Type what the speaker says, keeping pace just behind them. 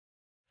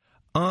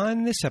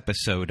On this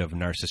episode of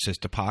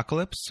Narcissist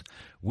Apocalypse,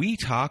 we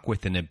talk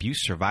with an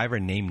abuse survivor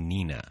named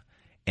Nina.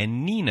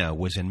 And Nina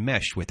was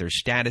enmeshed with her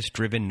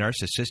status-driven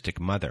narcissistic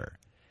mother.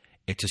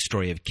 It's a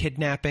story of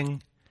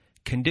kidnapping,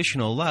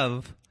 conditional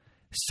love,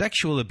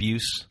 sexual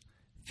abuse,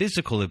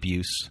 physical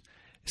abuse,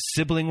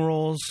 sibling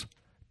roles,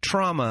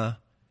 trauma,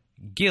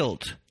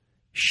 guilt,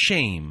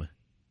 shame,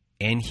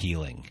 and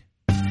healing.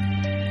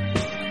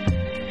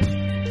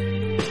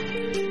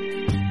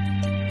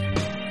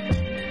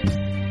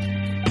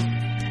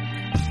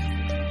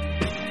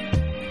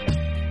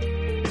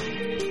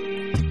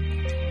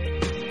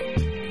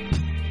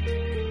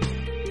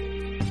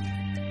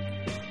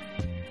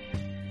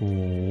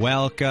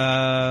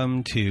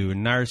 Welcome to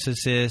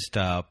Narcissist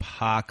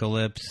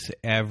Apocalypse,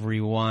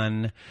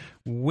 everyone.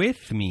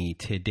 With me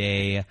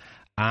today,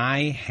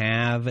 I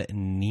have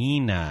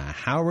Nina.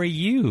 How are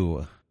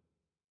you?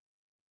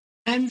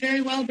 I'm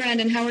very well,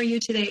 Brandon. How are you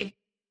today?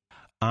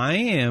 I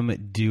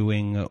am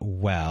doing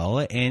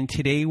well, and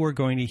today we're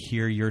going to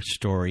hear your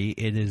story.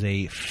 It is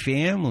a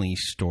family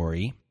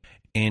story,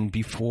 and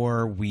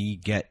before we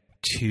get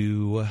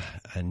to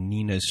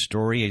Nina's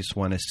story, I just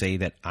want to say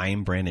that I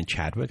am Brandon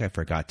Chadwick. I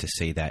forgot to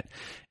say that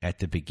at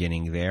the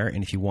beginning there.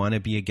 And if you want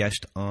to be a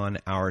guest on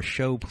our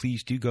show,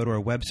 please do go to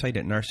our website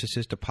at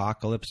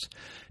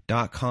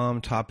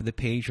narcissistapocalypse.com. Top of the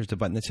page, there's a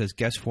button that says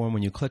guest form.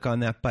 When you click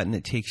on that button,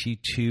 it takes you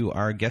to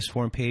our guest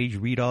form page.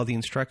 Read all the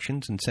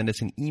instructions and send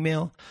us an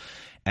email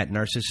at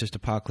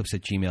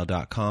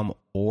narcissistapocalypse@gmail.com,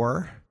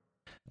 or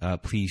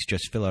please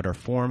just fill out our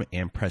form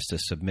and press the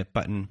submit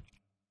button.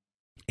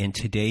 And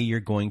today you're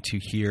going to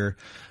hear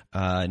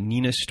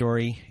Nina's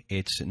story.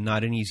 It's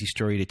not an easy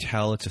story to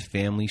tell. It's a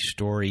family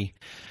story.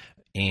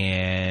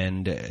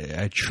 And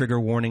a trigger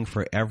warning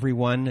for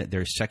everyone.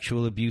 There's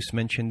sexual abuse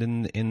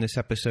mentioned in this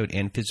episode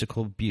and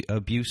physical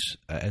abuse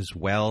as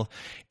well.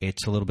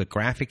 It's a little bit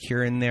graphic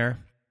here and there.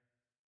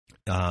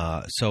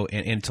 And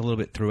it's a little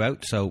bit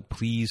throughout. So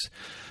please,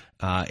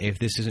 if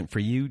this isn't for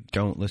you,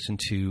 don't listen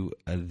to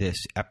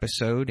this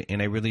episode.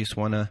 And I really just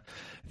want to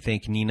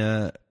thank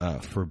Nina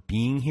for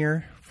being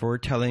here, for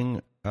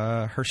telling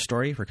her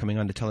story, for coming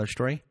on to tell her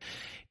story.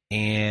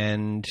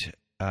 And,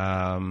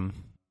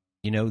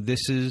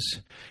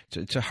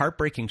 it's a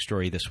heartbreaking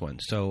story, this one.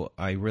 So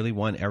I really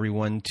want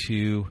everyone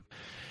to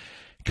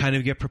kind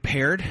of get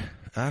prepared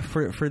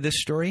for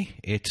this story.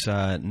 It's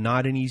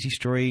not an easy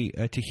story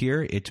to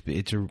hear.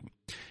 It's a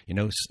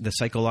the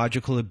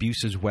psychological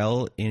abuse as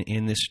well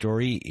in this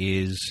story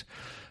is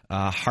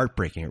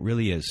heartbreaking. It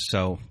really is.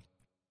 So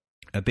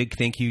a big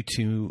thank you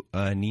to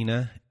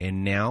Nina.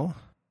 And now,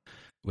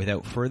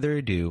 without further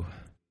ado,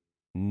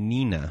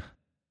 Nina,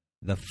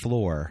 the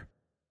floor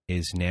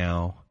is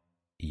now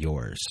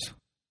yours.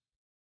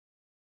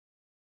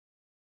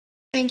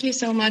 Thank you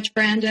so much,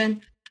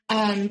 Brandon.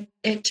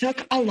 It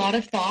took a lot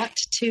of thought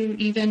to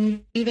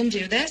even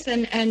do this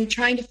and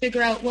trying to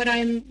figure out what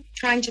I'm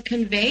trying to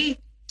convey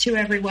to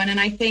everyone. And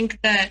I think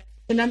that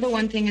the number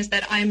one thing is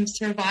that I'm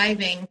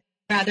surviving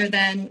rather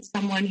than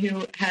someone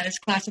who has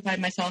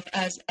classified myself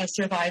as a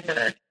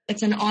survivor.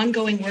 It's an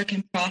ongoing work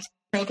in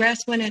progress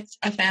when it's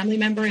a family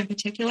member in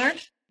particular,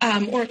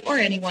 or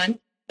anyone.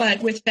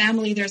 But with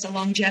family, there's a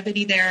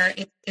longevity there.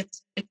 It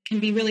can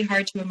be really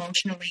hard to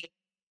emotionally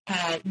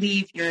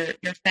leave your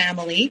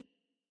family.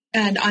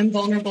 And I'm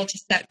vulnerable to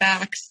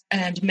setbacks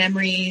and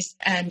memories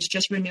and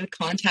just renewed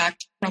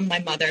contact from my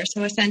mother.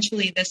 So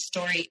essentially, this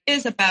story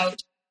is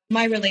about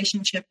my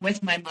relationship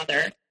with my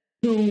mother,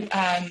 who,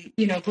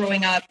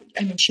 growing up,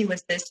 she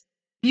was this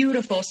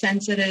beautiful,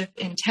 sensitive,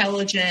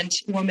 intelligent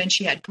woman.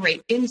 She had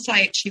great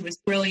insight. She was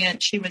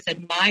brilliant. She was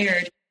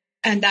admired.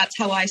 And that's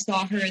how I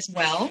saw her as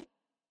well.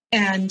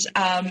 And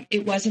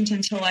it wasn't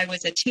until I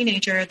was a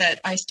teenager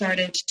that I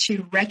started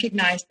to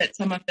recognize that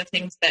some of the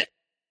things that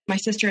my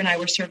sister and I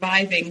were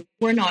surviving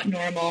were not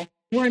normal,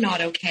 were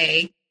not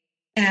okay.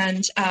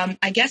 And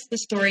I guess the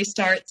story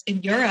starts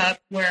in Europe,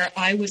 where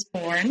I was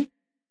born.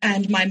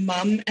 And my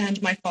mom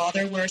and my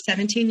father were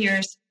 17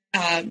 years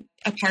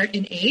apart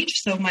in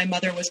age. So my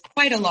mother was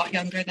quite a lot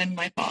younger than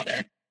my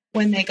father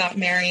when they got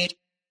married.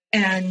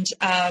 And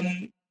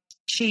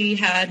she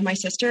had my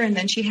sister, and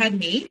then she had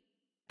me.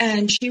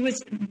 And she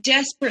was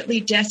desperately,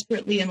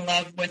 desperately in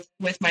love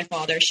with my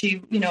father.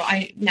 She,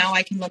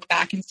 I can look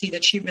back and see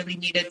that she really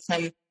needed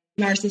some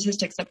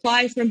narcissistic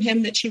supply from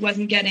him that she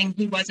wasn't getting.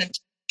 He wasn't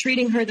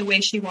treating her the way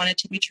she wanted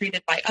to be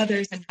treated by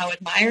others, and how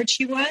admired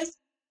she was.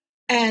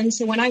 And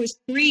so when I was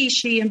 3,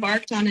 she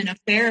embarked on an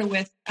affair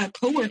with a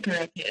coworker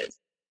of his.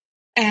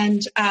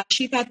 And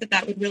she thought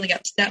that would really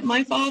upset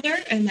my father,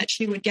 and that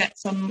she would get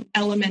some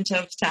element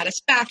of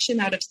satisfaction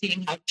out of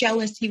seeing how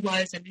jealous he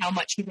was and how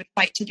much he would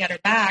fight to get her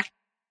back.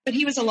 But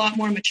he was a lot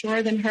more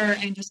mature than her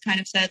and just kind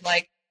of said,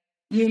 like,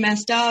 you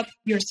messed up.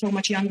 You're so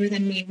much younger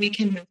than me. We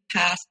can move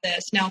past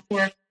this. Now,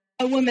 for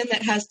a woman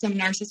that has some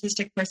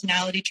narcissistic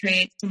personality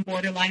traits, some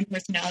borderline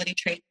personality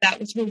traits, that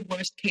was her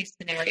worst case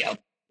scenario.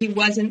 He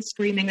wasn't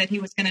screaming that he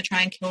was going to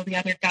try and kill the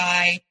other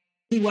guy.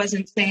 He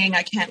wasn't saying,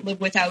 I can't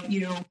live without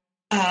you.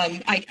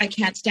 I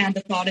can't stand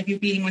the thought of you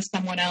being with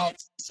someone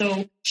else.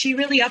 So she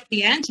really upped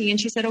the ante and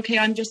she said, okay,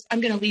 I'm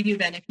going to leave you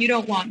then. If you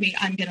don't want me,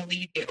 I'm going to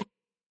leave you.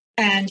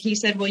 And he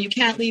said, well, you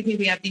can't leave me.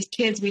 We have these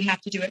kids. We have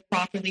to do it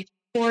properly to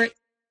court.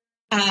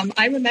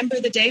 I remember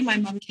the day my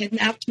mom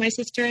kidnapped my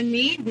sister and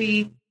me.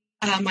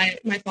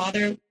 My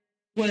father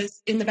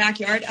was in the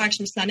backyard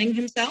actually sunning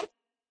himself.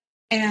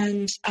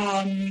 And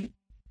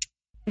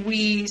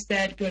we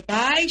said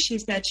goodbye. She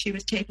said she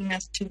was taking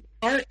us to the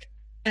park.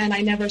 And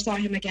I never saw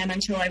him again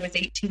until I was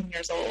 18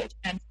 years old.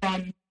 And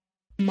from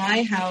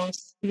my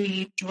house,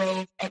 we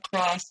drove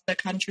across the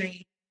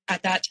country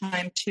at that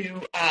time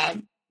to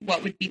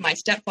what would be my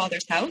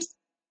stepfather's house.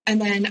 And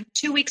then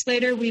 2 weeks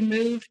later, we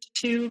moved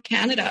to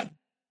Canada.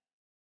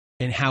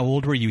 And how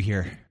old were you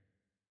here?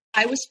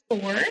 I was 4,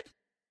 and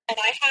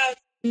I have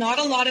not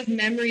a lot of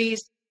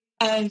memories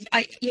of,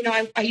 I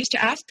used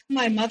to ask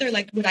my mother,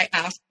 like, would I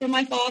ask for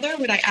my father?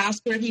 Would I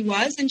ask where he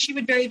was? And she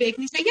would very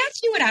vaguely say,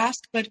 yes, you would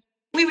ask, but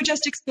we would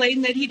just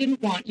explain that he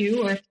didn't want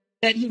you or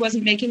that he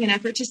wasn't making an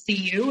effort to see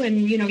you.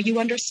 And, you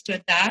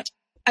understood that.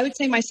 I would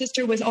say my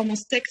sister was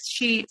almost 6.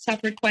 She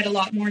suffered quite a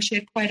lot more. She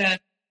had quite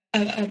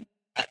a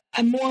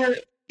more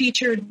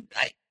featured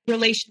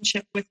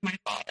relationship with my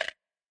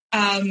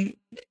father.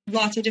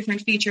 Lots of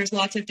different features,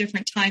 lots of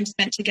different time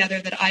spent together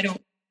that I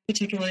don't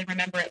particularly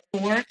remember at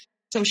 4.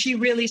 So she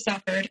really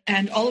suffered.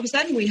 And all of a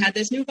sudden we had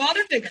this new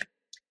father figure.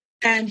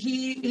 And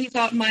he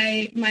thought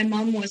my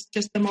mom was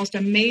just the most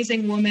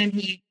amazing woman.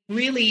 He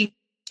really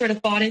sort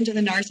of bought into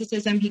the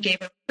narcissism. He gave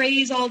her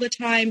praise all the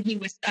time. He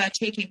was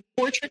taking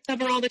portraits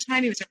of her all the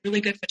time. He was a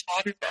really good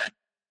photographer.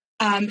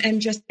 And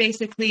just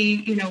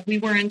basically,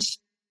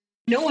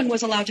 no one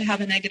was allowed to have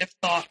a negative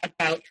thought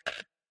about her.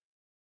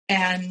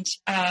 And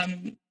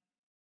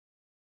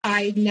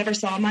I never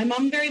saw my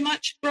mom very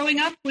much growing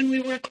up when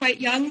we were quite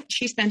young.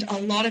 She spent a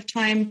lot of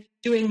time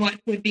doing what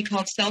would be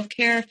called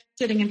self-care,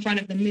 sitting in front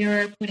of the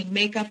mirror, putting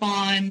makeup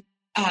on,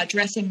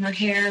 dressing her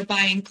hair,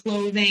 buying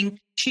clothing.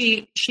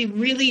 She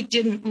really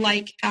didn't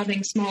like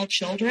having small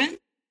children.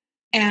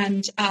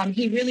 And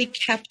he really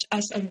kept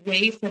us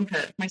away from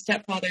her. My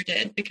stepfather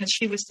did, because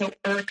she was so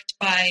irked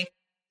by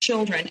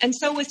children. And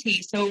so was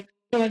he. So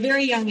from a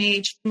very young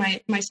age, my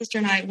sister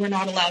and I were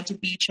not allowed to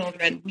be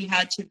children. We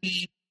had to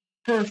be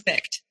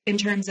perfect in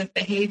terms of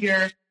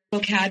behavior,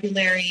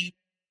 vocabulary,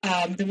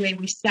 the way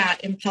we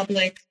sat in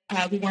public.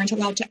 We weren't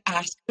allowed to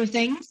ask for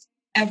things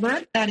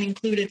ever. That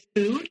included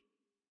food.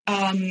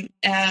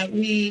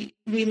 We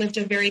lived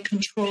a very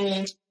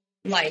controlled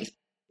life.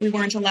 We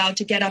weren't allowed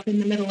to get up in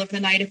the middle of the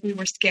night if we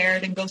were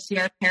scared and go see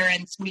our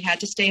parents. We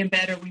had to stay in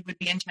bed or we would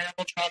be in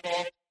terrible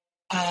trouble.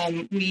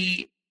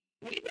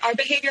 Our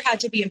behavior had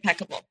to be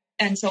impeccable.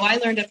 And so I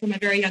learned that from a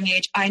very young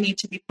age, I need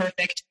to be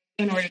perfect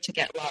in order to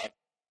get love.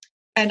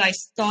 And I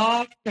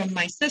saw from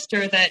my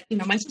sister that,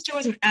 my sister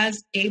wasn't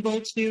as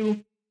able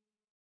to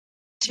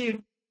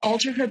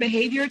alter her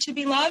behavior to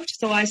be loved.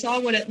 So I saw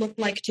what it looked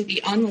like to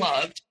be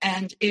unloved,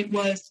 and it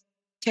was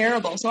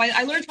terrible. So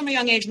I learned from a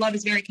young age, love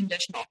is very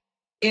conditional.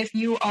 If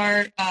you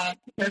are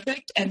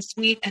perfect and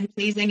sweet and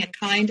pleasing and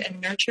kind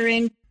and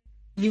nurturing,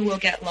 you will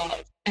get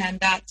love. And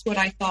that's what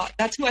I thought.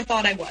 That's who I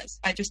thought I was.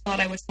 I just thought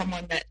I was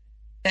someone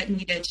that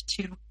needed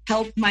to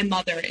help my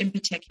mother in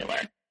particular.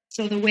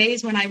 So the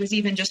ways when I was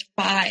even just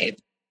 5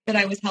 that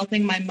I was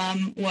helping my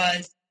mom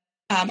was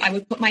I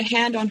would put my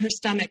hand on her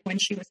stomach when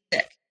she was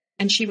sick,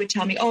 and she would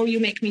tell me, oh, you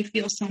make me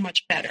feel so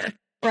much better.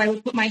 Or I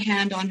would put my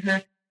hand on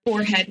her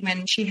forehead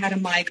when she had a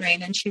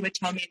migraine, and she would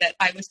tell me that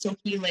I was still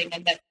healing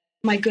and that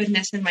my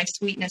goodness and my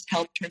sweetness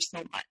helped her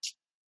so much.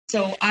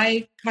 So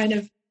I kind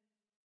of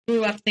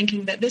grew up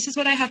thinking that this is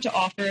what I have to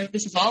offer.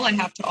 This is all I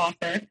have to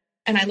offer.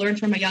 And I learned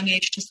from a young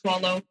age to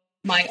swallow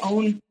my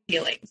own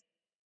feelings.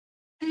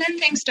 And then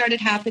things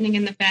started happening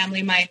in the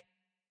family. My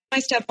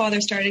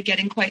stepfather started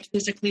getting quite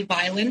physically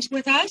violent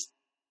with us.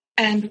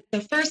 And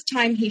the first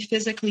time he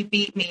physically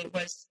beat me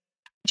was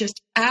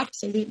just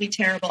absolutely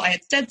terrible. I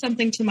had said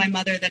something to my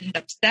mother that had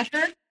upset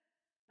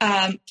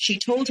her. She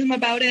told him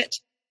about it,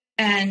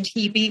 and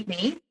he beat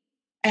me.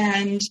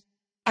 And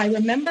I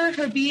remember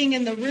her being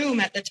in the room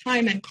at the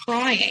time and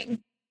crying.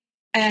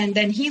 And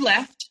then he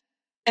left,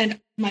 and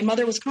my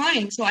mother was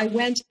crying. So I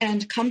went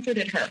and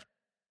comforted her.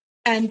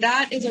 And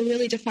that is a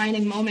really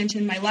defining moment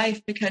in my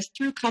life, because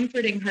through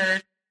comforting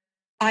her,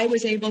 I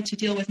was able to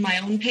deal with my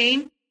own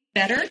pain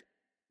better.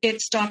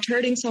 It stopped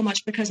hurting so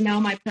much because now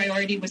my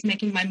priority was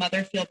making my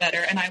mother feel better.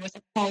 And I was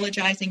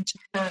apologizing to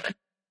her.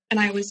 And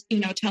I was,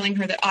 telling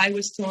her that I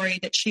was sorry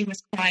that she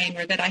was crying,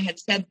 or that I had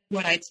said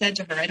what I'd said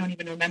to her. I don't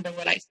even remember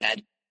what I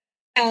said.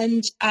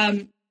 And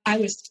I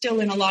was still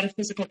in a lot of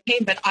physical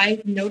pain, but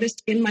I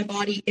noticed in my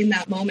body in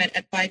that moment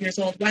at 5 years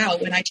old, wow,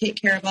 when I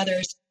take care of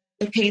others,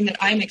 the pain that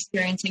I'm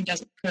experiencing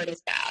doesn't hurt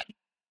as bad.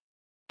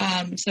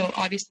 So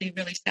obviously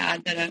really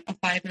sad that a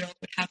 5-year-old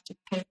would have to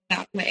cope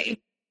that way.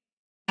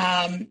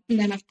 And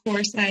then, of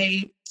course,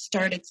 I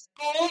started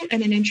school,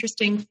 and an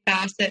interesting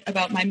facet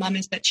about my mom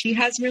is that she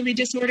has really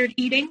disordered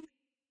eating.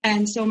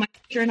 And so my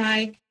sister and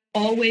I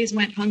always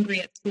went hungry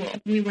at school.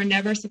 We were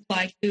never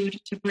supplied food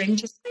to bring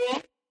to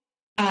school.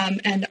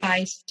 And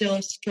I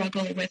still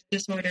struggle with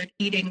disordered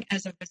eating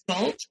as a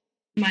result.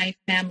 My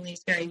family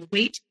is very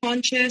weight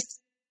conscious.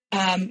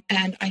 And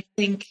I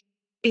think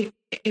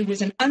it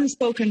was an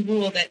unspoken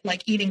rule that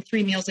like eating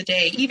 3 meals a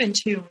day, even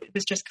 2, it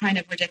was just kind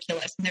of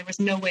ridiculous. And there was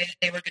no way that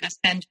they were going to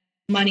spend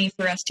money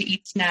for us to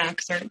eat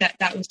snacks, or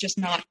that was just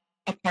not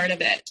a part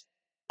of it.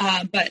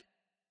 But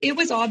it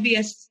was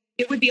obvious.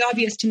 It would be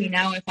obvious to me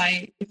now if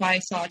I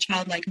saw a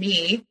child like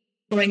me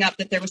growing up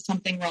that there was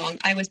something wrong.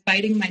 I was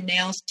biting my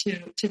nails to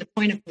the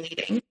point of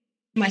bleeding.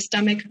 My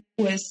stomach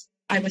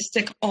I was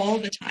sick all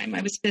the time.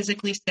 I was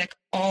physically sick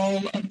all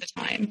of the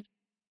time.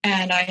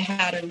 And I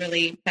had a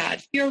really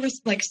bad fear,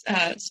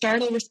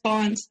 startle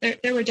response.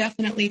 There were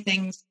definitely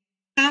things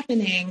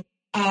happening.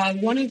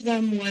 One of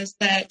them was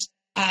that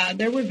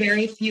there were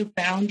very few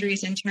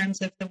boundaries in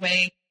terms of the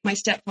way my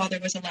stepfather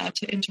was allowed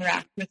to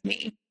interact with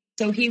me.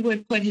 So he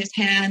would put his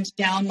hand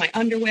down my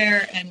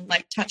underwear and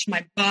like touch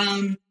my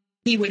bum.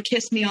 He would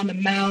kiss me on the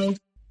mouth.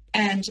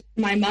 And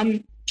my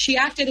mom, she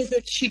acted as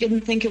if she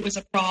didn't think it was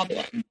a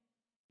problem.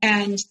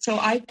 And so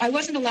I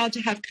wasn't allowed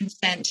to have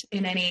consent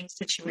in any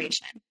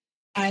situation.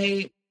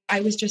 I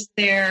was just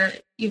there,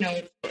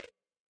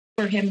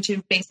 for him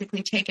to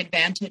basically take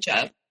advantage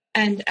of.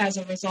 And as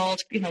a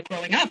result,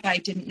 growing up, I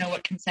didn't know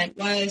what consent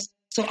was.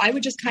 So I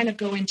would just kind of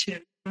go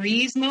into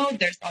freeze mode.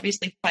 There's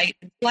obviously fight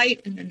and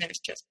flight, and then there's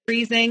just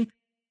freezing.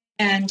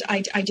 And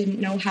I didn't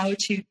know how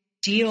to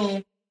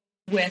deal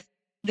with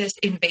this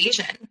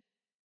invasion.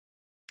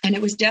 And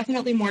it was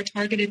definitely more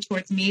targeted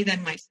towards me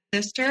than my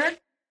sister.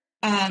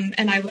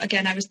 And I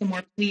was the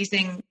more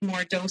pleasing,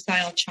 more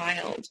docile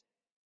child.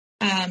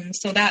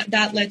 So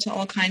that led to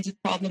all kinds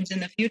of problems in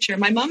the future.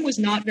 My mom was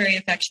not very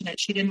affectionate.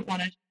 She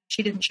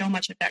didn't show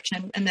much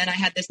affection. And then I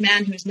had this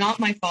man who's not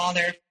my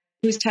father,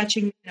 who's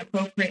touching me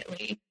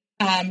inappropriately.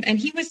 And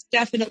he was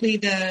definitely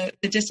the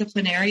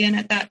disciplinarian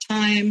at that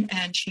time.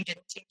 And she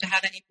didn't seem to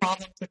have any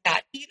problems with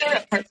that either,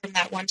 apart from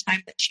that one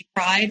time that she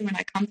cried when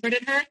I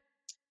comforted her.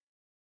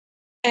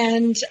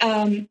 And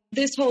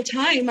this whole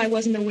time, I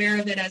wasn't aware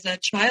of it as a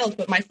child,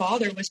 but my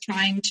father was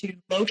trying to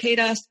locate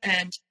us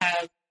and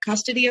have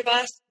custody of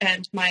us.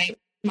 And my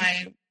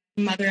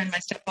mother and my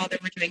stepfather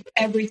were doing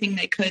everything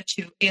they could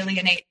to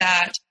alienate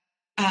that,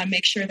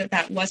 make sure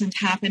that wasn't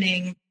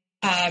happening,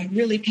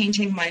 really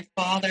painting my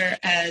father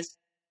as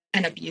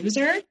an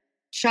abuser.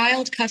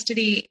 Child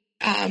custody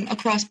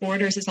across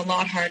borders is a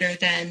lot harder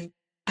than,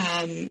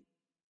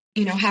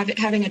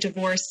 having a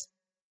divorce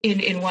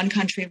in one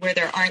country where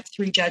there aren't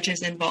 3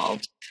 judges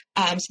involved.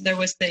 So there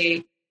was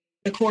the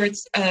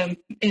courts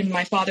in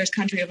my father's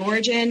country of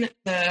origin,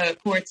 the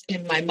courts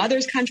in my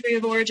mother's country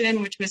of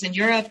origin, which was in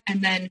Europe,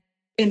 and then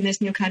in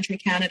this new country,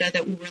 Canada,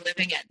 that we were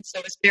living in. So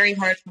it was very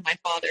hard for my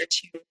father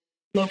to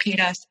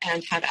locate us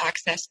and have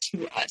access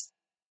to us.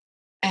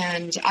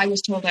 And I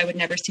was told I would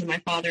never see my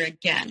father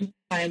again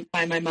by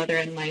my mother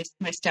and my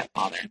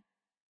stepfather.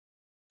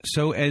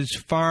 So as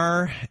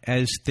far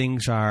as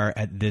things are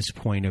at this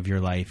point of your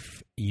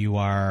life, you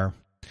are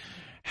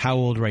how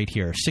old right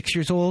here? 6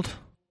 years old?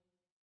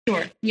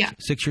 Sure, yeah.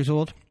 6 years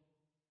old?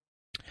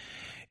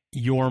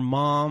 Your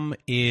mom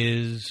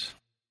is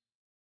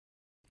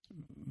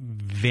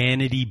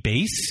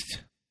vanity-based.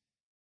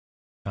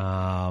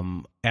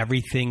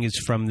 Everything is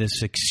from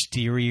this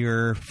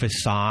exterior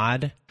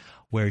facade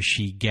where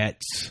she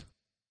gets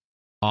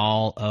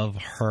all of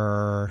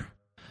her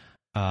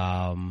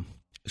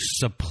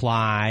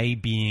supply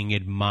being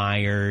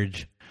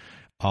admired,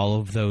 all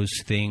of those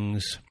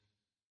things.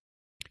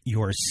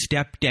 Your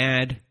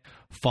stepdad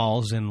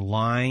falls in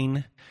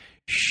line.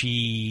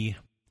 She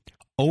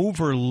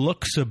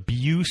overlooks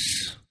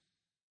abuse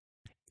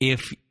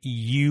if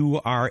you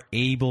are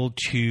able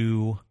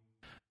to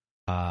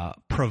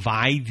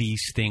provide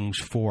these things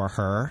for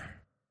her.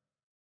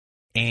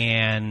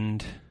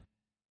 And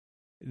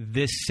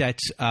this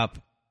sets up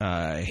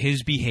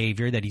his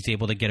behavior that he's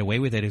able to get away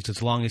with it is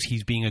as long as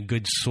he's being a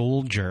good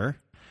soldier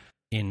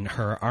in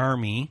her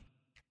army,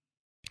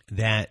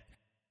 that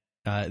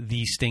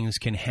these things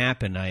can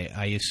happen.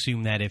 I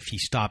assume that if he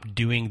stopped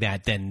doing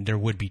that, then there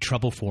would be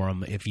trouble for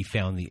him if she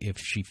found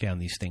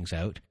these things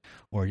out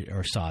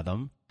or saw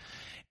them.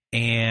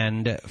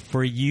 And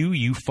for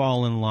you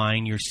fall in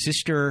line. Your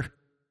sister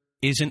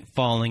isn't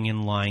falling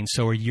in line.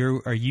 So are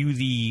you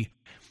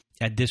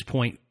at this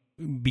point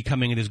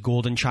becoming this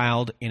golden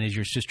child, and is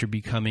your sister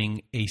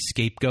becoming a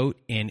scapegoat?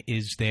 And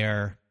is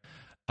there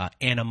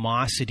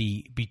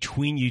animosity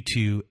between you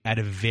two at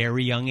a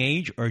very young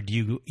age, or do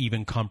you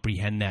even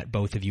comprehend that,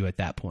 both of you, at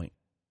that point?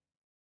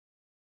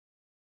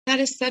 That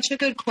is such a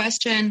good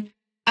question.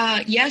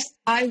 Yes,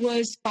 I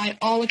was by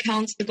all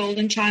accounts the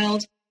golden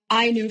child.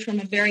 I knew from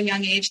a very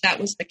young age that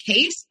was the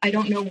case. I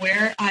don't know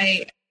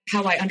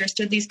how I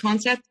understood these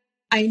concepts.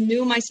 I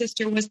knew my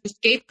sister was the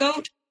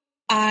scapegoat.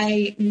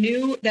 I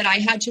knew that I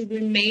had to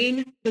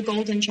remain the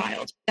golden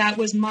child. That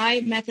was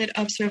my method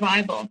of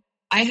survival.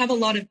 I have a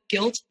lot of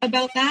guilt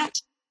about that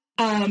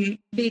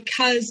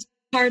because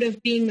part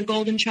of being the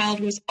golden child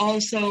was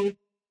also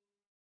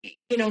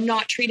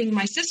not treating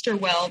my sister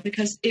well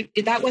because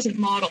that wasn't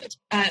modeled.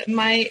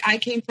 I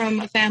came from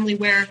a family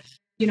where,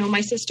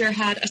 my sister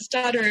had a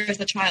stutter as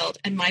a child,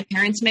 and my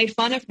parents made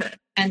fun of her,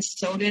 and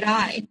so did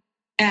I.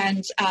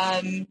 And,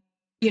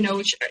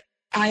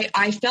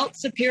 I felt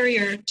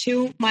superior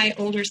to my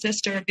older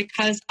sister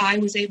because I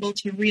was able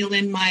to reel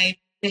in my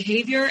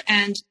behavior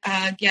and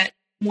get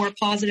more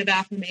positive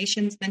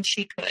affirmations than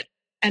she could.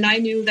 And I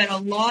knew that a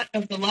lot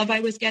of the love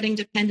I was getting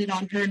depended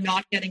on her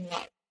not getting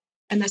love.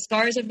 And the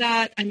scars of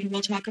that,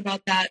 we'll talk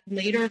about that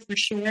later for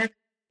sure,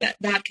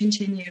 that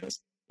continues.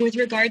 With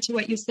regard to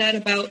what you said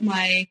about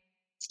my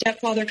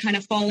stepfather kind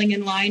of falling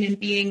in line and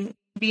being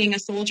a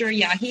soldier,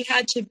 yeah, he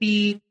had to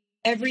be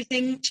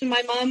everything to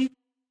my mom.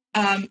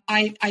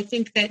 I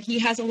think that he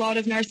has a lot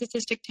of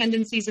narcissistic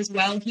tendencies as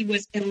well. He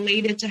was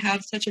elated to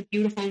have such a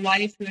beautiful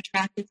wife who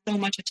attracted so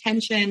much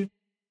attention,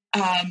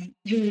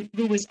 who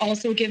was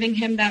also giving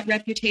him that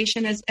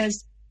reputation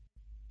as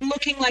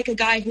looking like a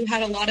guy who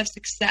had a lot of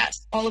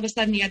success. All of a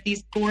sudden, he had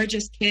these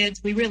gorgeous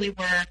kids. We really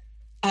were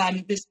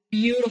this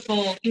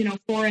beautiful,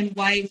 foreign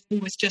wife who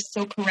was just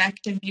so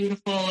correct and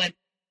beautiful.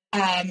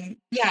 And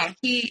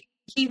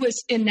he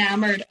was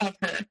enamored of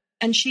her.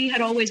 And she had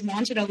always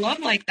wanted a love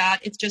like that.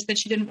 It's just that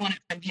she didn't want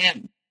it from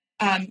him.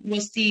 We'll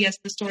see as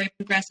the story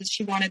progresses,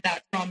 she wanted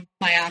that from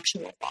my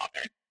actual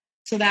father.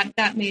 So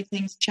that made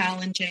things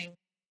challenging.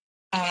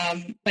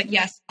 But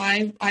yes,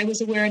 I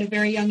was aware at a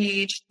very young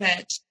age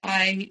that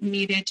I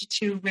needed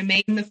to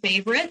remain the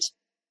favorite.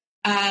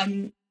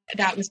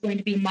 That was going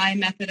to be my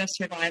method of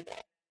survival.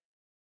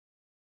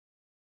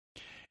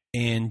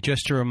 And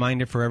just a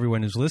reminder for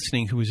everyone who's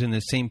listening who was in the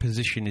same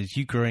position as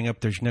you growing up,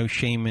 there's no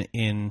shame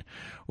in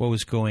what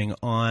was going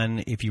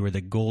on if you were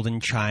the golden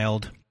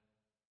child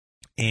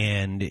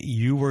and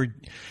you're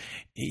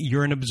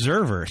an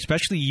observer,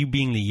 especially you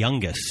being the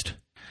youngest.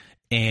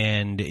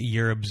 And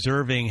you're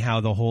observing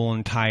how the whole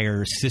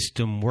entire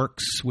system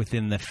works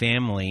within the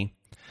family.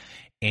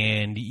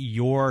 And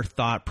your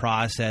thought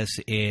process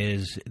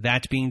is,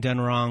 that's being done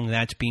wrong,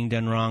 that's being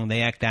done wrong,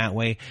 they act that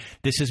way.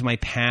 This is my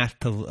path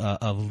to,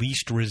 of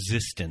least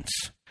resistance.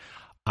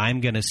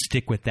 I'm going to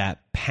stick with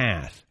that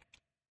path.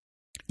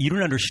 You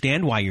don't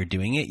understand why you're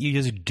doing it. You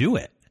just do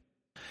it.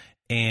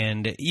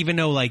 And even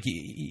though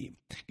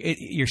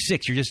you're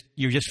 6,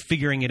 you're just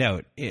figuring it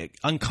out.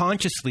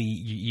 Unconsciously,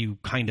 you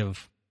kind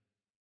of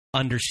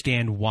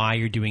understand why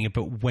you're doing it,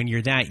 but when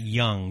you're that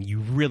young, you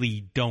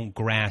really don't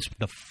grasp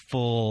the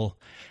full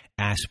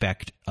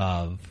aspect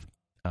of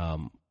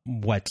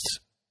what's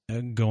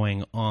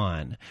going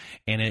on.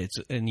 And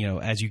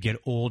as you get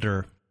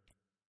older,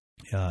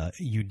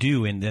 you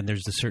do, and then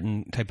there's a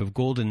certain type of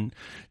golden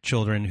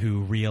children who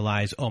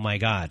realize, oh my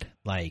God,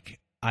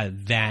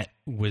 that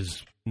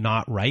was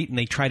not right, and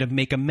they try to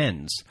make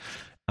amends.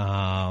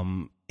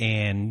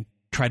 And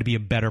try to be a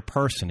better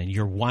person, and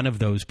you're one of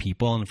those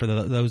people. And for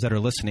those that are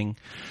listening,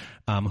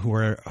 who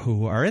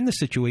are in the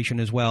situation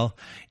as well,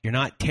 you're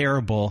not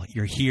terrible.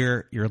 You're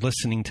here. You're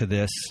listening to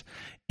this,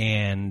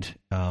 and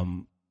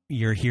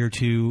you're here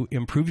to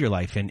improve your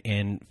life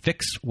and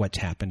fix what's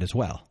happened as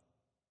well.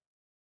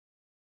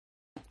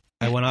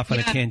 I went off on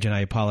a tangent.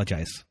 I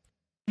apologize.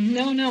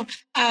 No.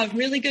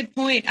 Really good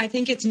point. I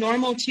think it's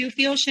normal to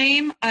feel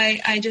shame.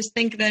 I just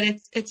think that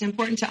it's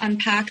important to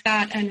unpack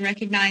that and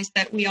recognize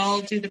that we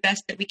all do the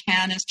best that we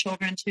can as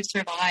children to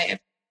survive.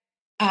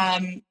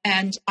 And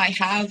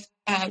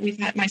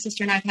my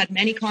sister and I have had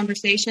many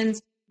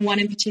conversations, one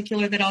in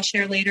particular that I'll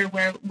share later,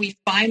 where we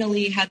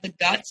finally had the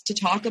guts to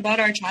talk about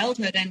our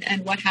childhood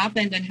and what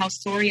happened and how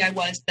sorry I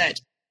was that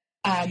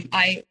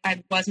I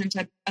wasn't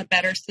a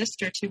better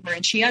sister to her,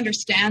 and she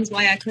understands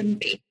why I couldn't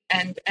be.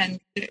 And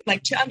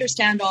to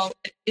understand all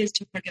is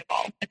to forgive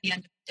all at the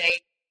end of the day.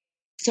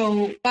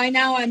 So by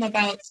now I'm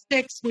about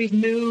 6. We've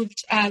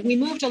moved. We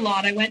moved a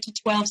lot. I went to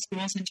 12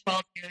 schools in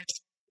 12 years.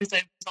 It was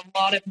a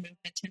lot of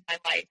movement in my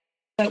life.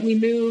 But we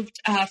moved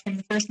from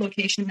the first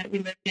location that we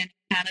lived in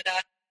Canada.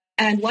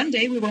 And one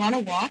day we were on a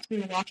walk. We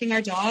were walking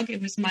our dog.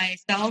 It was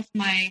myself,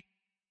 my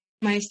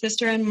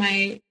sister, and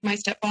my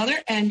stepfather.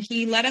 And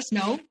he let us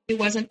know, it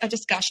wasn't a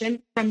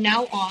discussion, from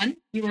now on,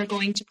 you are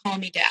going to call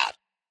me Dad.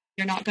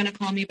 You're not going to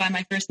call me by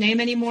my first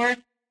name anymore.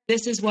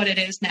 This is what it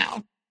is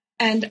now.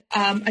 And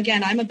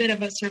again, I'm a bit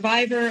of a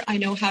survivor. I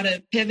know how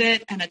to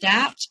pivot and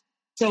adapt.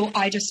 So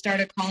I just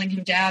started calling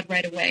him Dad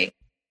right away.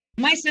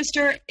 My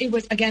sister, it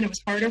was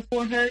harder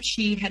for her.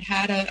 She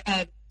had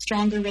a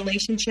stronger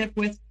relationship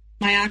with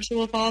my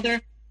actual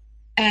father.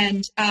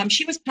 And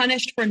she was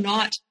punished for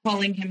not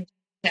calling him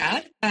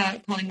Dad,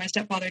 calling my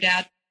stepfather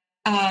Dad.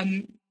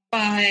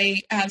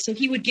 So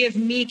he would give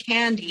me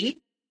candy.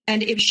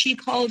 And if she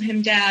called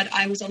him Dad,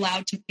 I was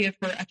allowed to give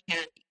her a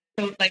candy.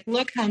 So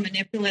look how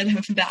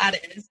manipulative that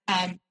is,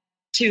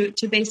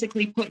 to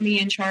basically put me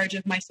in charge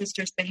of my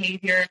sister's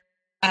behavior.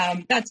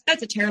 That's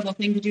a terrible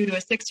thing to do to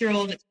a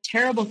 6-year-old. It's a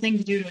terrible thing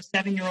to do to a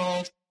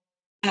 7-year-old.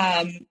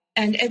 And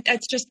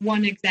that's just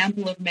one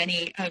example of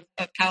many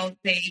of how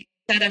they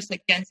set us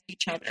against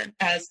each other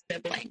as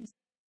siblings.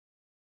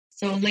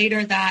 So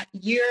later that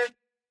year,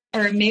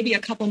 or maybe a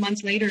couple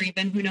months later,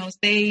 even, who knows,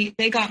 they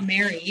got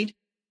married.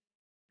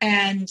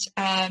 And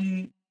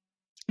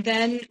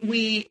then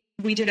we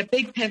did a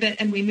big pivot,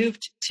 and we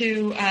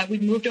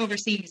moved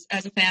overseas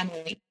as a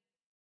family.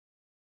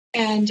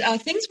 And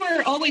things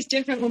were always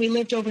different when we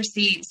lived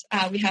overseas.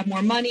 We had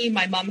more money.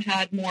 My mom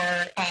had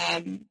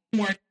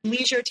more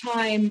leisure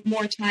time,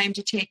 more time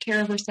to take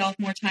care of herself,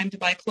 more time to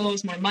buy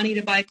clothes, more money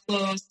to buy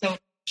clothes. So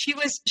she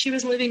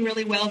was living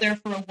really well there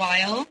for a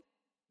while.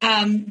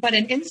 But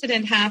an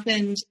incident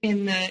happened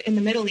in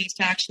the Middle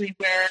East, actually,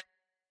 where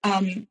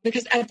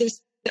because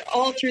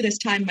all through this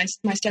time,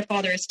 my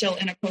stepfather is still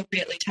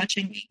inappropriately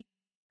touching me.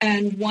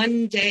 And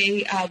one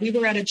day we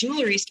were at a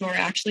jewelry store,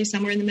 actually,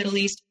 somewhere in the Middle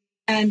East,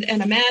 and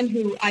a man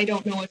who, I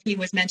don't know if he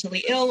was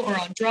mentally ill or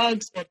on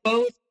drugs or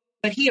both,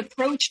 but he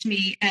approached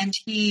me and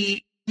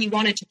he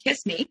wanted to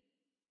kiss me.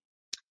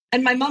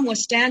 And my mom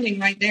was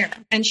standing right there,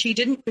 and she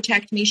didn't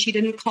protect me. She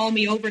didn't call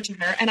me over to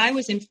her. And I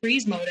was in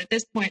freeze mode. At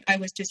this point, I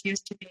was just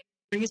used to being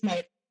in freeze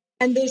mode.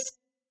 And this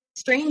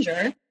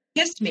stranger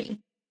kissed me.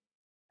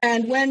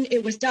 And when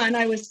it was done,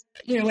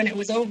 when it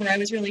was over, I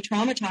was really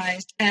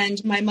traumatized.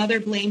 And my mother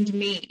blamed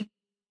me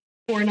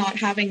for not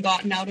having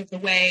gotten out of the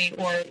way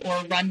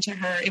or run to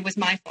her. It was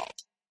my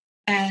fault.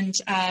 And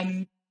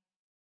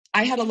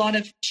I had a lot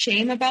of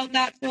shame about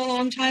that for a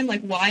long time.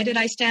 Like, why did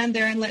I stand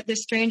there and let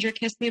this stranger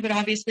kiss me? But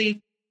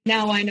obviously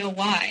now I know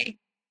why.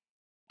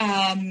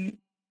 And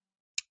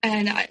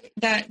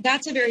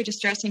that's a very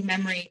distressing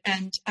memory.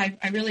 And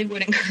I really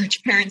would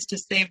encourage parents to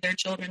save their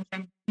children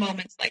from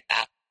moments like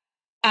that.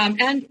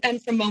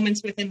 And from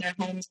moments within their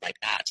homes like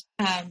that.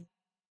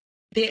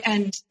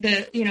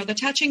 The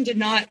touching did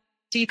not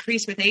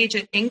decrease with age.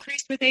 It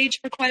increased with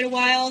age for quite a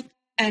while.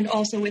 And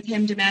also with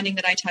him demanding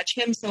that I touch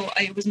him. So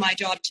it was my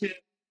job to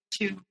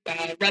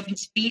rub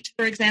his feet,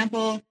 for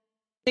example,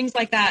 things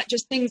like that.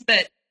 Just things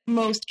that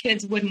most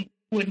kids wouldn't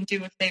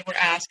do if they were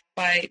asked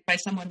by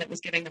someone that was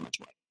giving them a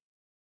toy.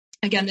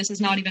 Again, this is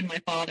not even my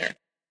father.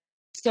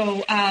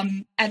 So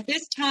at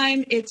this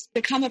time, it's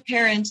become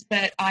apparent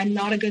that I'm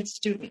not a good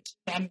student.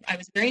 I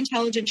was a very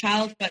intelligent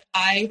child, but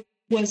I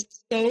was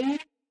so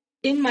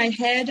in my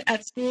head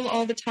at school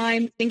all the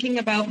time, thinking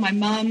about my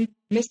mom,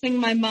 missing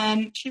my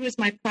mom. She was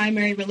my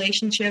primary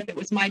relationship. It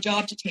was my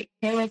job to take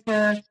care of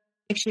her.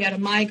 If she had a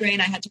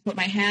migraine, I had to put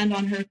my hand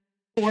on her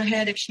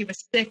forehead. If she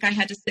was sick, I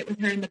had to sit with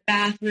her in the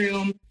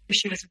bathroom. If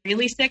she was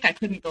really sick, I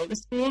couldn't go to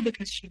school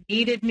because she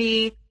needed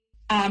me.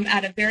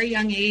 At a very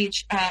young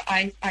age,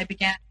 I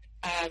began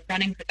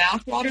running the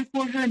bath water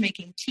for her,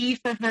 making tea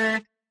for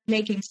her,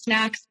 making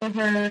snacks for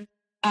her.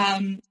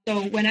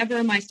 So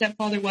whenever my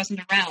stepfather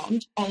wasn't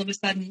around, all of a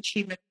sudden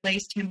she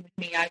replaced him with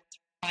me. I was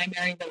her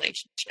primary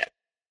relationship.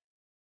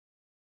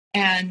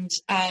 And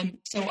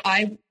so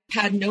I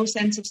had no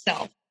sense of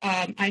self.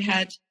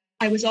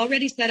 I was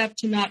already set up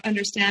to not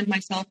understand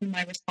myself and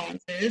my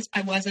responses.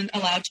 I wasn't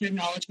allowed to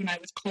acknowledge when I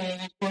was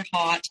cold or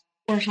hot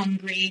or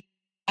hungry,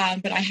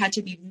 but I had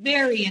to be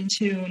very in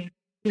tune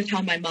with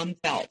how my mom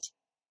felt.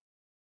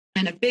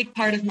 And a big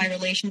part of my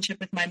relationship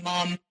with my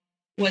mom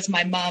was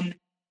my mom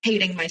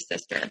hating my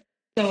sister.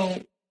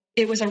 So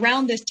it was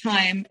around this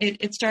time,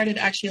 it started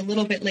actually a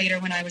little bit later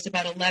when I was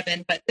about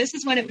 11, but this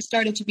is when it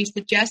started to be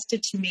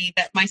suggested to me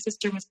that my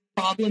sister was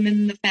a problem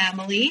in the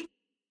family,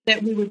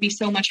 that we would be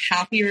so much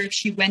happier if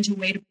she went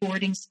away to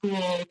boarding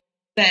school,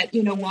 that,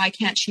 why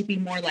can't she be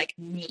more like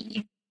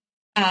me?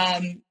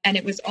 And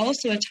it was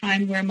also a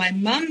time where my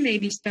mom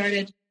maybe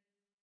started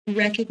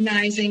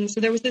recognizing,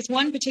 so there was this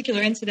one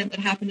particular incident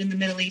that happened in the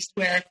Middle East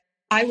where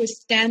I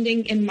was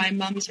standing in my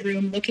mom's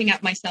room looking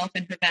at myself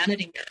in her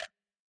vanity mirror,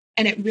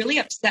 and it really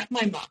upset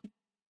my mom.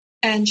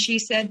 And she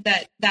said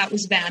that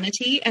was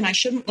vanity and I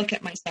shouldn't look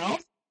at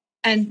myself.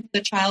 And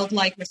the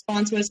childlike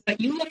response was,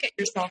 but you look at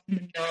yourself in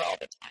the mirror all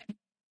the time.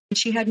 And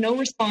she had no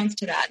response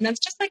to that. And that's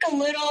just like a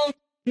little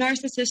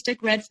narcissistic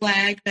red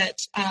flag that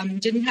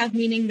didn't have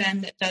meaning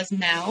then, that does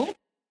now,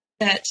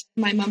 that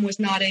my mom was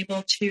not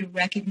able to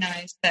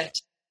recognize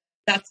that's,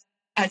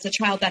 as a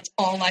child, that's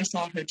all I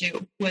saw her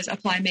do, was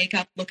apply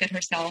makeup, look at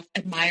herself,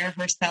 admire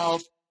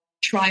herself,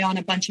 try on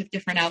a bunch of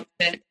different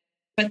outfits,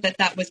 but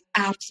that was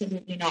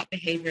absolutely not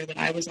behavior that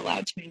I was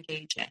allowed to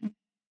engage in.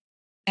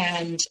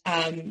 And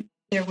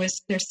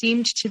there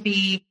seemed to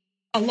be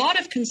a lot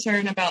of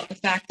concern about the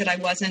fact that I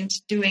wasn't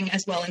doing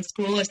as well in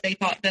school as they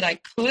thought that I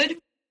could,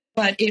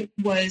 but it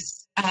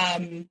was,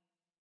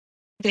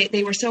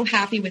 they were so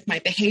happy with my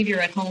behavior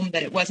at home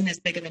that it wasn't as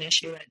big of an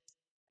issue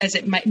as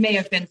it may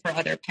have been for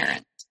other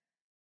parents.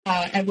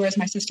 And whereas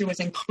my sister was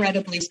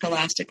incredibly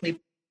scholastically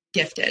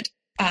gifted,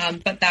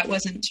 but that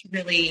wasn't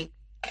really,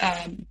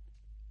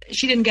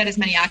 she didn't get as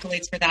many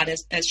accolades for that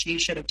as she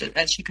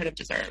could have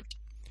deserved.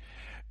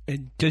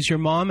 Does your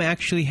mom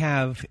actually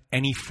have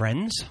any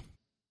friends?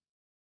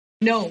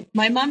 No,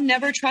 my mom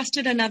never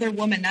trusted another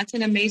woman. That's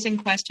an amazing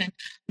question.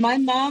 My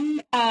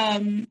mom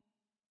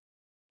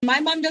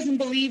doesn't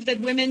believe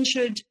that women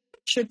should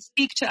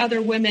speak to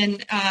other women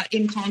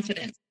in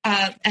confidence.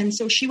 And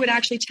so she would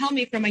actually tell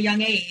me from a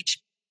young age,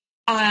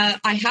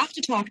 I have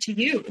to talk to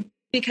you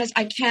because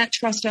I can't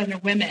trust other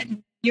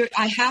women.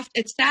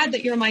 it's sad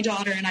that you're my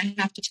daughter and I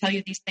have to tell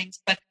you these things,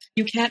 but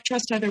you can't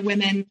trust other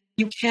women.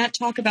 You can't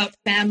talk about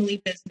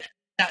family business.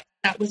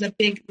 That was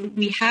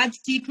we had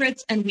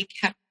secrets and we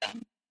kept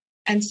them.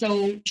 And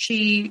so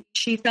she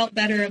felt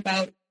better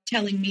about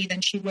telling me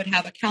than she would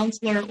have a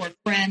counselor or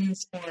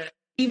friends or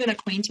even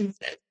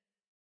acquaintances.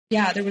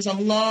 Yeah, there was a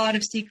lot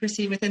of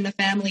secrecy within the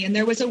family. And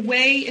there was a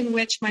way in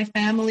which my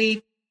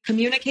family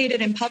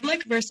communicated in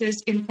public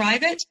versus in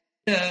private.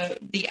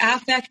 The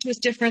affect was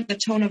different. The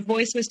tone of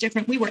voice was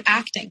different. We were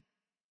acting.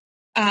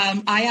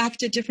 I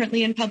acted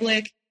differently in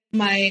public.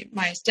 My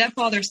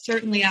stepfather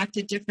certainly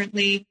acted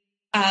differently.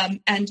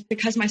 And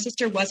because my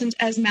sister wasn't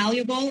as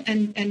malleable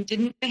and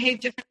didn't behave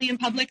differently in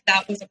public,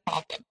 that was a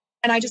problem.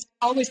 And I just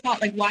always thought,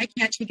 like, why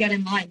can't she get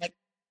in line? Like,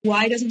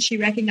 why doesn't she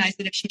recognize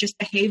that if she just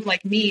behaved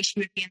like me,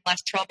 she would be in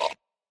less trouble?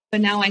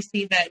 But now I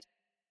see that,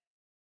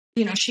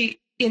 you know,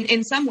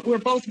 we're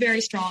both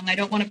very strong. I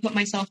don't want to put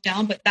myself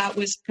down, but that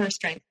was her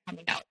strength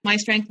coming out. My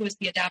strength was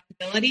the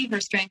adaptability.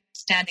 Her strength was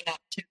standing up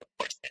to the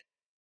forces.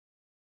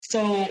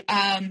 So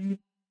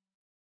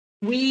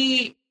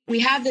we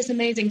have this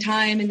amazing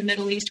time in the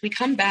Middle East. We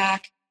come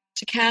back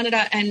to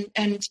Canada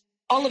and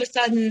all of a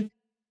sudden,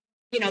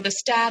 you know, the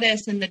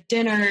status and the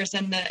dinners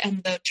and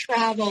the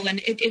travel, and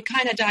it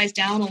kind of dies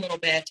down a little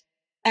bit.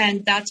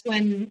 And that's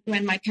when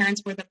my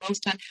parents were the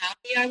most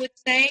unhappy, I would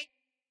say.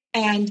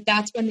 And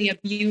that's when the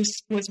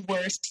abuse was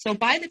worst. So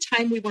by the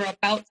time we were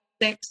about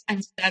 6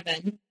 and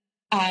 7,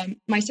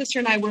 my sister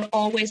and I were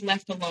always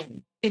left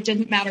alone. It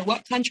didn't matter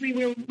what country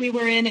we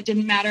were in. It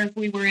didn't matter if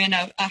we were in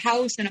a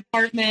house, an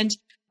apartment,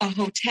 a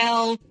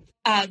hotel.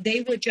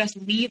 They would just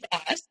leave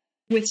us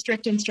with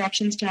strict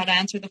instructions to not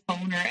answer the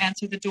phone or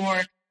answer the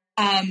door.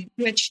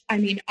 Which, I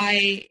mean,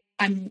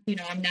 I'm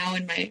now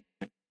in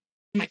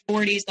my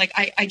 40s. Like,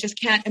 I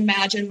just can't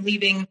imagine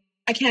leaving.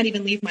 I can't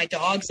even leave my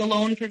dogs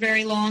alone for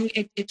very long.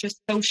 It just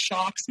so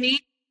shocks me.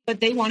 But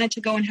they wanted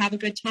to go and have a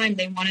good time.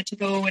 They wanted to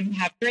go and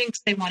have drinks.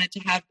 They wanted to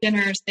have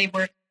dinners. They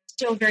were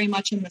still very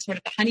much in the sort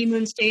of the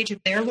honeymoon stage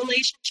of their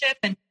relationship.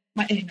 And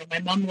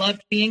my mom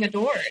loved being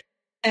adored,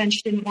 and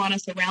she didn't want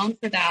us around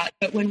for that.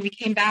 But when we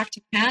came back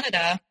to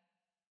Canada,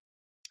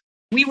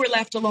 we were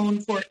left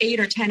alone for 8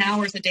 or 10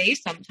 hours a day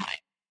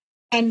sometimes.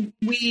 And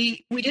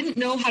we didn't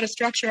know how to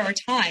structure our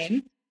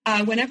time.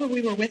 Whenever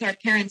we were with our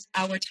parents,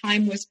 our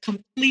time was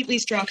completely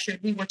structured.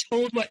 We were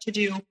told what to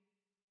do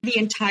the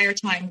entire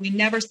time. We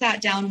never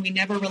sat down. We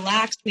never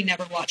relaxed. We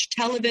never watched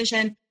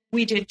television.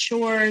 We did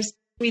chores.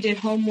 We did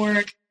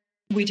homework.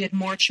 We did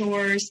more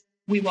chores.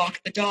 We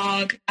walked the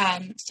dog.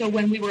 So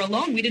when we were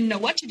alone, we didn't know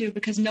what to do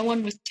because no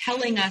one was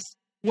telling us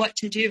what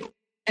to do.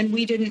 And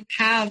we didn't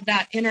have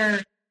that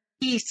inner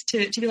peace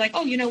to be like,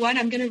 oh, you know what?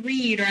 I'm going to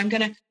read, or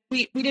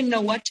we didn't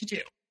know what to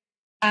do.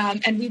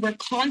 And we were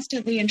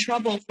constantly in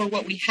trouble for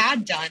what we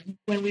had done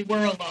when we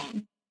were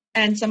alone.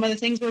 And some of the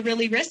things were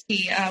really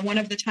risky. One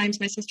of the times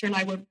my sister and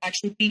I were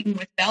actually beaten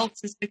with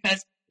belts is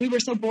because we were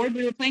so bored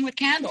we were playing with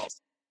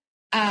candles.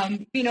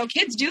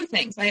 Kids do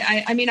things.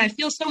 I mean, I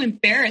feel so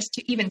embarrassed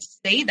to even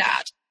say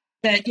that,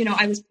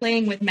 I was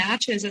playing with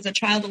matches as a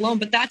child alone.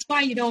 But that's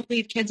why you don't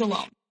leave kids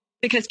alone,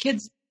 because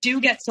kids do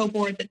get so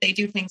bored that they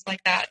do things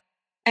like that.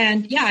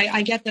 And yeah,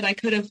 I get that I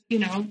could have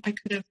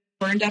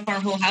burned up our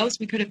whole house.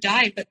 We could have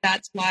died, but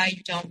that's why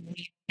you don't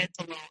leave kids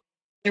alone.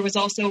 There was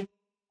also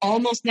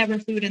almost never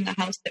food in the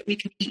house that we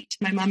could eat.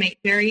 My mom ate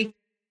very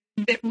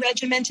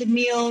regimented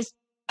meals.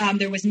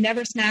 There was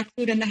never snack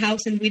food in the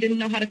house, and we didn't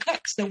know how to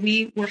cook. So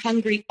we were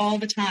hungry all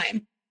the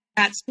time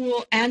at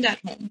school and at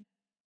home.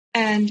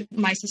 And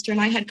my sister and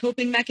I had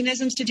coping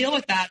mechanisms to deal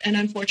with that. And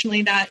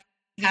unfortunately, that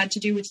had to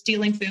do with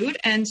stealing food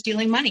and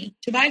stealing money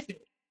to buy food.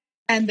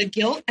 And the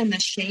guilt and the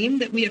shame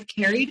that we have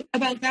carried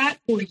about that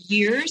for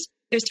years.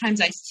 There's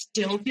times I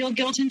still feel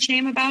guilt and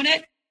shame about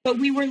it, but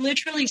we were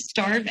literally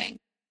starving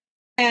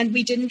and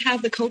we didn't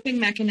have the coping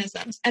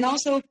mechanisms. And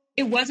also,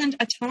 it wasn't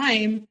a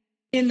time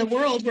in the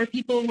world where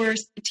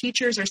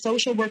teachers or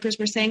social workers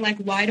were saying, like,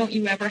 why don't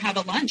you ever have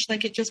a lunch?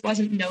 Like, it just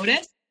wasn't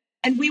noticed.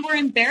 And we were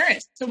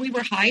embarrassed. So we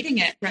were hiding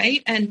it,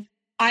 right? And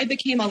I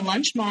became a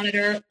lunch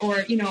monitor,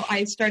 or,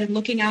 I started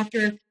looking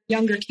after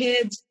younger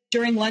kids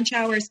during lunch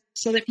hours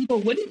so that people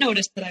wouldn't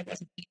notice that I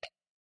wasn't eating.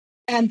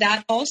 And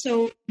that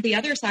also, the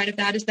other side of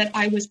that is that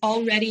I was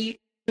already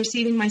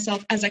perceiving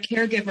myself as a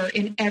caregiver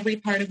in every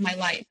part of my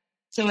life.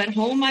 So at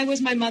home, I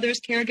was my mother's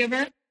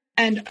caregiver.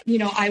 And,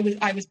 I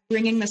was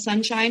bringing the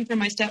sunshine for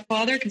my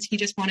stepfather because he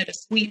just wanted a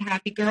sweet,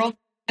 happy girl.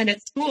 And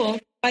at school,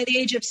 by the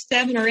age of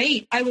 7 or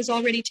 8, I was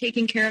already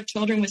taking care of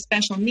children with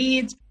special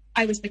needs.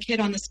 I was the kid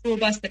on the school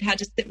bus that had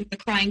to sit with the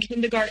crying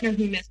kindergartner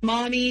who missed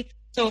mommy.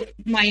 So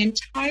my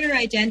entire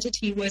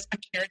identity was a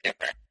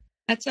caregiver.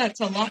 That's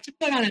a lot to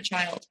put on a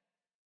child.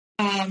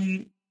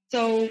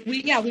 So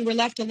we were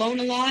left alone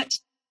a lot.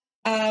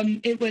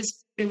 It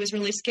was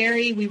really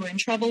scary. We were in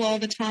trouble all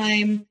the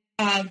time.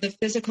 The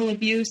physical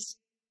abuse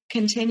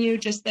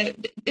continued, just that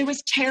it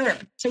was terror.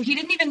 So he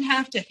didn't even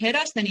have to hit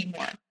us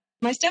anymore.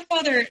 My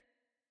stepfather,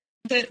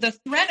 the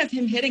threat of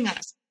him hitting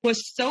us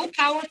was so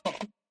powerful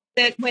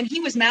that when he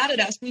was mad at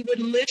us, we would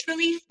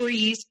literally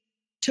freeze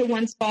to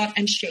one spot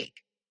and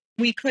shake.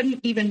 We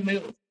couldn't even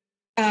move,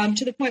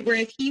 to the point where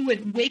if he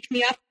would wake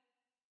me up,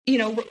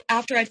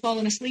 after I'd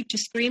fallen asleep to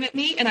scream at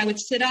me and I would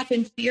sit up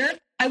in fear,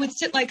 I would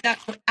sit like that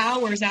for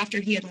hours after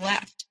he had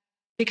left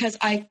because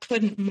I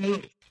couldn't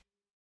move.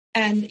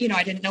 And,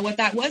 I didn't know what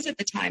that was at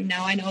the time.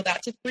 Now I know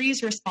that's a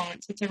freeze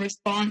response. It's a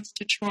response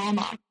to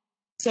trauma.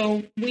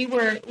 So we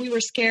were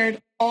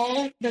scared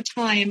all the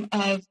time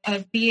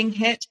of being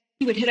hit.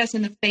 He would hit us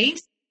in the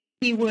face.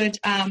 He wouldn't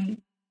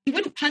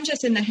punch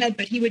us in the head,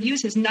 but he would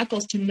use his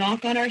knuckles to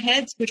knock on our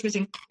heads, which was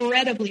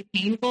incredibly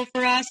painful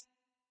for us.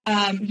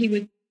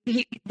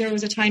 There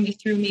was a time he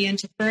threw me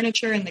into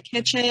furniture in the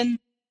kitchen.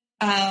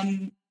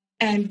 And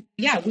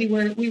yeah, we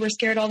were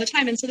scared all the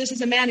time. And so this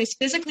is a man who's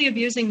physically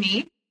abusing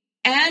me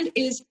and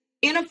is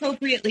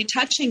inappropriately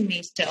touching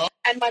me still.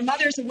 And my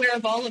mother's aware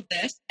of all of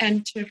this.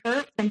 And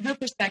from her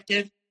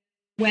perspective,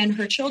 when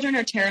her children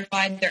are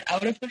terrified, they're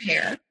out of her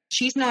hair.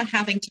 She's not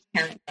having to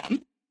parent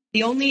them.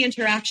 The only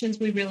interactions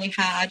we really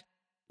had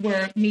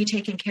were me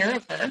taking care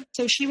of her.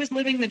 So she was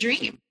living the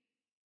dream.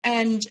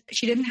 And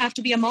she didn't have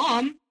to be a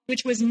mom,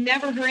 which was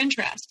never her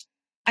interest.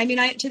 I mean,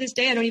 to this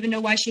day, I don't even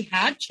know why she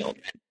had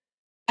children.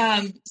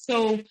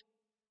 So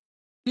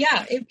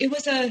yeah, it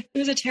was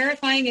a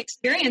terrifying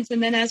experience.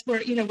 And then as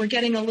we're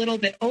getting a little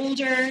bit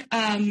older,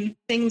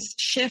 things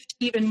shift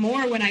even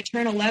more when I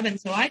turn 11.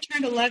 So I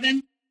turned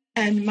 11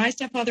 and my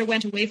stepfather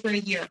went away for a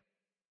year.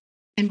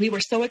 And we were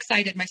so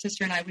excited, my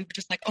sister and I, we were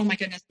just like, oh my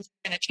goodness, this is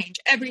going to change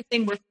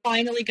everything. We're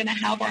finally going to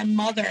have our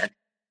mother,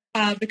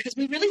 because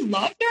we really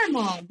loved our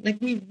mom. Like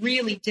we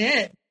really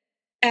did.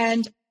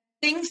 And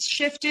things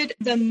shifted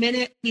the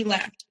minute he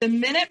left. The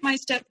minute my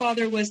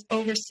stepfather was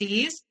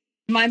overseas,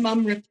 my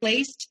mom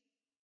replaced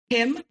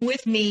him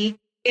with me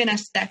in a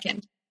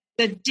second.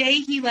 The day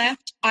he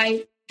left,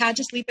 I had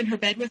to sleep in her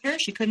bed with her.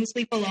 She couldn't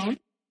sleep alone.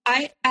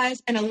 I,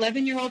 as an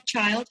 11-year-old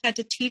child, had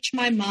to teach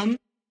my mom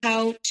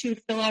how to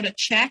fill out a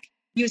check,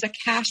 use a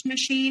cash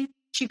machine.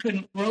 She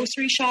couldn't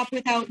grocery shop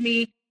without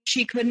me.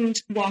 She couldn't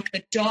walk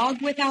the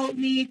dog without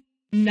me.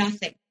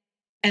 Nothing.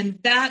 And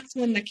that's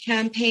when the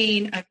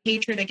campaign of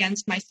hatred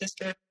against my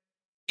sister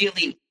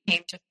really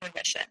came to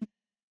fruition.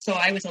 So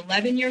I was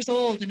 11 years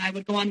old and I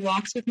would go on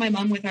walks with my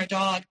mom with our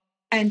dog.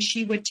 And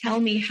she would tell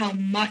me how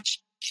much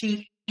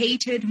she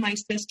hated my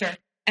sister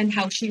and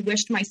how she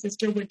wished my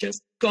sister would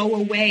just go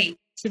away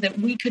so that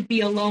we could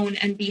be alone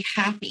and be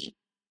happy.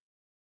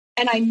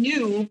 And I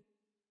knew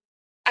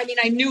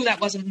that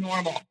wasn't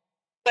normal.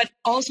 But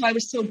also I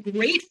was so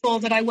grateful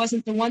that I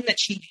wasn't the one that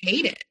she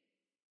hated.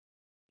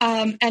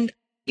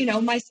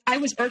 I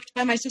was irked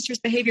by my sister's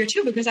behavior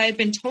too, because I had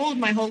been told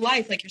my whole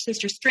life, like, your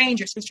sister's strange,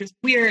 your sister's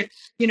weird,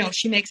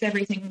 she makes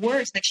everything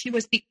worse. Like, she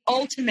was the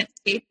ultimate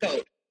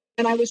scapegoat.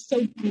 And I was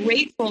so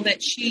grateful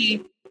that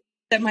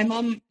my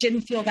mom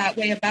didn't feel that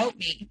way about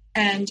me.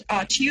 And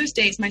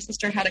Tuesdays, my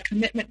sister had a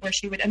commitment where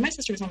and my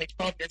sister was only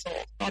 12 years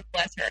old, God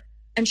bless her.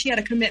 And she had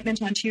a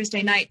commitment on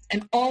Tuesday nights.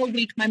 And all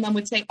week, my mom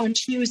would say, on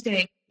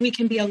Tuesday, we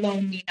can be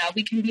alone, Nina,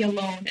 we can be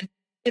alone. And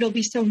it'll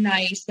be so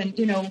nice. And,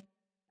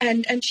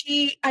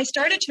 I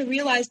started to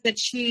realize that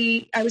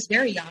I was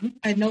very young.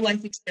 I had no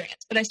life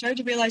experience, but I started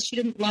to realize she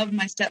didn't love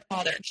my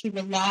stepfather. She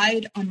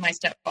relied on my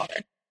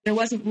stepfather. There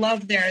wasn't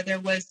love there.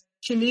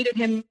 She needed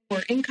him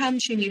for income.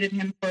 She needed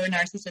him for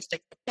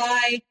narcissistic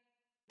supply.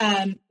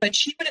 But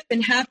she would have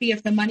been happy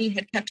if the money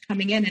had kept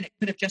coming in and it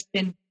could have just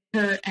been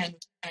her and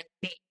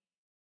me.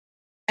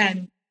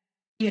 And,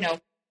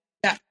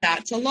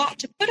 that's a lot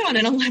to put on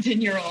an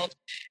 11-year-old.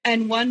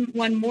 And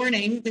one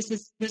morning,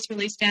 this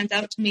really stands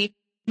out to me.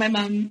 My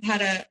mom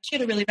had a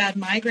really bad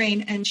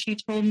migraine, and she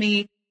told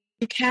me,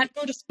 you can't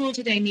go to school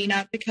today,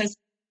 Nina, because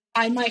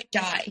I might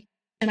die,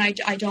 and I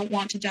don't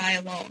want to die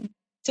alone.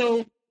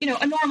 So,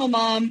 a normal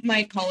mom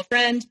might call a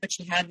friend, but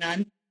she had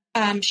none.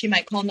 She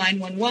might call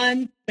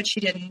 911, but she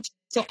didn't.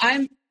 So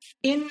I'm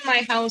in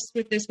my house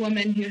with this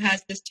woman who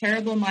has this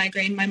terrible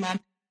migraine, my mom,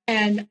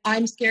 and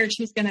I'm scared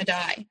she's going to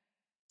die.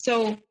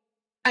 So,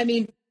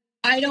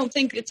 I don't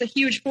think it's a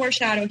huge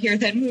foreshadow here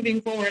that moving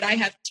forward, I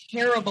have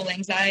terrible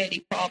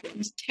anxiety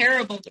problems,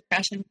 terrible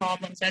depression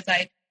problems as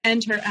I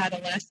enter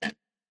adolescence.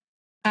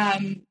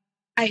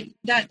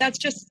 That's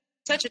just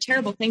such a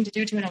terrible thing to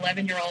do to an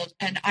 11-year-old.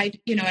 And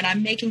and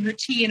I'm making her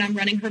tea and I'm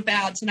running her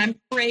baths and I'm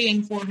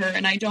praying for her.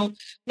 And I don't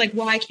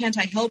why can't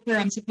I help her?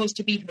 I'm supposed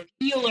to be her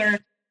healer.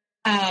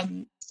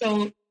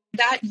 So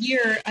that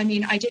year,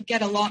 I did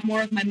get a lot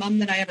more of my mom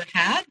than I ever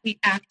had. We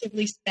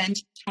actively spent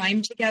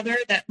time together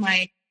that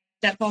my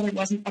stepfather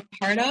wasn't a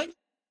part of,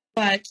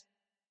 but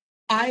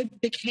I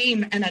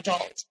became an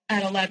adult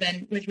at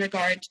 11 with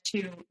regard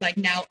to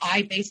now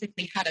I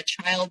basically had a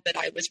child that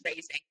I was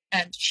raising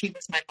and she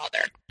was my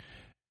mother.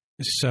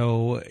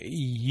 So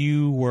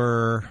you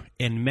were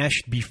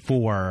enmeshed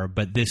before,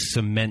 but this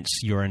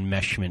cements your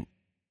enmeshment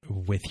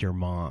with your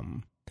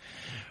mom.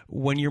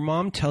 When your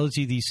mom tells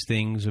you these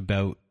things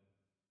about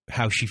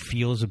how she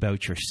feels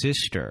about your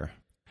sister,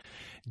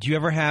 do you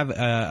ever have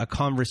a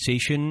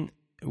conversation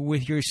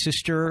with your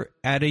sister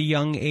at a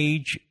young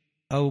age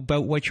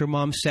about what your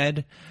mom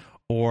said?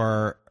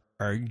 Or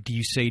do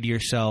you say to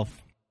yourself,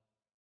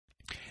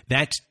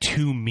 that's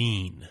too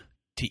mean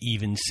to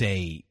even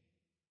say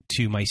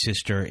to my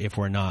sister if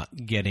we're not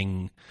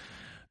getting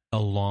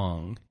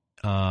along.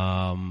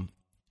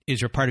 Is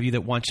there a part of you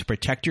that wants to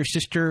protect your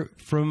sister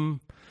from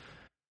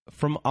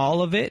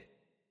all of it?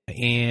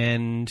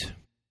 And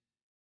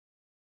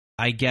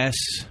I guess,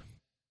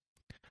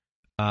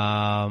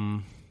 as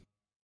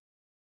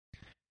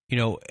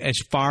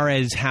far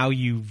as how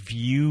you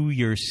view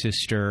your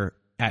sister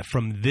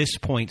from this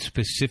point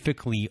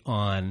specifically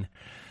on,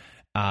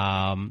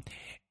 how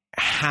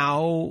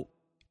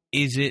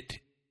is it,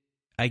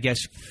 I guess,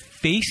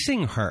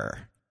 facing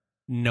her,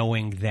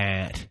 knowing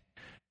that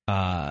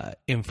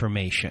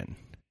information?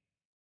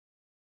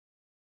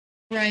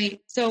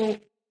 Right. So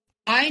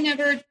I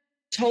never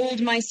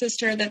told my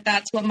sister that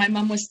that's what my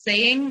mom was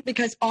saying,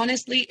 because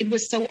honestly, it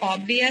was so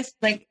obvious.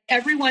 Like,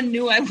 everyone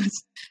knew I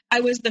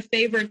was the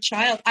favored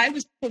child. I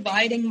was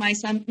providing my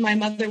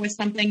mother with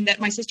something that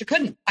my sister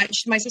couldn't.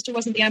 My sister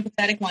wasn't the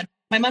empathetic one.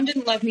 My mom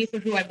didn't love me for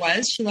who I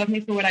was. She loved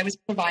me for what I was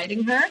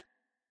providing her.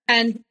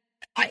 And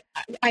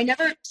I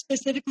never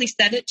specifically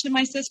said it to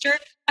my sister.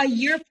 A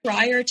year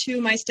prior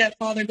to my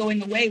stepfather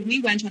going away,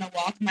 we went on a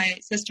walk, my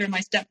sister,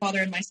 my stepfather,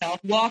 and myself.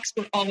 Walks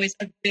were always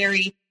a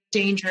very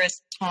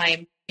dangerous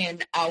time in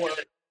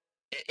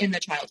the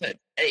childhood.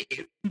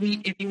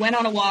 If you went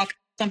on a walk,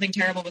 something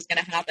terrible was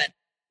going to happen.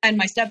 And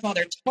my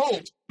stepfather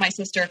told my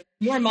sister,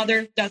 your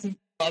mother doesn't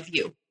love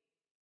you.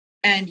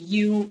 And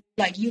you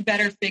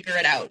better figure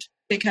it out,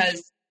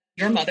 because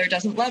your mother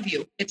doesn't love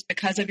you. It's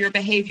because of your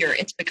behavior.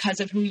 It's because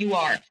of who you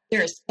are.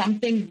 There is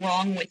something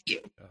wrong with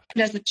you.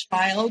 And as a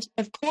child,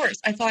 of course,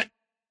 I thought,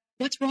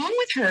 what's wrong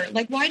with her?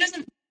 Like, why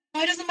doesn't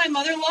my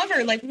mother love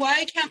her? Like,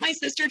 why can't my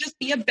sister just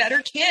be a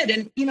better kid?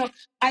 And,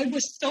 I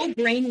was so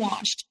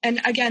brainwashed. And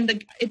again,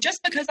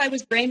 just because I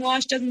was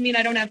brainwashed doesn't mean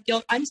I don't have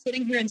guilt. I'm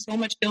sitting here in so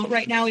much guilt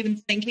right now, even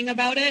thinking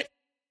about it,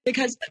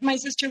 because my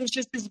sister was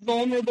just this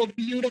vulnerable,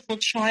 beautiful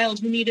child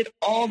who needed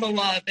all the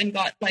love and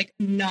got like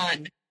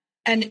none.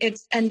 And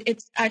it's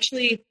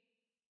actually,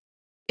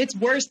 it's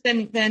worse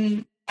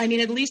than, I mean,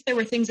 at least there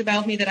were things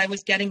about me that I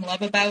was getting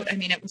love about. I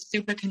mean, it was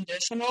super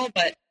conditional,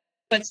 but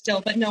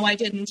no, I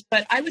didn't.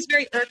 But I was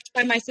very irked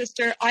by my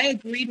sister. I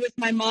agreed with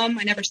my mom.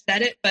 I never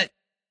said it, but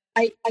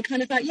I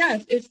kind of thought, yeah,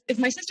 if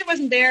my sister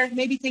wasn't there,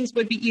 maybe things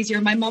would be easier.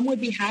 My mom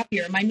would be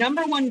happier. My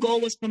number one goal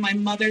was for my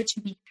mother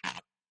to be happy.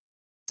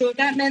 So if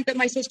that meant that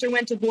my sister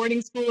went to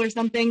boarding school or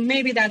something,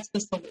 maybe that's the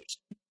solution.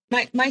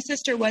 My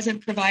sister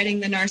wasn't providing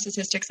the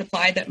narcissistic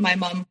supply that my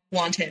mom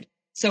wanted.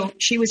 So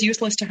she was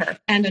useless to her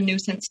and a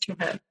nuisance to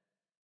her.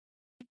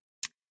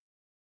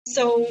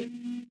 So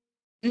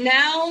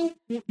now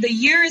the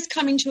year is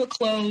coming to a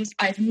close.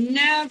 I've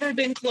never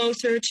been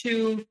closer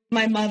to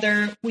my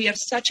mother. We have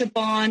such a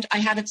bond. I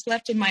haven't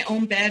slept in my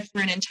own bed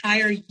for an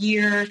entire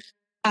year.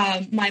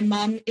 My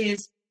mom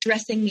is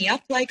dressing me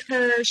up like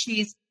her.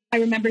 I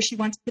remember she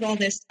once put all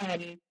this,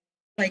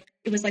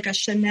 it was like a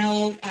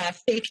Chanel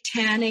fake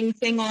tanning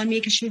thing on me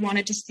because she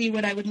wanted to see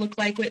what I would look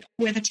like with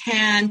a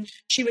tan.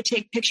 She would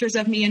take pictures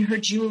of me in her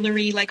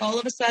jewelry. Like, all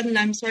of a sudden,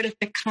 I'm sort of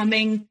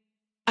becoming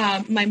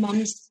my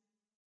mom's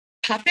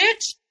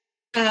puppet.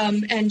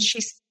 And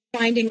she's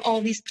finding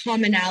all these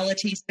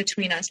commonalities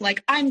between us.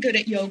 Like, I'm good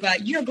at yoga.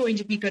 You're going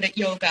to be good at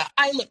yoga.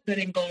 I look good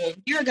in gold.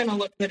 You're going to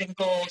look good in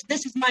gold.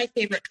 This is my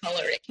favorite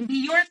color. It can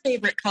be your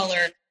favorite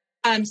color.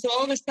 So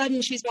all of a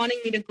sudden, she's wanting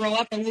me to grow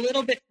up a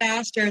little bit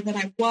faster than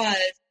I was,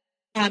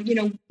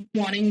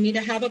 wanting me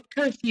to have a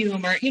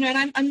perfume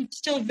and I'm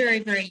still very,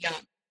 very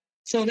young.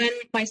 So then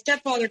my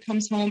stepfather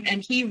comes home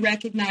and he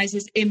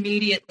recognizes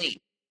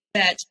immediately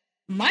that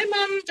my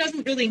mom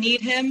doesn't really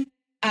need him.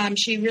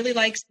 She really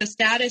likes the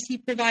status he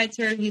provides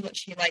her.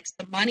 She likes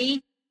the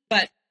money,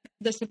 but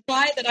the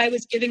supply that I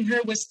was giving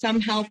her was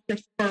somehow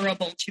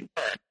preferable to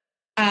her.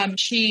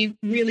 She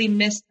really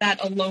missed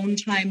that alone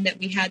time that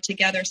we had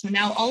together. So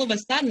now all of a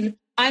sudden,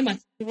 I'm a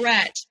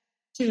threat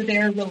to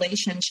their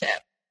relationship.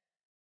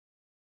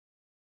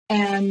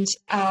 And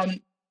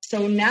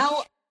so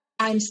now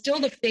I'm still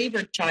the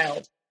favored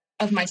child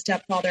of my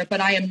stepfather,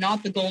 but I am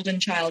not the golden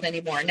child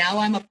anymore. Now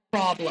I'm a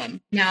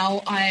problem.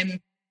 Now I'm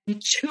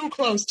too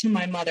close to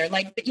my mother.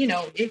 Like,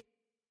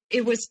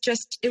 it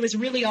was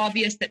really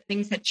obvious that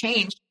things had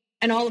changed.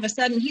 And all of a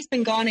sudden, he's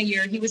been gone a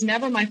year. He was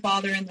never my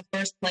father in the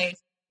first place.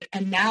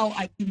 And now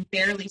I can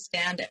barely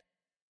stand it.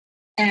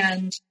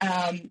 And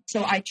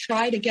so I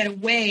try to get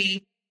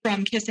away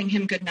from kissing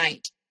him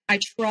goodnight. I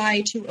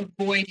try to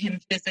avoid him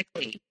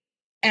physically.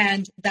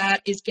 And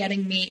that is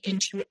getting me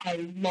into a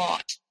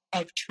lot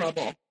of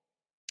trouble.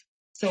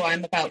 So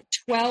I'm about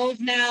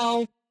 12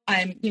 now.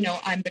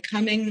 I'm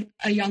becoming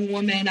a young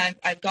woman.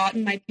 I've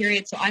gotten my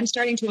period. So I'm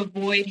starting to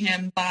avoid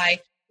him by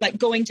like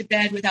going to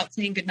bed without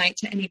saying goodnight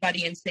to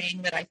anybody and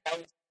saying that I fell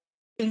asleep,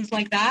 things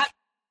like that.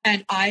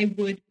 And I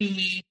would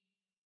be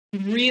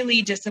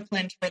really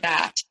disciplined for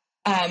that.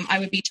 I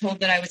would be told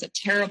that I was a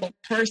terrible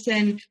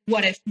person.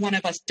 What if one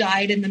of us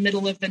died in the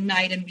middle of the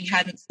night and we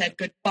hadn't said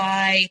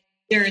goodbye?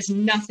 There is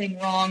nothing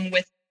wrong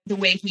with the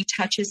way he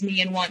touches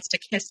me and wants to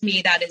kiss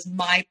me. That is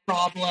my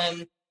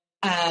problem.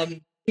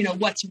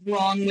 what's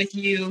wrong with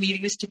you? You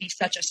used to be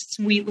such a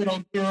sweet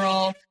little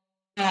girl.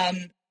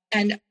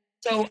 And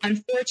so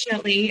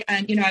unfortunately,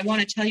 and, I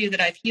want to tell you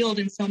that I've healed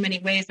in so many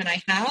ways, and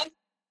I have,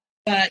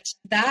 but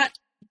that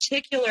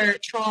particular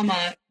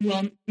trauma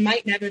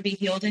might never be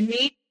healed in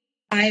me.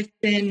 I've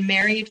been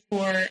married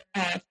for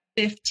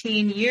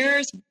 15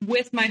 years,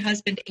 with my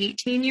husband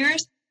 18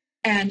 years,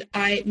 and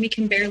we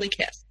can barely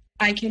kiss.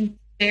 I can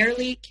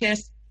barely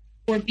kiss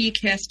or be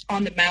kissed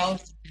on the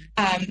mouth.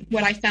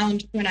 What I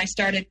found when I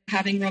started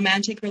having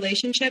romantic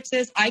relationships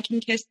is I can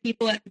kiss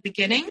people at the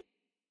beginning,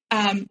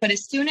 but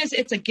as soon as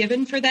it's a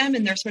given for them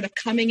and they're sort of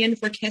coming in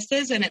for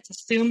kisses and it's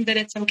assumed that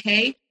it's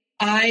okay,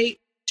 I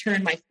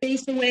turn my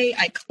face away,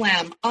 I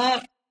clam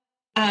up,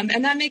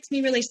 and that makes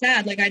me really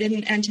sad. Like, I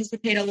didn't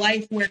anticipate a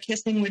life where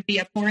kissing would be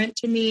abhorrent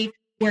to me,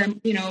 where,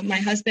 my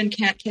husband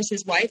can't kiss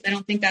his wife. I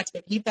don't think that's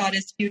what he thought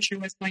his future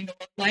was going to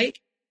look like,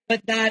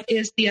 but that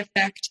is the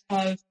effect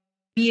of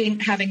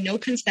having no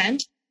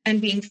consent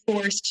and being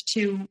forced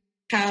to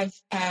have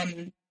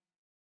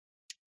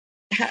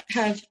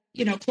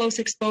close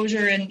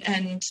exposure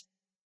and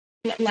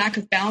lack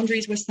of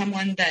boundaries with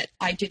someone that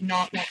I did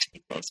not want to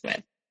be close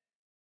with.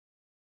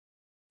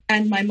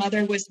 And my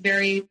mother was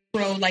very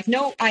pro, like,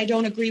 no, I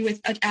don't agree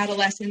with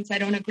adolescence. I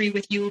don't agree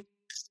with you,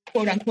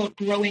 quote unquote,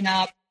 growing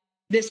up.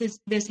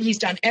 He's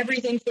done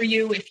everything for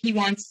you. If he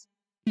wants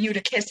you to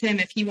kiss him,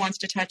 if he wants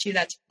to touch you,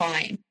 that's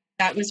fine.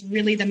 That was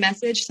really the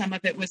message. Some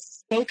of it was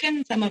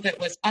spoken, some of it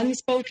was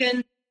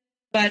unspoken,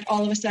 but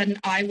all of a sudden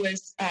I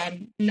was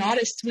not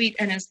as sweet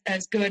and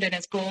as good and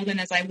as golden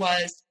as I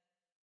was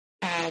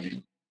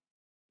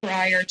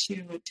prior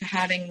to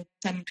having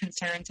some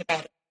concerns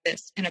about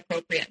this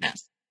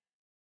inappropriateness.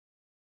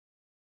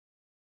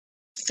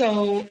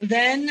 So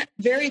then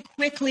very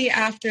quickly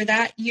after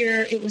that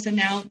year, it was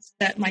announced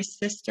that my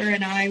sister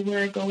and I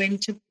were going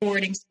to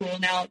boarding school.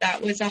 Now,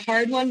 that was a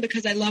hard one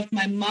because I loved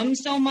my mom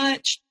so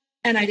much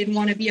and I didn't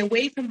want to be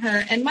away from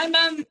her. And my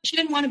mom, she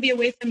didn't want to be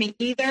away from me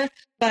either,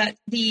 but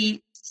the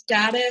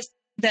status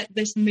that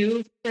this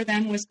move for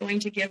them was going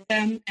to give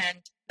them and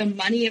the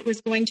money it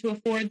was going to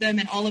afford them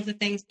and all of the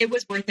things, it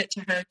was worth it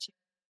to her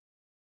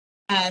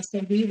too.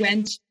 So we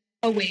went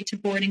away to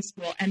boarding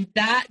school, and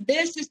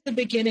this is the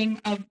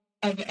beginning of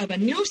a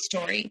new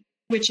story,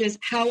 which is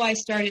how I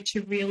started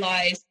to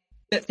realize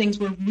that things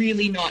were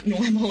really not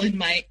normal in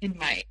my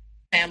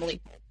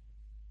family.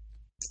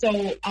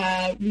 So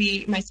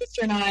my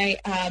sister and I,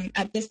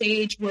 at this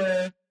age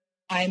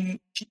I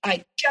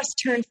just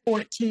turned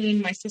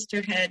 14. My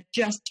sister had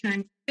just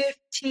turned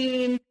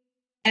 15,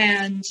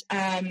 and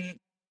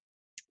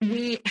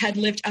we had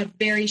lived a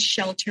very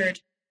sheltered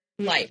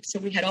life. So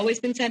we had always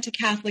been sent to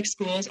Catholic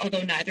schools,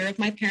 although neither of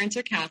my parents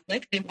are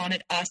Catholic. They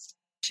wanted us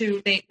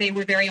to, they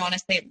were very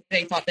honest.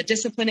 They thought the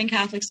discipline in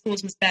Catholic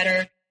schools was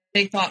better.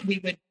 They thought we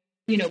would,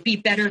 be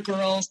better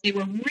girls. They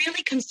were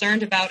really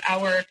concerned about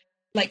our,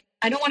 like,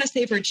 I don't want to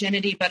say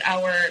virginity, but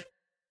our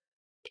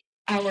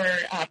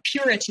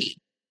purity.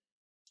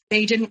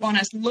 They didn't want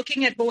us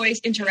looking at boys,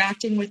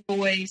 interacting with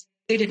boys.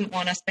 They didn't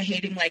want us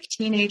behaving like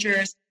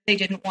teenagers. They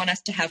didn't want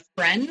us to have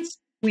friends.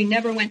 We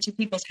never went to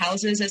people's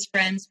houses as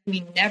friends.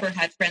 We never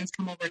had friends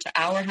come over to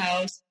our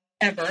house,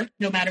 ever,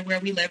 no matter where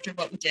we lived or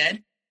what we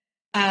did.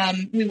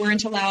 We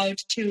weren't allowed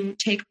to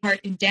take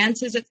part in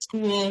dances at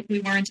school. We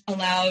weren't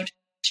allowed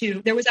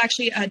to, there was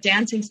actually a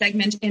dancing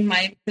segment in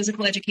my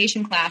physical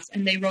education class,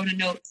 and they wrote a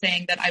note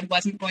saying that I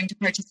wasn't going to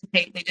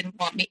participate. They didn't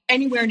want me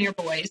anywhere near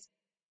boys.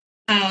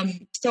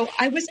 So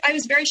I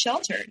was very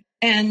sheltered,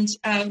 and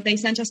they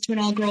sent us to an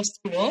all-girls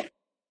school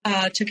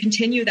to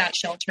continue that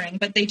sheltering,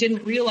 but they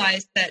didn't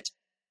realize that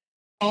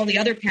all the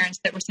other parents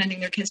that were sending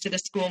their kids to the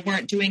school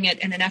weren't doing it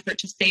in an effort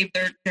to save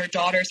their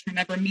daughters from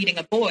ever meeting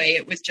a boy.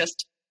 It was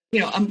just,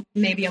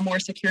 maybe a more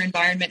secure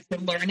environment for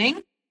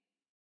learning.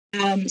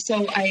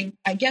 So I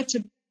get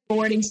to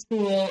boarding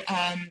school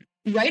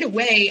right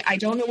away. I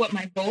don't know what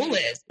my role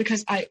is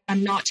because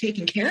I'm not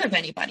taking care of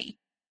anybody.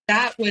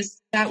 That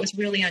was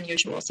really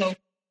unusual. So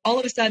all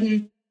of a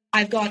sudden,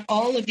 I've got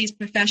all of these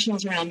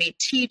professionals around me,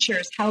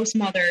 teachers, house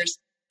mothers,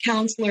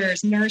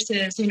 counselors,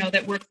 nurses,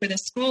 that work for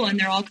this school. And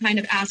they're all kind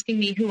of asking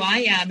me who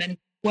I am and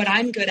what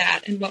I'm good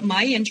at and what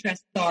my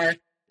interests are.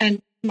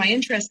 And my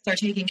interests are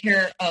taking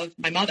care of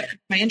my mother.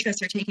 My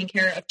interests are taking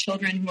care of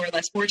children who are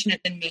less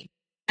fortunate than me.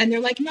 And they're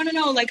like,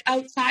 no, like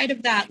outside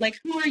of that, like,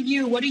 who are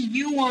you? What do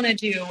you want to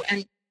do?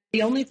 And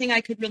the only thing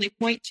I could really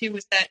point to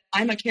was that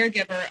I'm a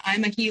caregiver,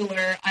 I'm a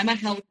healer, I'm a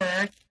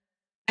helper.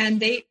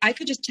 And I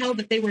could just tell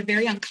that they were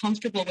very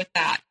uncomfortable with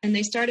that. And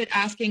they started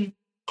asking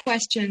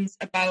questions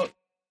about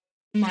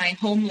my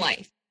home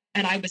life.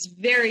 And I was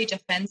very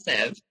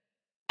defensive.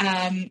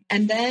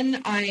 And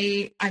then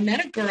I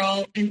met a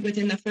girl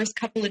within the first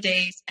couple of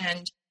days,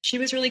 and she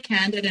was really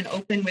candid and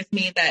open with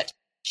me that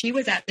she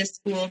was at this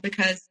school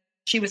because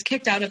she was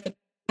kicked out of the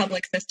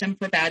public system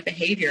for bad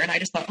behavior. And I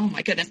just thought, oh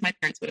my goodness, my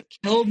parents would have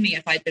killed me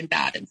if I'd been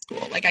bad in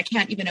school. Like, I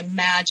can't even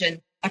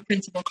imagine a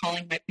principal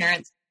calling my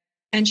parents.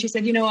 And she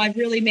said, I've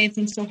really made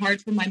things so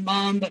hard for my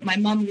mom, but my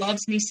mom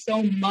loves me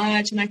so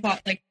much. And I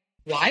thought, like,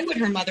 why would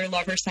her mother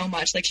love her so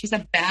much? Like, she's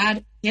a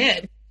bad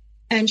kid.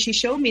 And she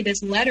showed me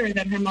this letter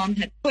that her mom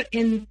had put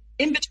in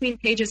between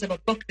pages of a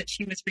book that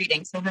she was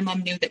reading. So her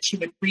mom knew that she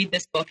would read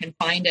this book and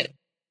find it.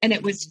 And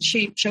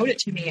she showed it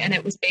to me, and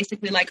it was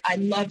basically like, I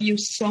love you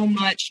so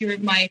much. You're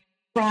my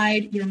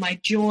pride. You're my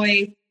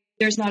joy.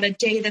 There's not a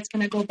day that's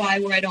going to go by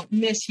where I don't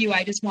miss you.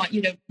 I just want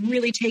you to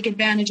really take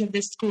advantage of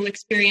this school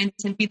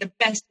experience and be the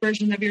best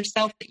version of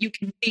yourself that you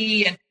can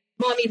be. And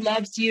mommy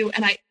loves you.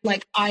 And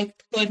I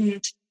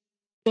couldn't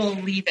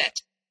believe it.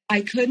 I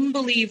couldn't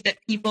believe that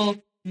people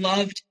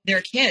loved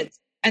their kids.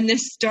 And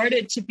this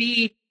started to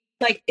be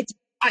like,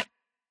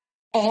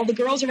 all the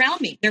girls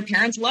around me, their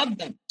parents loved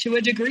them to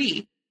a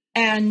degree.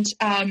 And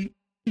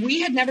we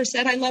had never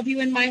said I love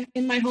you in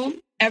my home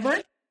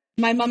ever.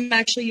 My mom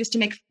actually used to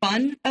make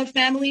fun of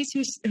families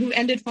who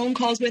ended phone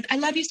calls with, I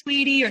love you,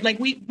 sweetie. Or like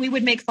we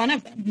would make fun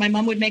of them. My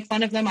mom would make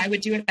fun of them. I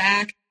would do it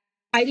back.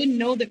 I didn't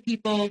know that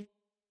people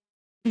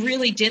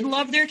really did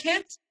love their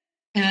kids.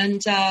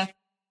 And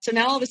so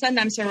now all of a sudden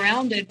I'm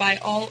surrounded by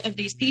all of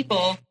these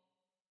people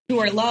who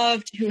are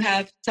loved, who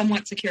have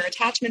somewhat secure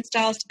attachment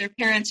styles to their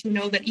parents, who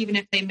know that even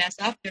if they mess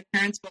up, their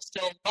parents will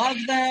still love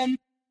them.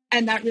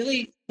 And that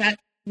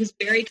was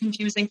very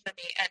confusing for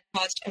me and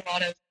caused a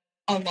lot of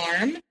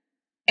alarm.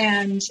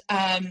 And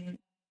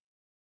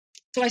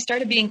so I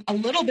started being a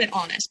little bit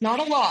honest, not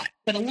a lot,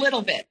 but a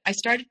little bit. I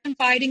started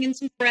confiding in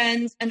some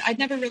friends, and I'd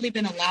never really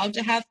been allowed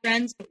to have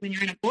friends, but when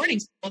you're in a boarding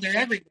school, they're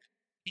everywhere.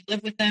 You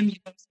live with them, you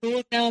go to school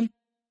with them.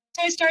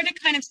 So I started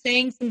kind of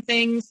saying some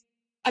things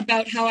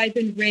about how I'd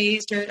been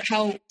raised, or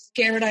how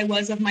scared I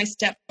was of my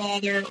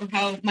stepfather, or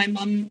how my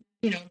mom,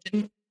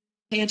 didn't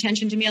pay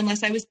attention to me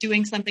unless I was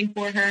doing something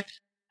for her.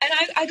 And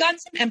I got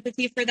some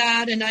empathy for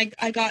that. And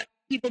I got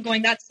people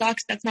going, that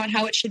sucks. That's not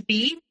how it should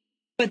be.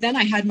 But then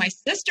I had my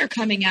sister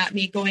coming at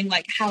me going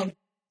like, how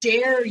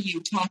dare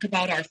you talk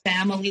about our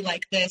family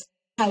like this?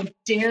 How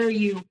dare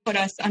you put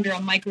us under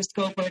a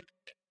microscope or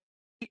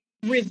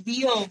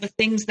reveal the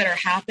things that are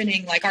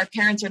happening? Like, our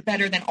parents are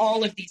better than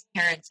all of these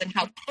parents. And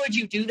how could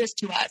you do this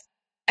to us?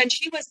 And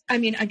she was,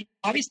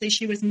 obviously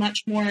she was much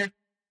more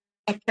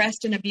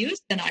oppressed and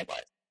abused than I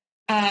was.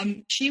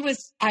 She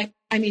was,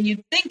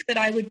 you'd think that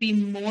I would be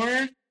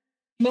more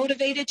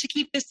motivated to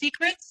keep the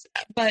secrets,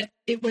 but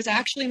it was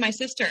actually my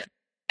sister.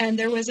 And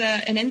there was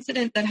an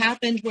incident that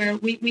happened where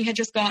we had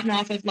just gotten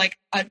off of like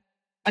a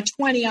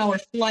 20-hour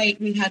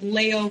flight. We had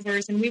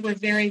layovers and we were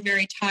very,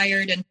 very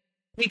tired. And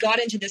we got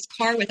into this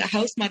car with a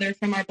house mother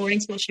from our boarding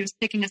school. She was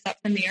picking us up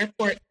from the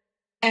airport.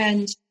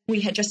 And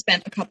we had just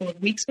spent a couple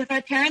of weeks with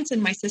our parents.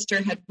 And my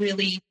sister had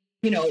really,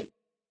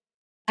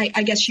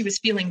 I guess she was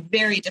feeling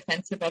very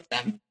defensive of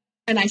them.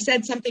 And I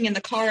said something in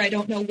the car, I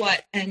don't know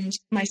what. And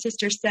my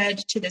sister said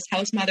to this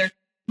house mother,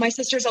 my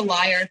sister's a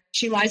liar.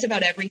 She lies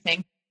about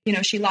everything.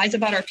 She lies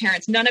about our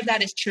parents. None of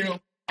that is true.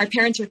 Our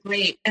parents are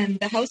great. And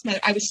the house mother,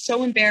 I was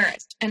so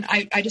embarrassed. And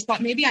I just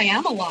thought, maybe I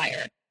am a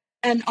liar.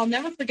 And I'll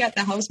never forget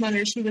the house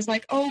mother. She was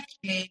like,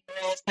 okay,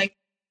 girls, like,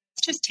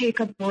 let's just take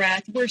a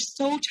breath. We're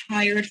so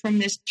tired from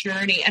this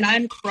journey. And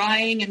I'm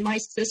crying and my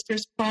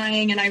sister's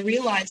crying. And I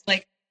realized,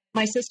 like,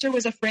 my sister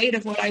was afraid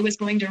of what I was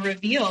going to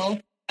reveal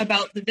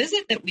about the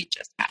visit that we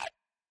just had.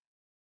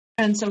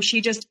 And so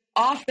she just,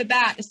 off the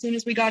bat, as soon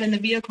as we got in the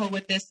vehicle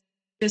with this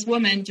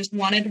woman, just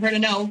wanted her to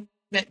know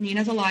that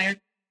Nina's a liar.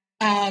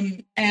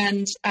 And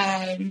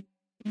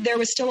there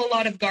was still a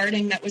lot of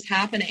guarding that was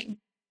happening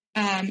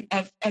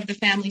of the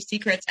family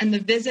secrets. And the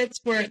visits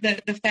were,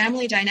 the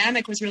family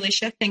dynamic was really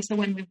shifting. So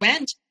when we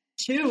went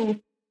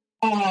to,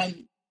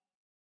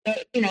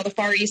 the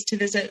Far East to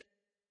visit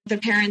the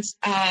parents,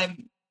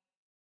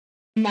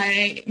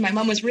 my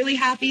mom was really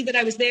happy that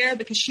I was there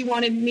because she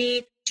wanted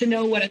me to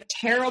know what a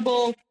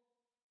terrible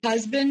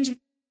husband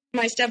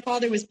my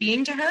stepfather was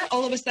being to her.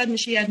 All of a sudden,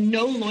 she had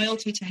no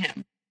loyalty to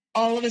him.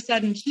 All of a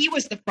sudden, he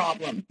was the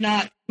problem,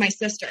 not my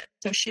sister.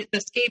 So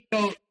the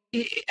scapegoat,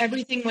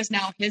 everything was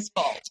now his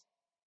fault.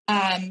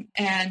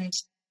 And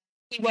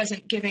he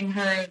wasn't giving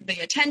her the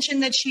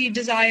attention that she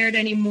desired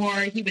anymore.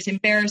 He was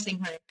embarrassing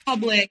her in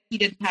public. He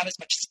didn't have as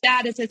much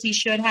status as he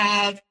should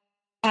have.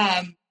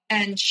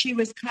 And she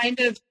was kind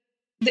of,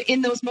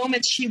 in those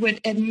moments, she would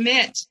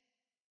admit,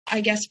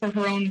 I guess for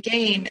her own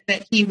gain,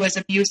 that he was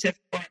abusive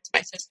towards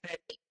my sister and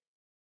me.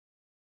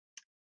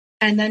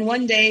 And then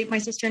one day, my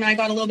sister and I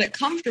got a little bit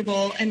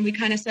comfortable, and we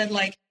kind of said,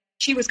 like,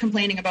 she was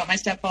complaining about my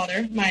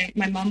stepfather, my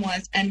mom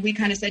was, and we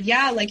kind of said,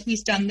 yeah, like,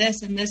 he's done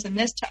this and this and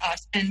this to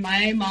us. And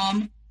my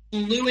mom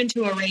flew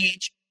into a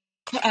rage,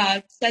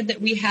 said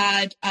that we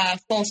had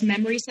false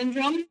memory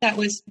syndrome. That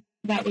was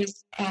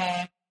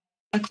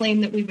a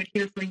claim that we would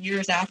hear for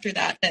years after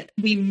that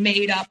we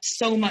made up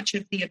so much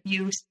of the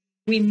abuse.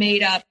 We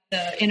made up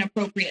the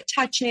inappropriate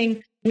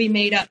touching. We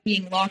made up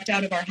being locked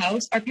out of our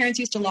house. Our parents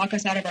used to lock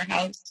us out of our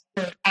house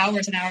for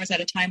hours and hours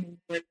at a time when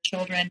we were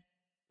children.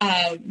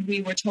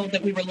 We were told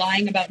that we were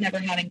lying about never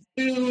having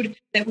food,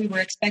 that we were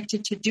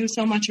expected to do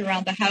so much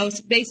around the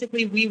house.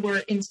 Basically, we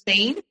were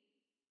insane.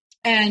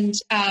 And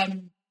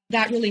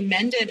that really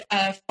mended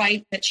a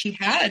fight that she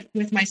had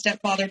with my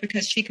stepfather,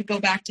 because she could go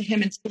back to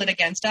him and split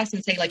against us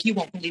and say, like, you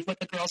won't believe what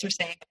the girls are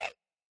saying about.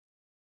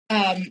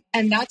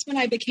 And that's when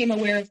I became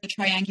aware of the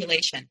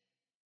triangulation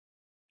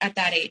at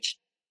that age.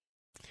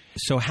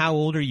 So how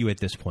old are you at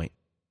this point?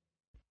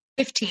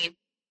 15.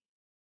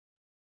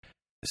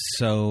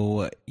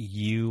 So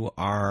you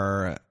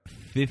are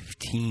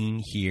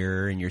 15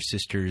 here, and your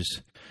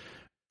sister's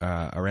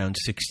around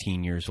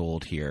 16 years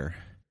old here.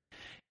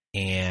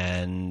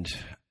 And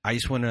I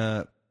just want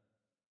to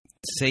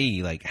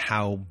say, like,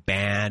 how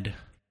bad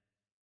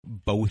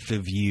both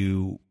of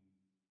you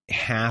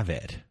have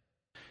it,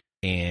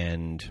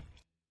 and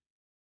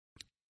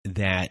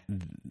that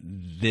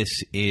the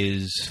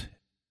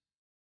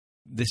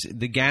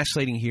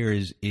gaslighting here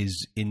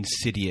is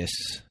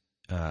insidious,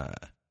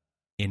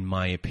 in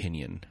my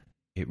opinion.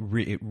 It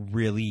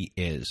really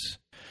is.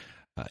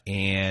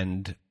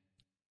 And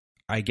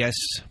I guess,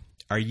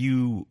 are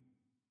you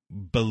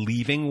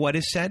believing what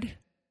is said?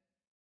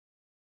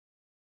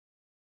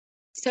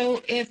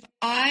 So if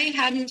I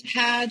hadn't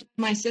had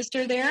my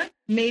sister there,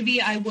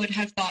 maybe I would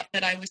have thought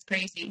that I was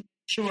crazy.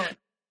 Sure.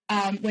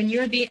 When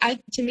you're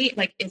to me,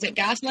 like, is it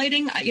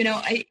gaslighting?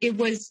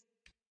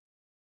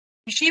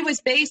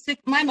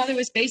 My mother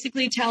was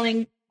basically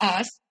telling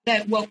us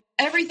that, well,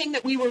 everything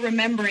that we were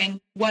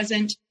remembering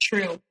wasn't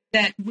true,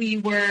 that we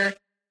were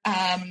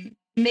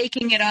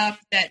making it up,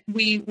 that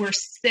we were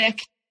sick.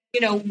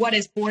 What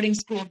has boarding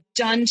school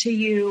done to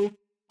you?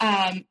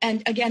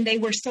 And again, they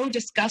were so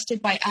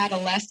disgusted by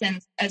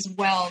adolescence as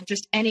well,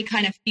 just any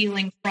kind of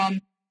feeling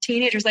from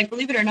teenagers. Like,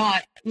 believe it or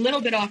not, a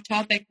little bit off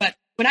topic, but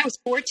when I was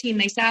 14,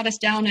 they sat us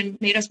down and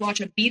made us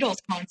watch a Beatles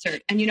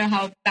concert. And you know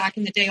how back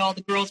in the day, all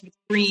the girls would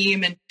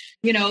scream and,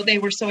 they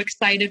were so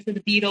excited for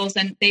the Beatles,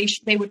 and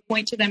they would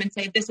point to them and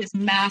say, this is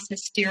mass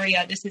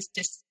hysteria. This is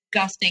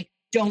disgusting.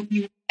 Don't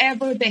you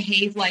ever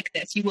behave like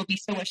this. You will be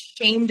so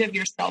ashamed of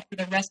yourself for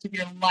the rest of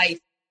your life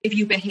if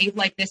you behave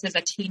like this as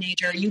a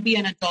teenager. You be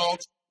an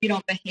adult. You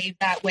don't behave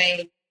that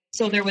way.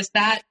 So there was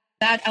that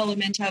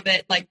element of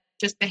it, like,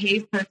 just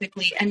behave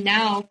perfectly. And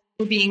now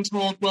we're being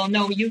told, well,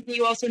 no,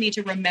 you also need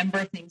to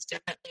remember things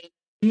differently.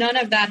 None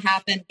of that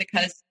happened,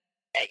 because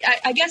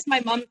I guess my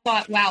mom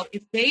thought, wow,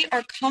 if they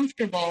are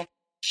comfortable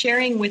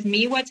sharing with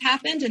me what's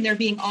happened and they're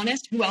being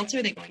honest, who else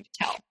are they going to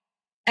tell?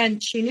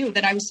 And she knew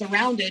that I was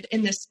surrounded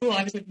in this school.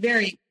 I was a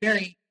very,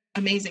 very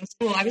amazing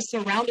school. I was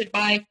surrounded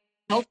by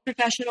health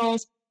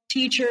professionals,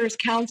 teachers,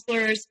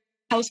 counselors,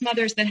 house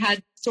mothers that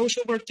had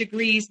social work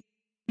degrees,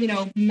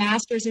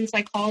 masters in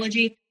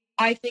psychology.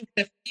 I think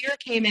the fear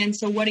came in.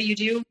 So what do?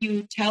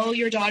 You tell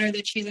your daughter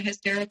that she's a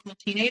hysterical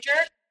teenager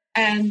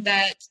and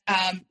that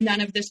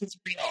none of this is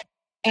real.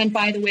 And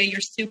by the way,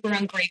 you're super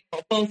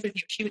ungrateful, both of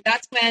you.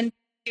 That's when,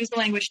 use the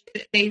language,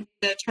 the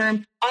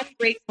term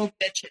ungrateful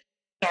bitches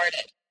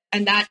started.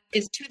 And that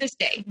is, to this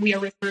day, we are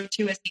referred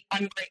to as the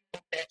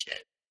ungrateful bitches,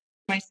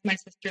 my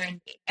sister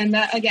and me. And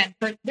that, again,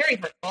 very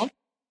hurtful.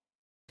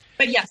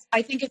 But yes,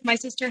 I think if my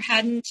sister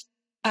hadn't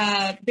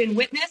been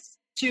witness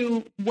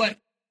to what,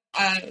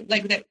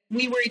 that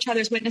we were each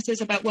other's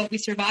witnesses about what we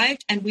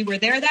survived, and we were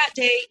there that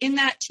day in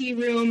that tea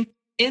room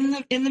in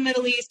the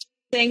Middle East,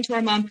 saying to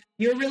our mom,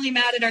 you're really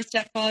mad at our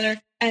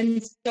stepfather,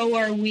 and so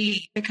are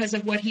we, because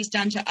of what he's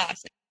done to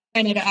us.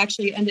 And it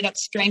actually ended up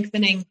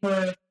strengthening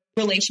her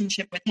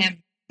relationship with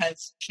him,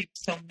 because she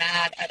was so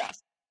mad at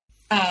us.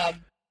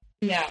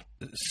 Yeah.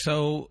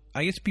 So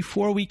I guess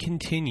before we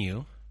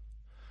continue,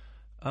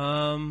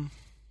 were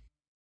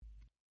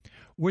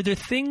there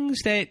things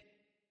that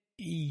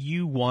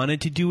you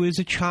wanted to do as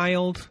a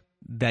child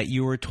that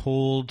you were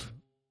told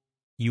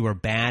you were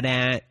bad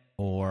at,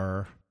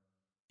 or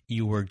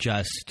you were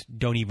just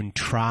don't even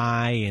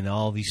try, and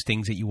all these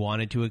things that you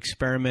wanted to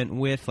experiment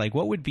with? Like,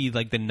 what would be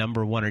like the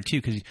number one or two?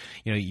 Because,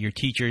 your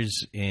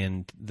teachers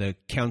and the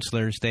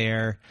counselors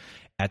there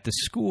at the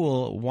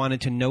school wanted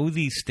to know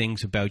these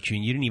things about you,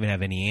 and you didn't even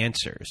have any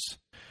answers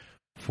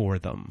for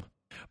them.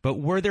 But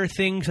were there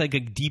things like a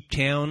deep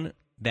down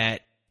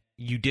that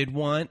you did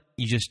want,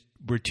 you just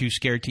were too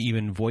scared to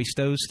even voice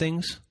those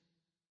things?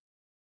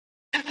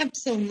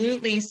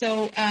 Absolutely.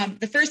 So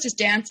the first is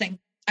dancing.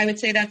 I would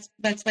say that's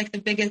like the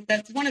biggest,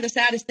 that's one of the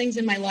saddest things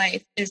in my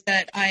life, is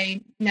that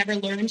I never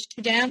learned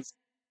to dance.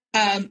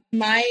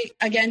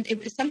 Again,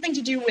 it was something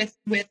to do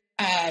with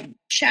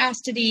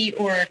chastity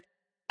or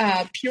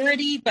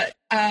purity, but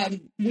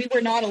we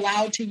were not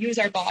allowed to use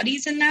our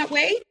bodies in that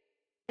way.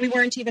 We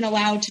weren't even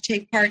allowed to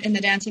take part in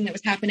the dancing that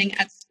was happening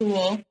at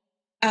school.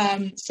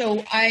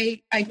 So I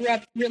grew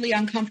up really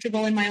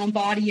uncomfortable in my own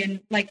body,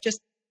 and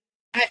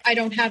I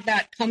don't have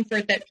that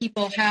comfort that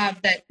people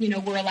have, that,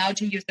 we're allowed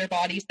to use their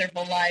bodies their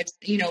whole lives,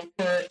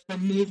 for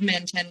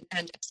movement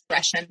and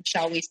expression,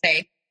 shall we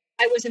say.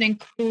 I was an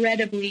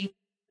incredibly,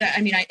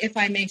 if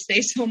I may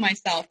say so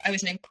myself, I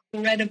was an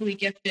incredibly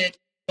gifted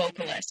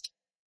vocalist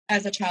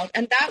as a child.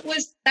 And that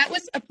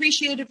was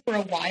appreciated for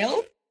a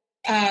while,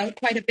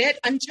 quite a bit,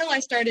 until I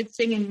started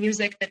singing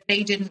music that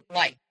they didn't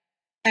like.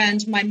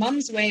 And my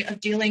mom's way of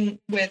dealing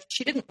with,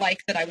 she didn't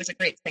like that I was a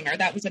great singer.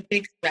 That was a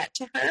big threat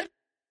to her.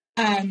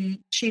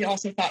 She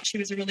also thought she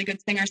was a really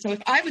good singer. So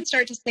if I would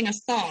start to sing a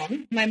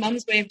song, my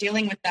mom's way of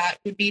dealing with that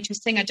would be to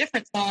sing a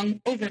different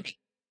song over me.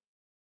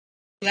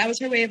 So that was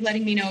her way of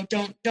letting me know,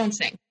 don't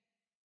sing.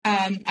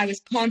 I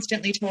was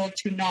constantly told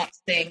to not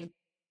sing.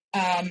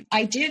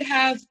 I did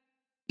have,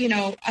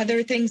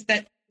 other things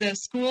that the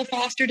school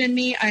fostered in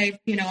me. I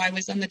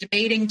was on the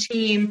debating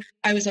team.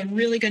 I was a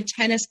really good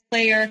tennis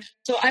player.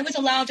 So I was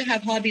allowed to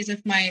have hobbies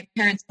if my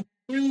parents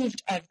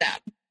approved of them.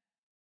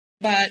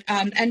 But,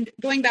 and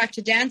going back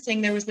to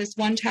dancing, there was this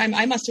one time,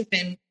 I must have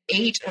been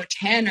 8 or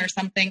 10 or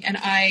something, and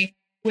I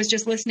was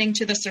just listening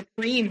to the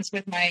Supremes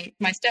with my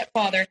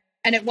stepfather.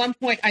 And at one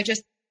point, I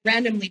just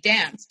randomly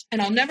danced,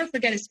 and I'll never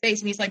forget his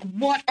face. And he's like,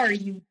 "What are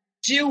you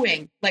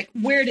doing? Like,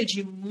 where did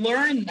you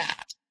learn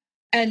that?"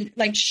 And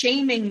like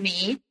shaming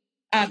me,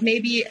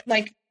 maybe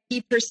like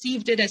he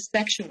perceived it as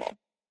sexual,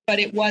 but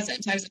it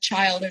wasn't. I was a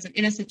child, I was an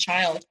innocent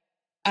child.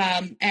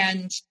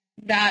 And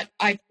that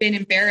I've been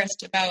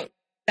embarrassed about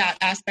that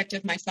aspect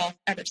of myself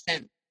ever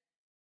since.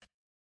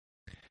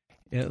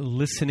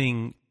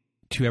 Listening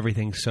to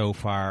everything so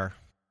far,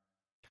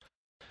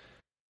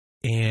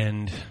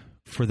 and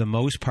for the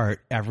most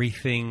part,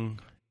 everything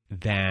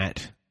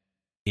that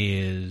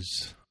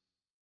is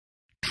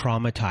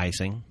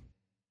traumatizing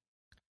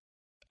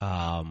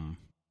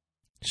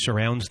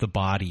surrounds the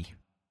body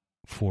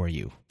for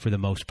you, for the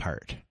most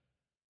part.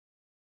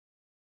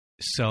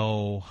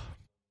 So,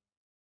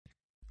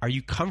 are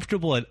you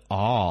comfortable at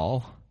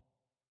all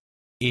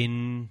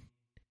in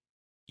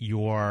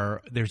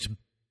your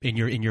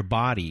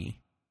body?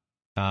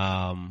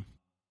 I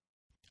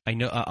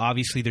know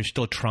obviously there's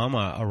still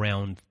trauma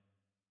around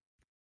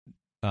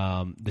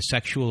the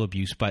sexual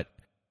abuse,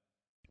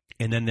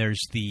 and then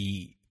there's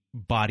the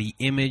body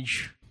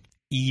image,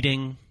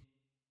 eating.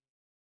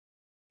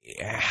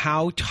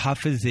 How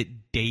tough is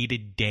it day to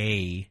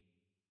day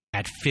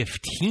at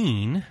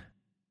 15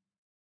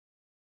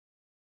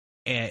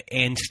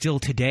 and still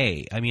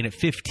today? I mean, at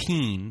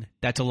 15,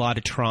 that's a lot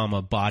of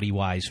trauma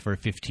body-wise for a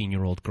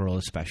 15-year-old girl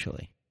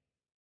especially.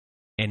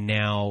 And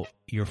now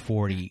you're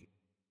 40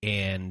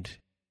 and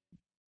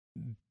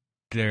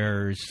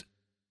there's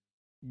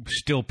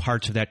still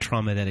parts of that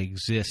trauma that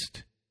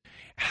exist.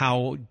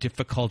 How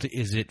difficult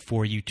is it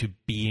for you to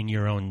be in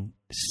your own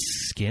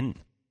skin?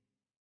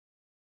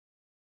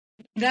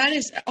 That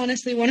is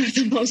honestly one of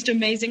the most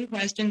amazing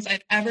questions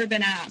I've ever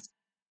been asked.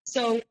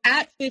 So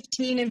at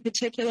 15 in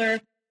particular,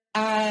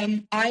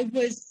 I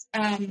was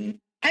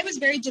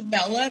very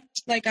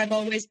developed. Like, I've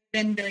always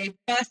been very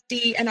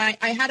busty, and I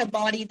had a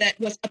body that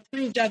was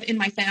approved of in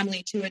my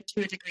family to a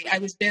degree. I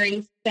was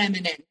very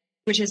feminine,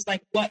 which is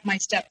like what my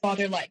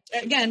stepfather liked.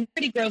 Again,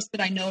 pretty gross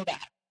that I know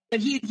that,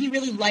 but he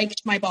really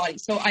liked my body.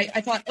 So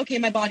I thought, okay,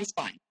 my body's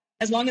fine.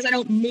 As long as I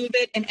don't move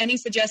it in any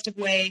suggestive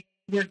way,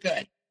 we're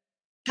good.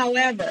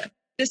 However,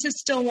 this is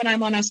still when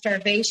I'm on a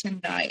starvation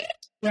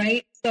diet,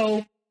 right?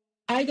 So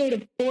I go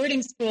to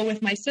boarding school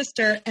with my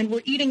sister, and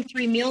we're eating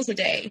 3 meals a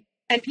day.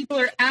 And people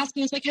are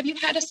asking us, like, "Have you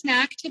had a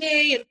snack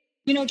today?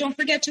 And, don't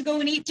forget to go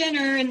and eat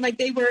dinner." And like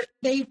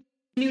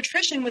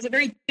nutrition was a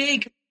very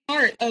big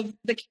part of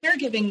the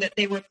caregiving that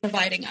they were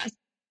providing us.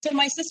 So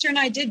my sister and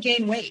I did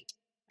gain weight.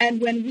 And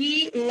when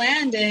we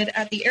landed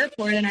at the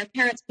airport and our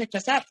parents picked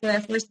us up for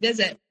our first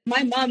visit,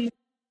 my mom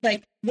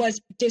was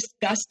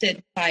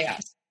disgusted by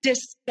us,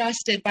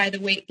 disgusted by the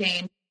weight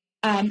gain.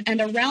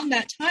 And around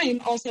that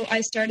time, also,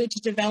 I started to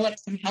develop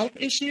some health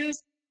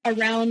issues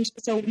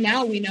so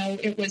now we know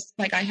it was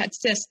like I had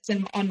cysts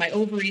on my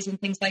ovaries and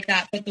things like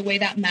that. But the way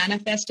that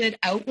manifested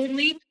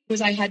outwardly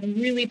was I had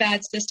really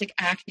bad cystic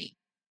acne.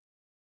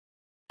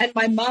 And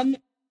my mom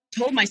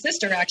told my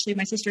sister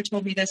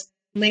told me this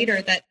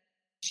later, that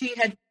she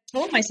had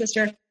told my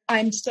sister,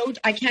 I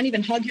can't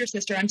even hug your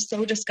sister. I'm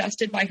so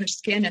disgusted by her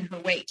skin and her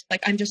weight.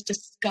 Like, I'm just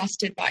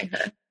disgusted by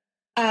her.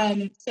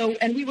 And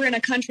we were in a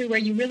country where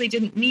you really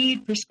didn't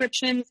need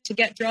prescriptions to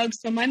get drugs.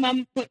 So my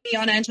mom put me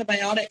on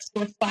antibiotics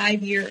for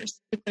 5 years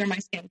to clear my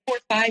skin, for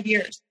 5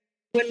 years.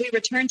 When we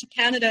returned to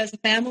Canada as a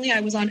family, I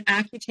was on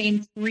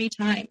Accutane 3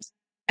 times,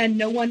 and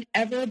no one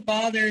ever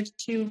bothered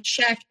to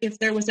check if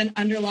there was an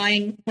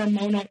underlying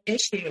hormonal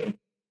issue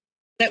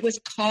that was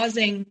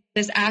causing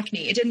this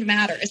acne. It didn't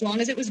matter. As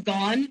long as it was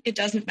gone, it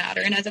doesn't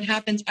matter. And as it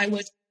happens, I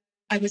was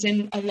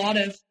in a lot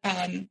of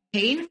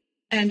pain,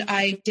 and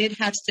I did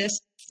have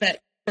cysts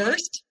that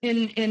burst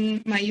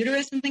in my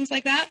uterus and things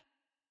like that.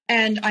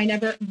 And I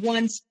never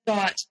once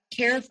got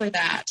care for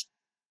that.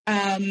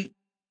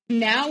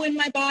 Now in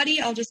my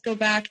body, I'll just go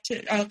back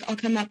to, I'll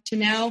come up to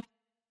now.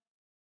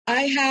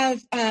 I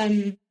have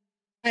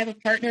a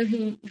partner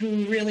who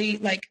really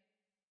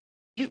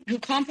who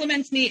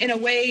compliments me in a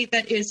way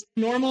that is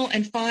normal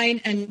and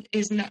fine and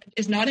is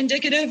not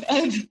indicative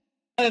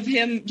of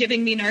him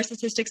giving me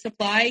narcissistic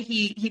supply.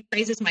 He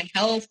praises my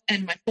health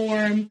and my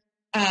form,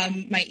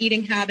 my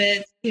eating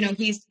habits.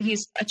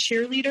 He's a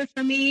cheerleader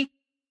for me.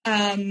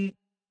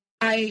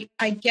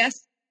 I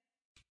guess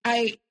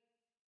I'm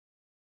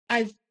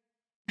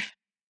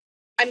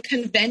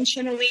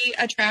conventionally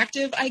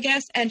attractive, I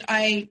guess, and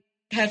I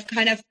have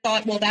kind of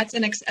thought, well, that's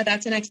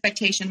an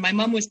expectation. My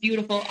mom was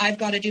beautiful. I've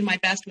got to do my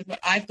best with what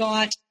I've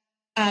got.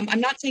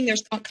 I'm not saying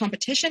there's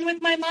competition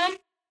with my mom.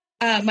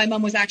 My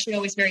mom was actually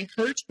always very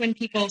hurt when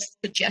people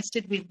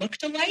suggested we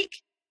looked alike,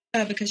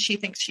 because she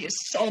thinks she is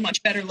so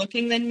much better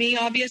looking than me,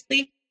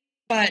 obviously.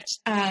 But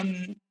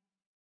I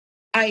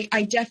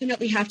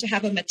definitely have to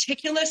have a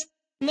meticulous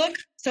look.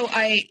 So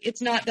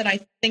it's not that I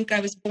think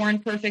I was born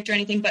perfect or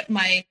anything, but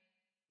my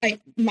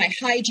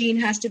hygiene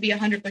has to be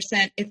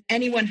 100%. If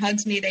anyone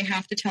hugs me, they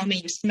have to tell me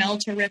you smell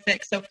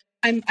terrific. So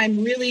I'm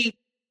really,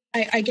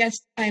 I guess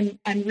I'm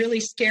really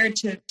scared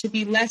to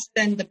be less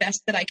than the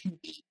best that I can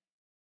be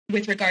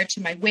with regard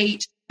to my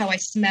weight, how I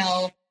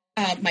smell,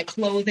 my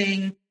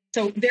clothing.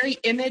 So very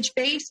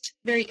image-based,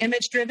 very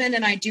image-driven.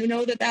 And I do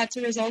know that that's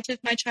a result of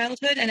my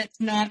childhood, and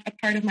it's not a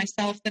part of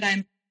myself that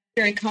I'm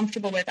very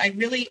comfortable with. I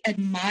really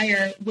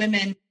admire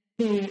women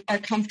who are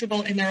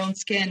comfortable in their own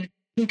skin,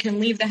 who can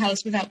leave the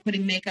house without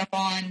putting makeup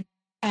on,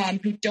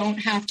 who don't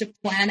have to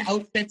plan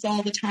outfits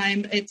all the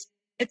time. It's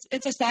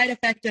a side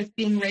effect of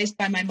being raised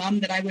by my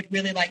mom that I would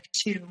really like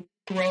to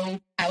grow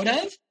out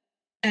of,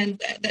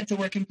 and that's a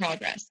work in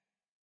progress.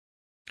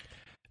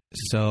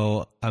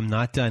 So I'm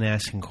not done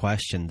asking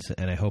questions,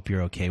 and I hope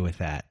you're okay with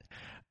that.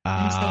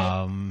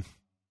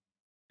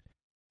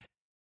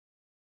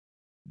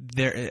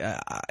 There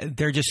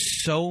are just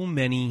so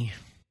many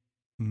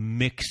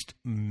mixed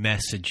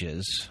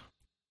messages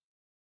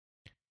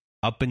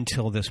up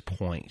until this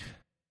point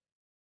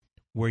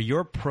where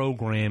your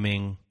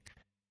programming,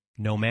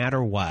 no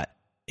matter what,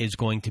 is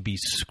going to be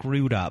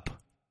screwed up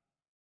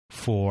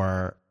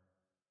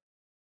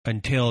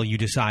until you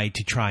decide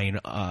to try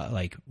and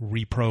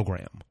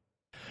reprogram.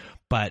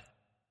 But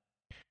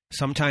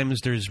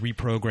sometimes there's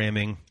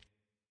reprogramming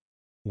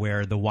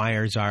where the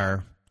wires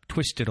are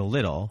twisted a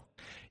little.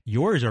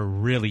 Yours are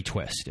really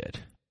twisted,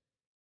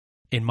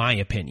 in my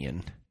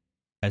opinion,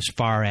 as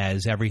far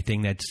as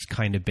everything that's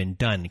kind of been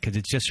done, because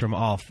it's just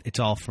it's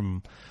all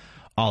from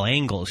all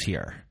angles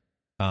here,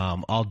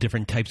 all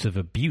different types of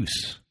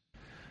abuse.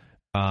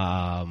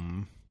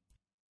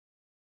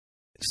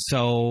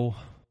 So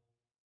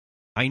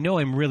I know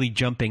I'm really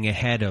jumping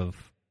ahead of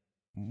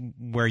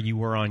where you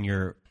were on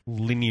your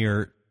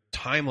linear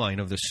timeline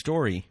of the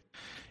story,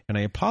 and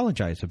I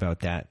apologize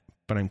about that,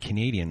 but I'm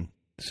Canadian,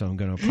 so I'm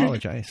going to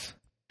apologize.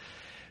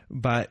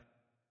 But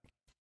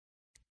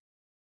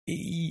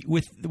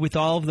with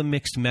all of the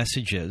mixed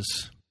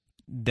messages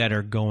that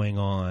are going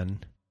on,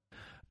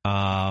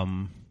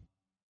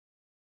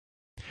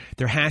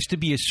 there has to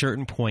be a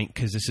certain point,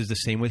 because this is the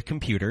same with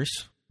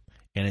computers,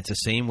 and it's the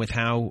same with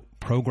how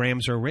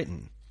programs are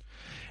written.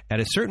 At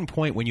a certain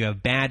point, when you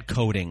have bad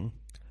coding,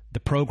 the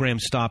program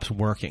stops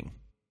working.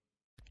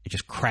 It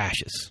just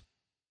crashes,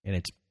 and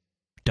it's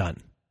done.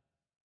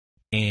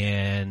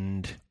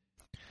 And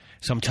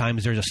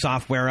sometimes there's a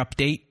software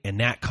update, and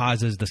that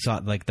causes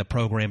the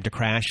program to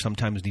crash.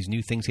 Sometimes these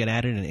new things get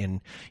added, and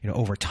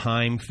over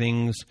time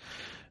things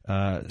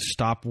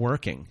stop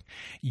working.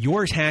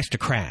 Yours has to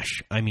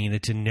crash. I mean,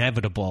 it's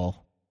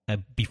inevitable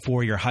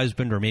before your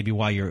husband, or maybe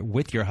while you're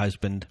with your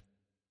husband,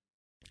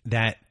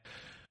 that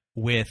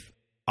with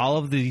all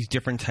of these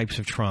different types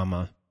of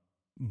trauma,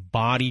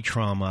 body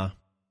trauma,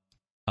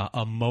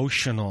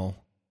 emotional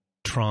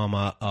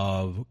trauma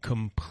of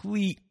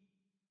complete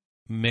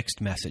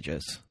mixed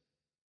messages.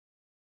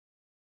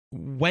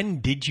 When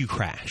did you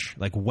crash?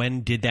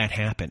 When did that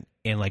happen?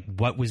 And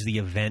what was the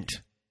event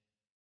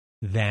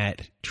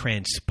that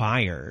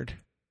transpired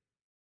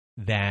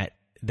that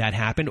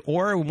happened?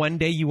 Or one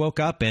day you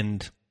woke up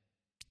and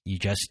you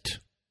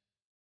just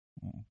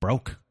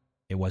broke.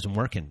 It wasn't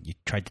working. You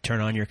tried to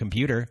turn on your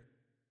computer,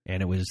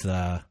 and it was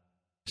the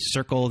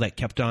circle that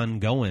kept on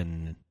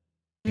going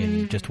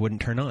and just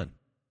wouldn't turn on.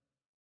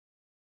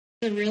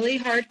 It's a really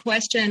hard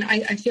question.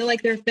 I feel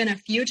like there have been a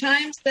few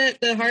times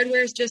that the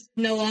hardware is just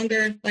no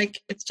longer,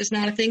 it's just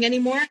not a thing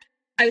anymore.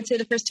 I would say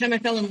the first time I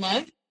fell in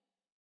love,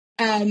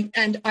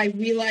 and I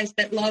realized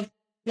that love,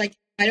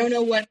 I don't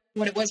know what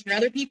it was for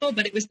other people,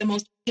 but it was the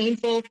most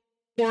painful,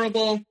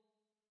 horrible,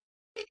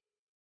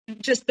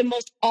 just the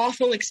most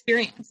awful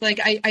experience.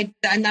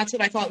 And that's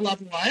what I thought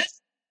love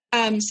was.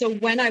 So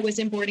when I was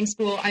in boarding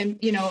school, and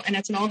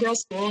it's an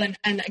all-girls school, and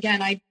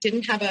again, I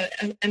didn't have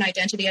an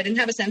identity. I didn't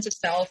have a sense of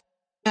self.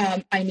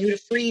 I knew to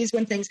freeze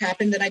when things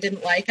happened that I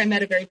didn't like. I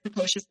met a very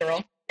precocious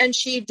girl, and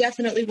she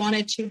definitely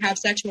wanted to have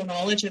sexual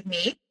knowledge of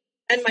me.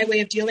 And my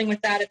way of dealing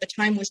with that at the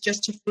time was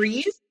just to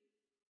freeze.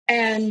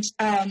 And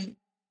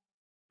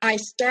I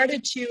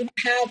started to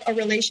have a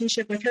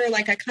relationship with her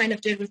like I kind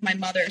of did with my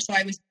mother. So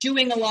I was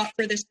doing a lot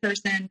for this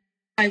person.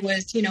 I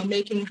was,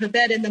 making her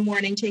bed in the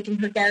morning, taking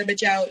her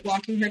garbage out,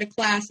 walking her to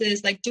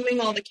classes, doing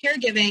all the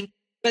caregiving.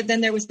 But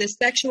then there was this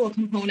sexual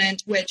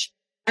component, which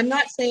I'm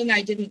not saying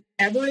I didn't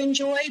ever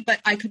enjoy, but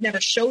I could never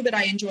show that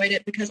I enjoyed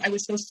it because I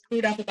was so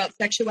screwed up about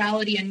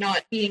sexuality and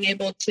not being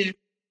able to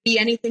be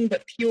anything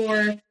but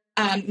pure,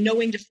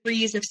 knowing to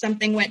freeze if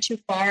something went too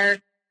far,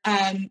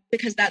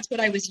 because that's what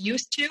I was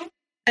used to.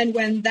 And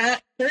when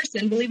that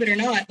person, believe it or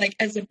not, like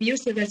as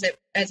abusive as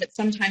it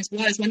sometimes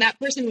was, when that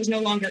person was no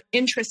longer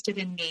interested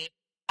in me,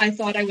 I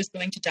thought I was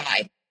going to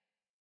die.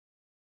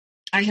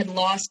 I had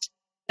lost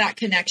that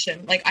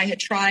connection. Like I had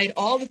tried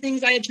all the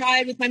things I had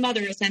tried with my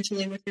mother,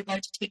 essentially, with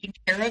regard to taking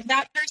care of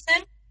that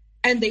person,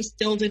 and they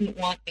still didn't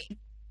want me.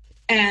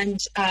 And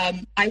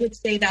I would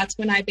say that's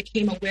when I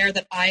became aware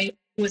that I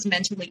was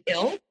mentally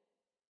ill.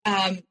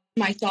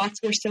 My thoughts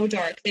were so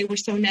dark. They were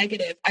so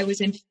negative. I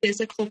was in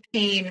physical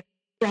pain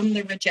from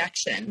the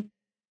rejection.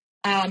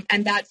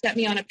 And that set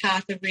me on a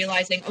path of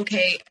realizing,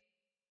 okay,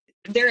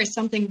 there is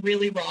something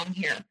really wrong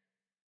here.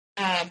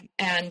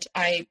 And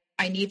I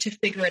need to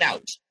figure it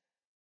out.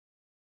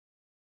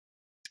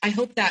 I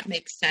hope that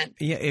makes sense.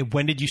 Yeah.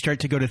 When did you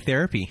start to go to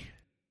therapy?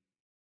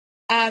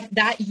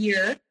 That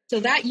year. So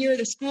that year,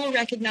 the school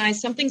recognized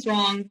something's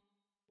wrong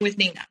with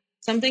Nina.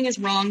 Something is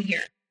wrong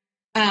here.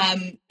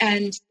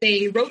 And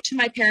they wrote to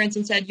my parents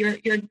and said,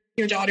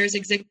 your daughter's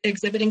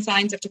exhibiting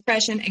signs of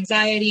depression,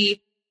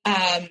 anxiety,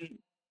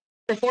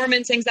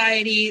 performance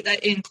anxiety,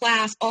 that in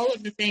class, all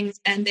of the things.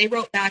 And they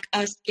wrote back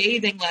a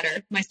scathing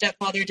letter. My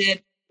stepfather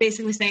did,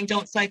 basically saying,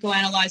 don't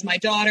psychoanalyze my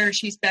daughter.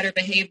 She's better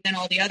behaved than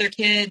all the other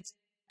kids.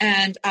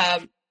 And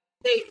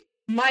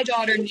my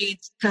daughter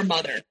needs her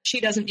mother.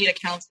 She doesn't need a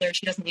counselor.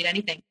 She doesn't need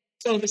anything.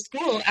 So the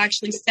school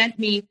actually sent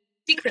me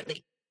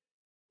secretly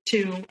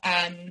to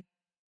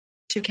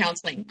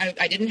counseling.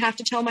 I didn't have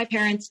to tell my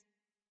parents.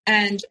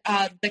 And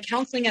the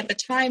counseling at the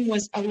time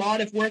was a lot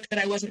of work that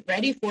I wasn't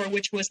ready for,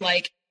 which was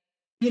like,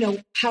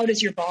 how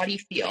does your body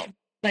feel?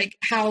 Like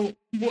trying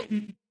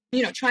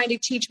to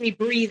teach me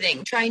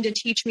breathing, trying to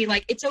teach me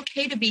like, it's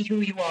okay to be who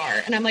you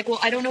are. And I'm like, well,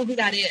 I don't know who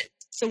that is.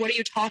 So what are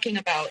you talking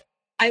about?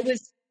 I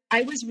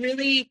was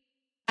really,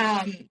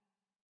 I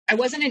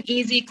wasn't an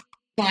easy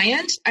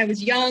client. I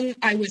was young.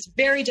 I was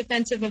very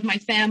defensive of my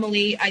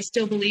family. I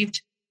still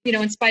believed,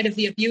 in spite of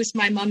the abuse,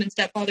 my mom and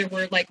stepfather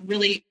were like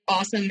really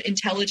awesome,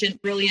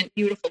 intelligent, brilliant,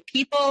 beautiful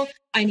people.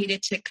 I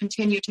needed to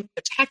continue to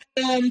protect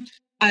them.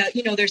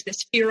 There's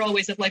this fear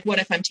always of like, what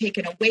if I'm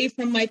taken away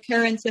from my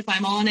parents? If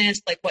I'm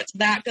honest, like, what's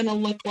that going to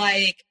look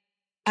like?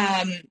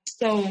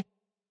 So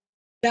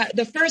that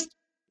the first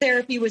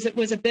therapy was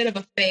a bit of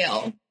a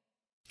fail.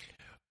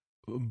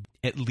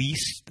 At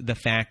least the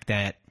fact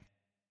that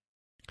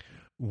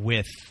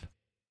with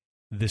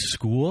the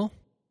school,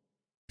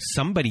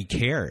 somebody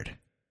cared.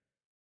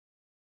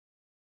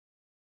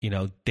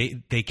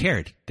 They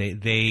cared.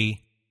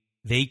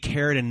 They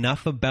cared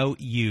enough about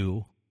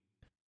you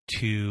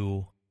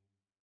to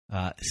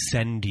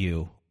send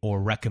you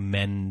or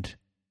recommend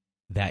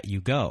that you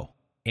go.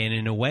 And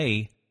in a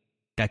way,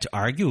 that's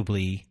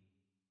arguably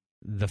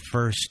the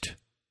first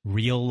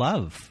real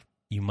love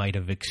you might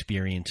have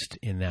experienced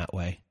in that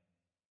way.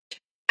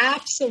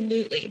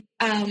 Absolutely.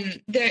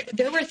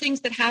 There were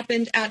things that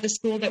happened at the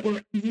school that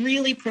were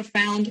really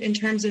profound in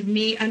terms of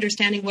me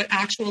understanding what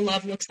actual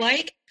love looks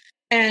like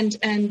and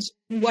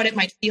what it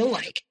might feel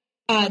like.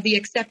 The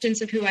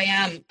acceptance of who I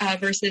am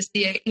versus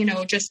the,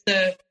 just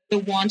the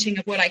wanting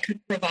of what I could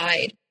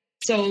provide.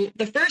 So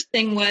the first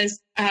thing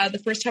was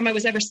the first time I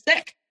was ever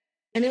sick.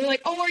 And they were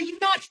like, oh, are you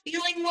not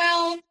feeling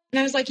well? And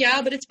I was like,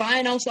 yeah, but it's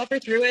fine. I'll suffer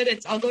through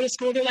it. I'll go to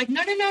school. They're like,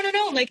 no.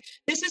 Like,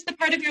 this is the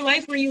part of your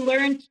life where you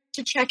learn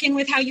to check in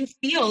with how you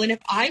feel. And if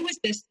I was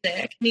this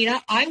sick,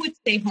 Nina, I would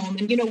stay home.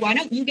 And, why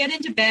don't you get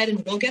into bed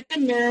and we'll get the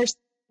nurse?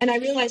 And I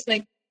realized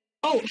like,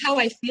 oh, how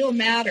I feel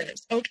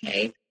matters.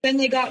 Okay. Then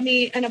they got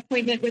me an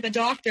appointment with a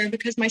doctor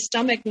because my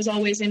stomach was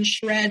always in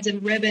shreds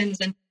and ribbons.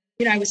 And,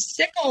 I was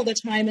sick all the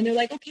time. And they're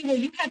like, okay, well,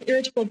 you have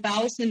irritable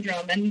bowel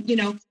syndrome.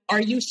 And,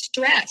 are you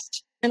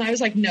stressed? And I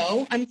was like,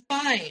 no, I'm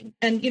fine.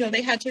 And,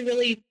 they had to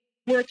really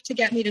work to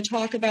get me to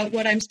talk about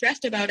what I'm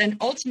stressed about. And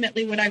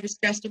ultimately what I was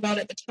stressed about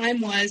at the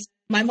time was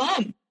my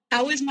mom.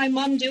 How is my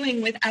mom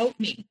doing without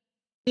me?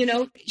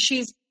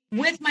 She's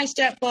with my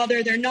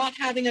stepfather. They're not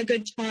having a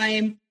good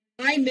time.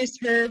 I miss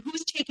her.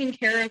 Who's taking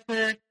care of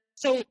her?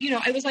 So,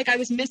 I was like, I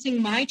was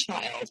missing my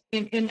child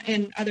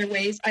in other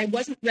ways. I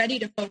wasn't ready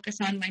to focus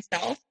on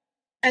myself.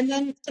 And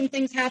then some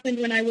things happened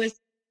when I was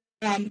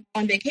on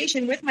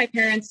vacation with my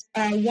parents.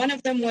 One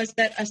of them was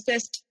that a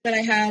cyst that I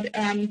had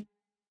on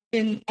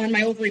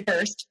my ovary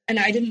burst. And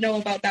I didn't know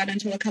about that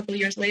until a couple of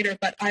years later,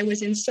 but I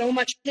was in so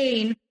much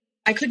pain,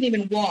 I couldn't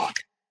even walk.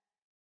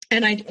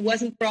 And I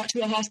wasn't brought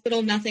to a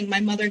hospital, nothing. My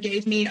mother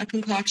gave me a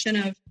concoction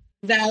of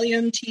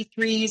Valium,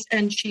 T3s,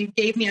 and she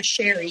gave me a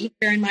sherry.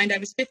 Bear in mind, I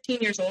was 15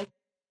 years old,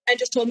 and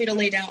just told me to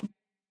lay down.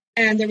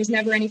 And there was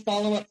never any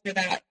follow-up for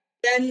that.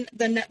 Then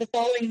the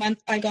following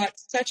month, I got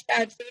such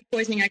bad food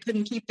poisoning, I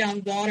couldn't keep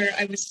down water.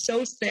 I was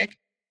so sick.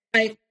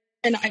 My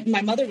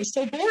mother was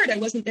so bored. I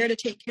wasn't there to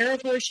take care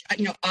of her.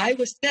 I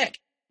was sick.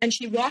 And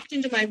she walked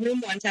into my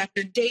room once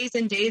after days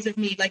and days of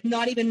me, like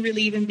not even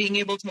being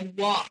able to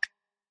walk.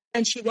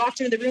 And she walked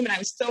into the room and I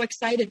was so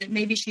excited that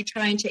maybe she'd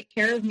try and take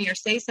care of me or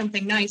say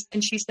something nice.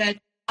 And she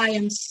said, I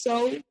am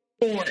so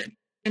bored.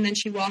 And then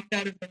she walked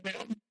out of the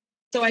room.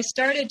 So I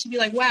started to be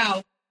like,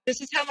 wow,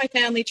 this is how my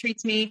family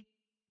treats me.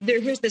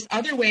 Here's this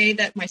other way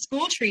that my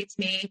school treats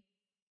me.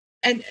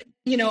 And,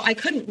 I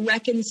couldn't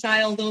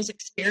reconcile those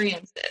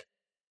experiences.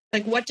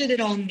 Like, what did it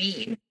all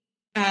mean?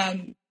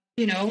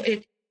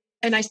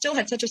 And I still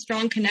had such a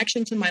strong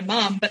connection to my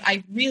mom, but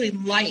I really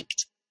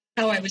liked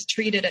how I was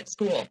treated at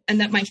school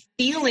and that my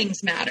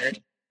feelings mattered.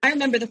 I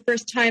remember the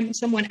first time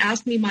someone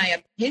asked me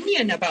my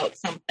opinion about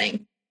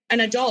something, an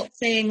adult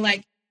saying,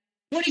 like,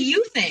 what do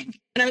you think?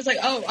 And I was like,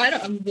 oh, I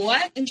don't,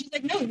 what? And she's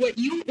like, no, what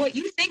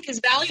you think is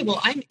valuable.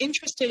 I'm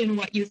interested in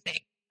what you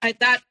think.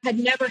 That had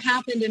never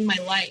happened in my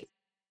life.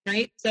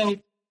 Right. So,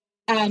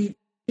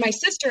 my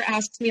sister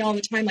asks me all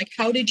the time, like,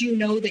 how did you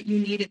know that you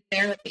needed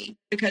therapy?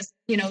 Because,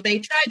 they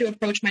tried to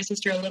approach my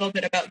sister a little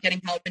bit about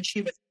getting help, and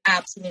she was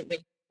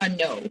absolutely a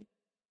no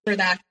for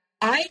that.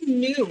 I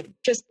knew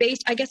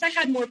I guess I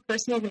had more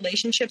personal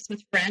relationships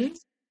with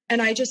friends,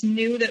 and I just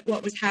knew that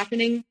what was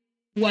happening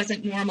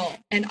wasn't normal.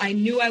 And I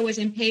knew I was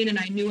in pain, and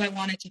I knew I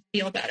wanted to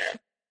feel better.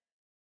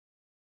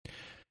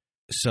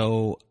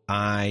 So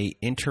I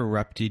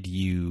interrupted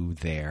you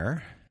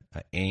there,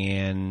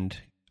 and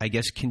I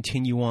guess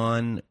continue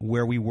on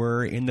where we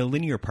were in the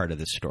linear part of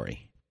this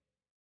story.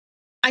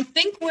 I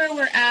think where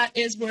we're at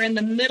is we're in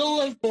the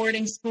middle of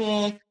boarding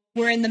school.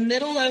 We're in the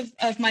middle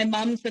of my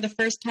mom for the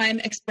first time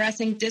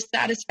expressing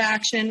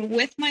dissatisfaction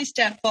with my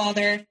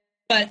stepfather,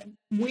 but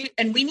we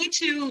need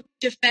to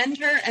defend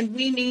her, and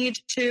we need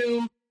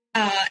to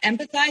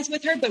empathize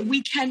with her, but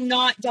we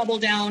cannot double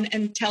down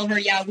and tell her,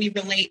 yeah, we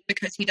relate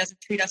because he doesn't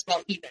treat us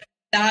well either.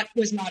 That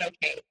was not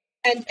okay.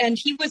 And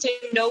he was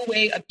in no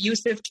way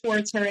abusive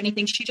towards her or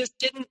anything. She just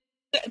didn't,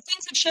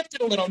 things had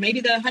shifted a little.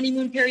 Maybe the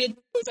honeymoon period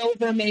was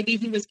over. Maybe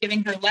he was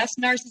giving her less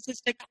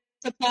narcissistic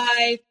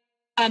supply.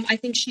 I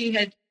think she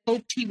had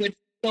hoped he would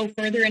go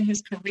further in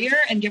his career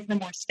and give her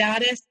more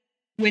status,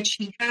 which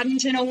he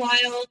hadn't in a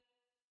while.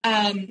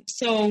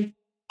 So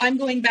I'm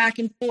going back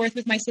and forth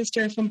with my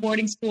sister from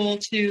boarding school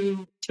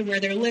to where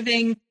they're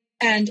living.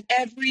 And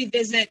every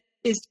visit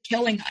is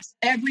killing us.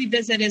 Every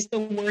visit is the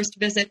worst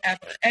visit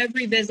ever.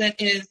 Every visit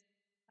is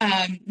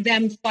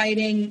them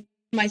fighting,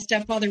 my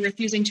stepfather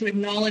refusing to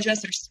acknowledge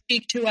us or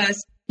speak to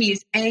us.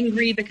 He's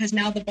angry because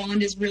now the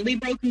bond is really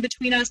broken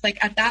between us. Like,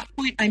 at that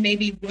point, I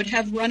maybe would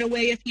have run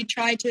away if he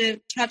tried to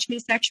touch me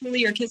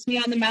sexually or kiss me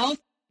on the mouth.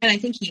 And I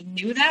think he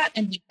knew that,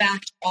 and he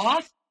backed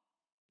off.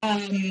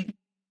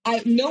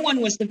 No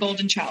one was the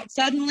golden child.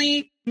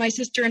 Suddenly, my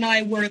sister and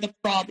I were the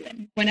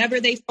problem. Whenever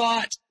they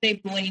fought, they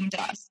blamed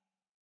us.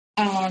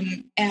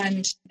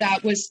 And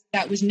that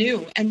was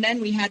new. And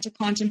then we had to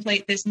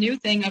contemplate this new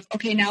thing of,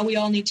 okay, now we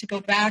all need to go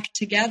back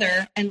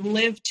together and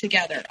live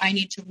together. I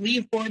need to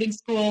leave boarding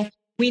school.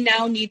 We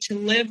now need to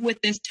live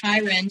with this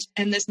tyrant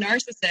and this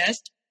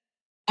narcissist.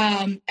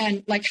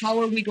 And like,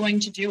 how are we going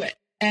to do it?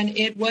 And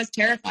it was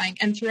terrifying.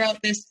 And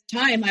throughout this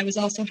time, I was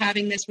also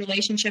having this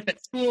relationship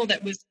at school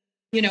that was,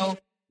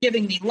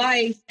 giving me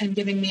life and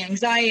giving me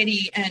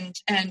anxiety and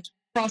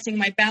crossing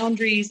my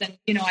boundaries. And,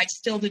 I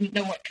still didn't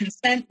know what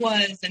consent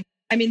was. And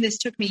I mean, this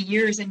took me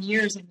years and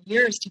years and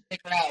years to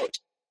figure out,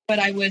 but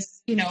I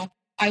was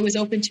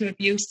open to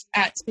abuse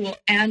at school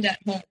and at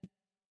home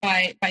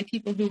by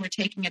people who were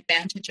taking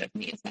advantage of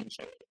me,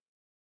 essentially.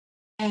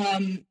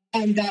 And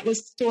that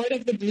was sort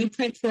of the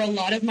blueprint for a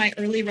lot of my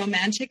early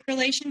romantic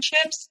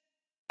relationships,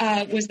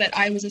 was that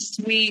I was a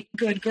sweet,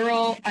 good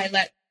girl. I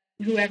let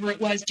whoever it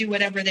was do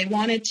whatever they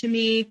wanted to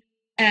me.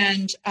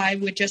 And I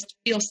would just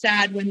feel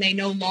sad when they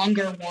no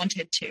longer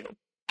wanted to.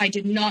 I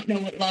did not know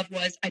what love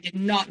was. I did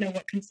not know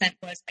what consent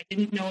was. I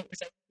didn't know it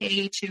was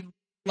okay to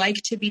like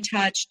to be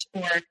touched,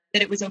 or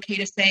that it was okay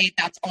to say,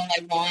 that's all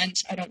I want.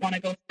 I don't want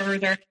to go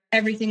further.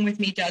 Everything with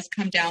me does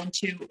come down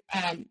to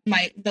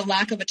the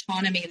lack of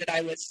autonomy that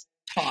I was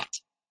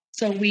taught.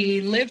 So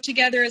we live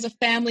together as a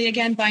family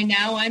again. By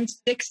now I'm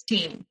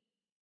 16,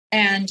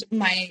 and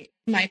my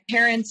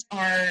parents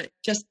are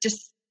just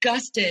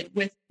disgusted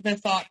with the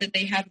thought that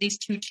they have these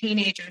two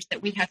teenagers,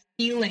 that we have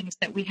feelings,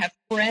 that we have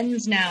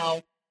friends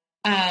now.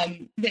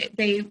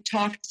 They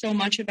talked so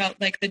much about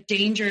like the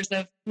dangers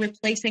of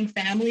replacing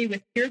family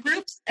with peer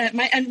groups,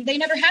 and they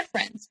never had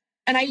friends.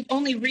 And I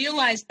only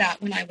realized that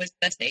when I was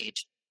this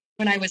age,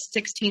 when I was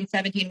 16,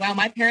 17. Wow,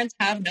 my parents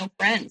have no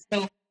friends.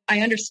 So I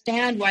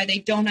understand why they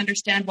don't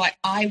understand why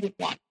I would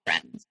want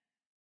friends.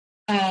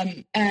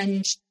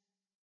 And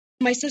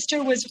my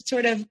sister was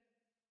sort of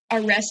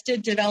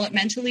arrested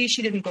developmentally.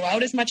 She didn't go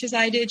out as much as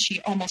I did.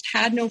 She almost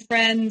had no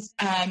friends.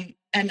 And,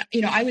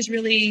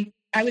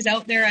 I was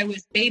out there. I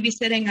was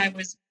babysitting. I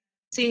was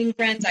seeing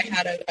friends. I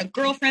had a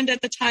girlfriend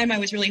at the time. I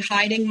was really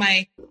hiding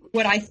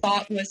what I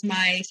thought was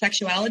my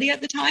sexuality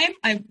at the time.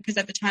 Because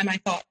at the time I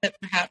thought that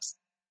perhaps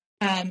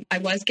I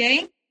was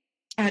gay,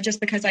 just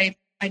because I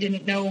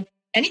didn't know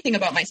anything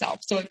about myself.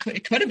 So it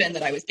could have been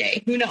that I was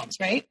gay. Who knows,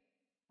 right?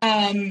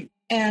 There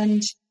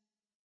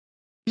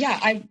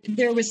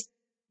was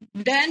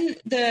then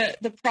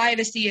the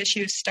privacy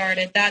issues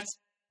started. That's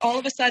all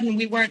of a sudden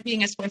we weren't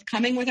being as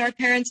forthcoming with our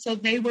parents. So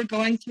they were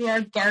going through our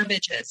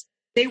garbages.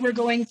 They were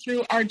going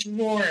through our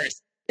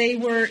drawers. They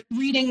were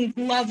reading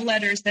love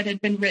letters that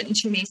had been written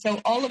to me. So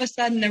all of a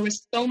sudden there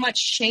was so much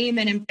shame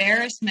and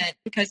embarrassment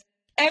because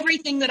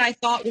everything that I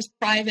thought was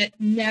private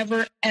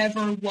never,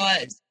 ever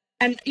was.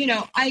 And,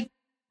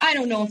 I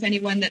don't know if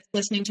anyone that's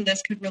listening to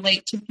this could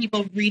relate to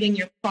people reading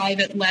your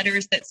private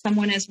letters that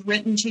someone has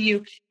written to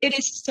you. It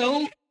is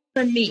so,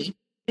 for me,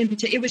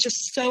 it was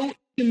just so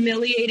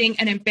humiliating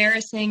and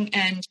embarrassing.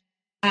 And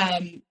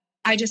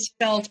I just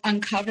felt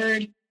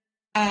uncovered.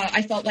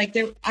 I felt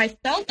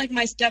like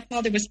my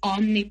stepfather was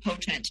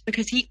omnipotent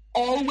because he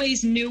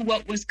always knew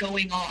what was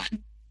going on.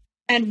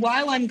 And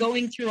while I'm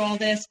going through all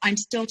this, I'm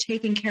still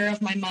taking care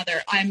of my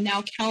mother. I'm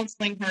now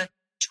counseling her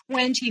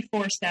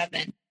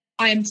 24/7.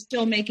 I am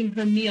still making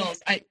her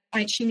meals.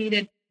 She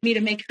needed me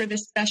to make her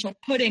this special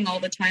pudding all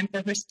the time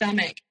for her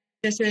stomach.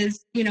 This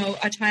is,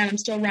 a time I'm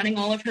still running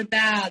all of her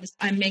baths.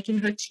 I'm making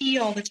her tea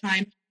all the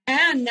time.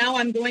 And now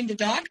I'm going to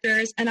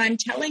doctors and I'm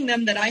telling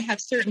them that I have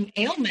certain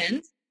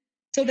ailments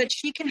so that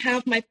she can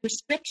have my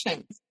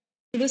prescriptions.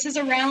 So this is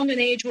around an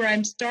age where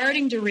I'm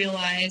starting to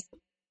realize,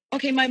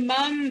 okay, my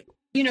mom,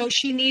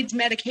 she needs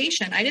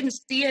medication. I didn't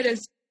see it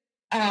as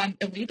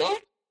illegal.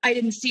 I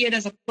didn't see it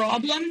as a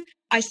problem.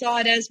 I saw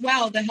it as,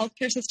 wow, the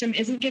healthcare system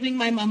isn't giving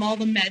my mom all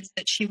the meds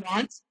that she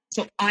wants.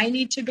 So I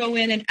need to go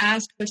in and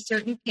ask for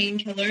certain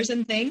painkillers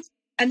and things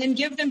and then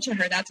give them to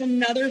her. That's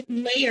another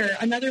layer,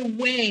 another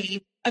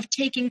way of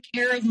taking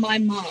care of my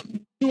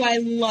mom, who I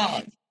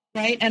love,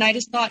 right? And I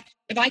just thought,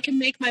 if I can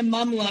make my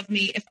mom love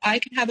me, if I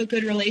could have a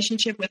good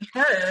relationship with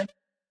her,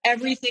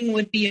 everything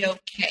would be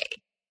okay.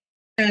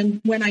 And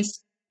when I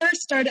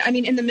first started,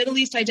 in the Middle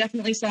East, I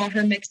definitely saw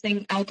her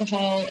mixing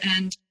alcohol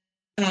and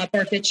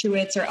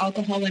barbiturates or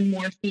alcohol and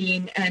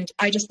morphine. And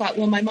I just thought,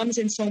 well, my mom's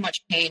in so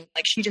much pain.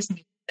 Like, she just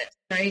needs this,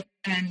 right?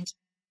 And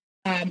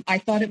I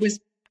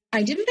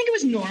didn't think it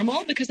was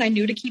normal because I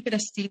knew to keep it a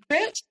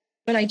secret,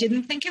 but I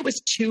didn't think it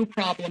was too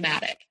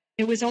problematic.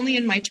 It was only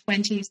in my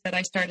 20s that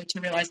I started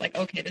to realize, like,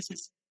 okay, this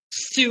is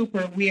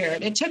super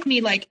weird. It took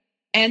me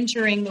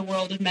entering the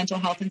world of mental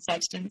health and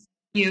substance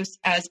use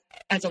as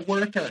a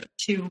worker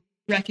to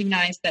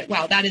recognize that,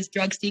 wow, that is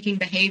drug-seeking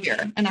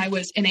behavior, and I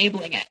was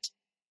enabling it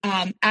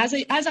as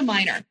a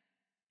minor,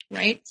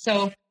 right?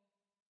 So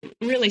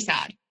really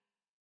sad.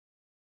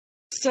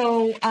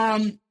 So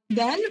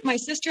then my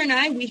sister and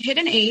I, we hit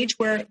an age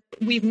where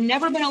we've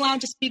never been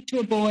allowed to speak to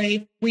a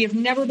boy. We have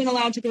never been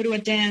allowed to go to a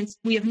dance.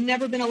 We have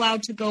never been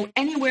allowed to go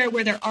anywhere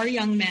where there are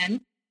young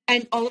men.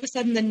 And all of a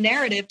sudden the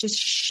narrative just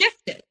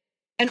shifted.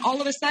 And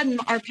all of a sudden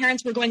our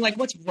parents were going like,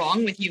 what's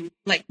wrong with you?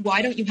 Like,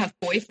 why don't you have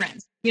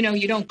boyfriends?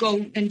 You don't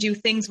go and do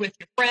things with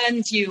your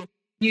friends. You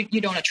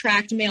don't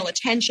attract male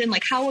attention.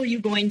 Like, how are you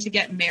going to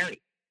get married?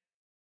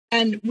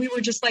 And we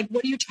were just like,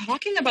 what are you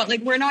talking about?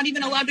 Like, we're not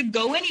even allowed to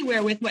go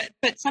anywhere with what,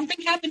 but something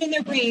happened in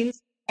their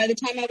brains. By the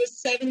time I was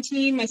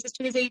 17, my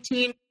sister was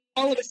 18,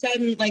 all of a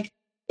sudden, like,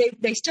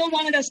 they still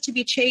wanted us to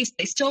be chaste.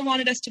 They still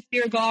wanted us to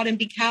fear God and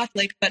be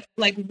Catholic, but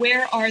like,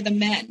 where are the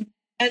men?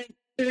 And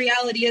the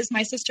reality is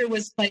my sister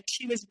was like,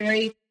 she was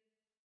very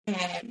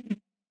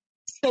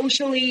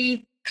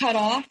socially cut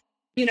off.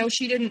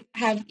 She didn't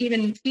have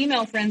even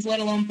female friends,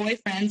 let alone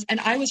boyfriends. And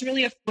I was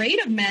really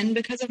afraid of men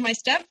because of my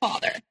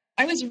stepfather.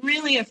 I was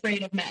really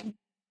afraid of men.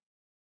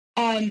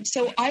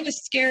 So I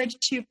was scared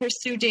to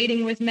pursue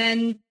dating with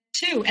men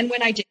too. And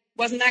when I did, it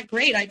wasn't that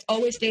great. I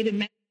always dated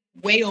men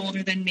way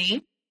older than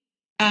me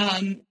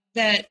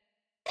that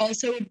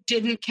also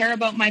didn't care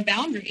about my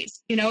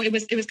boundaries. It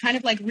was kind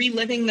of like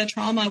reliving the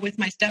trauma with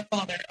my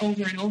stepfather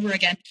over and over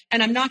again.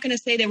 And I'm not going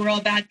to say they were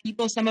all bad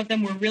people. Some of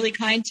them were really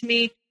kind to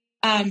me.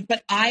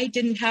 But I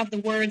didn't have the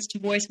words to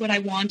voice what I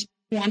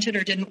wanted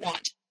or didn't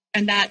want.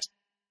 And that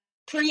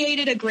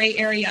created a gray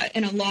area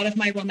in a lot of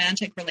my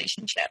romantic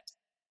relationships.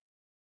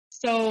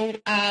 So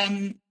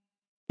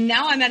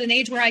now I'm at an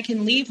age where I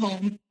can leave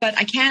home, but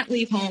I can't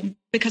leave home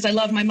because I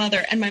love my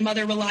mother and my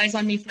mother relies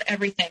on me for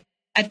everything.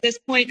 At this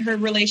point, her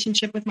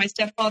relationship with my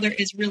stepfather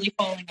is really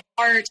falling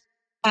apart.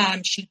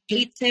 She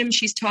hates him.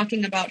 She's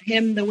talking about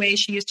him the way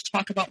she used to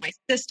talk about my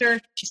sister.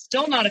 She's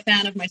still not a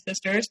fan of my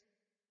sisters.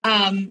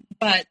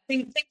 But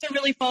things are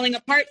really falling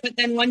apart. But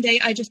then one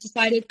day I just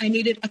decided I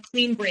needed a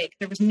clean break.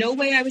 There was no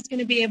way I was going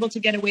to be able to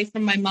get away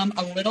from my mom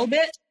a little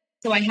bit.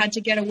 So I had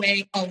to get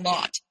away a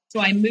lot. So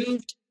I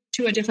moved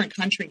to a different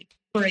country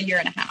for 1.5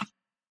 years.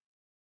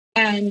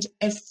 And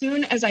as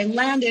soon as I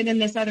landed in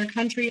this other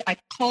country, I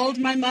called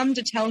my mom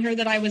to tell her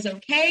that I was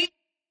okay.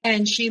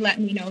 And she let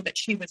me know that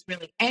she was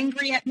really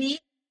angry at me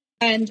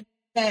and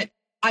that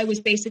I was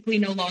basically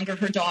no longer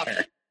her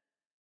daughter.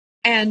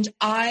 And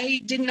I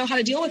didn't know how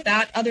to deal with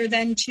that other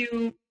than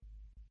to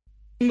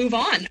move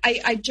on.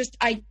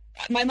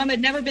 My mom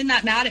had never been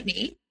that mad at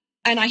me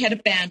and I had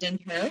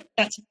abandoned her.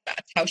 That's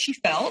how she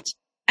felt.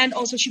 And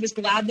also she was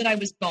glad that I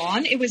was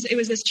gone. It was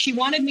this, she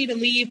wanted me to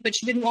leave, but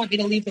she didn't want me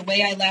to leave the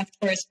way I left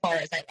or as far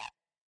as I left.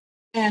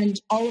 And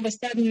all of a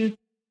sudden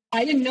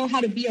I didn't know how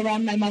to be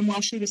around my mom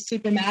while she was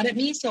super mad at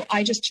me. So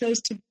I just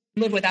chose to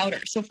live without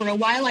her. So for a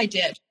while I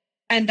did.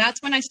 And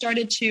that's when I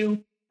started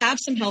to have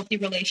some healthy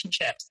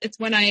relationships. It's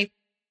when I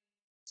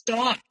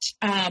stopped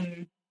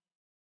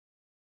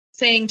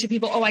saying to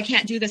people, oh, I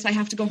can't do this. I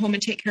have to go home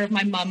and take care of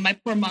my mom. My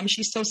poor mom,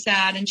 she's so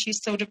sad and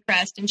she's so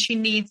depressed and she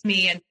needs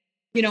me. And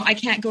I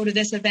can't go to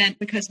this event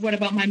because what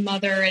about my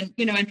mother? And,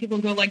 and people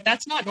go like,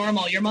 that's not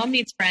normal. Your mom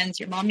needs friends.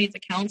 Your mom needs a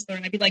counselor.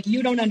 And I'd be like,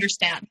 you don't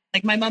understand.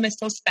 Like, my mom is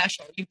so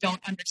special. You don't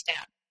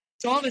understand.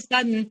 So all of a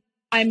sudden,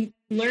 I'm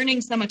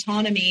learning some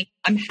autonomy.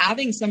 I'm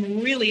having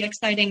some really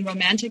exciting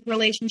romantic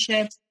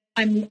relationships.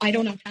 I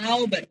don't know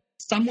how, but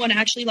someone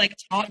actually like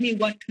taught me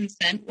what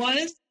consent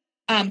was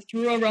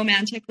through a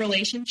romantic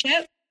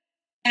relationship.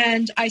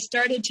 And I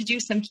started to do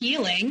some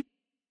healing.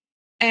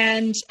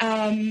 And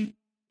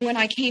when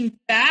I came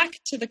back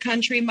to the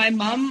country, my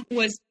mom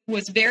was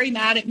very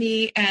mad at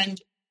me, and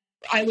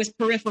I was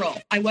peripheral.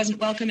 I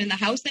wasn't welcome in the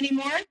house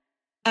anymore.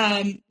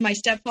 My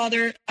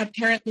stepfather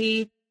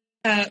apparently,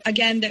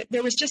 again,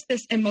 there was just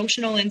this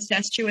emotional,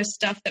 incestuous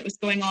stuff that was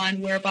going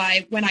on,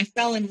 whereby when I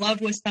fell in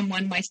love with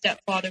someone, my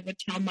stepfather would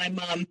tell my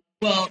mom,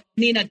 well,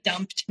 Nina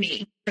dumped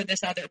me for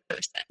this other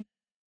person.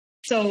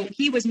 So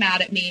he was mad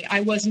at me.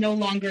 I was no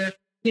longer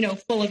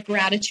full of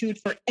gratitude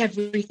for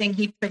everything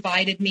he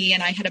provided me,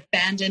 and I had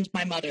abandoned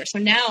my mother. So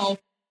now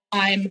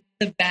I'm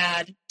the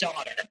bad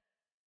daughter.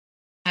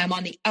 I'm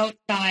on the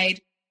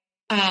outside.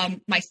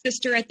 My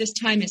sister at this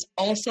time is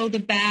also the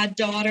bad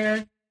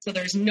daughter. So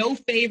there's no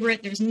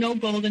favorite, there's no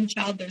golden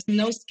child, there's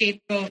no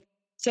scapegoat.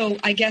 So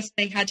I guess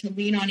they had to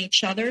lean on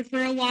each other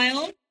for a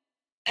while.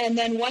 And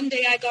then one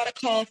day I got a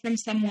call from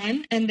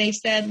someone, and they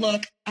said,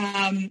 look,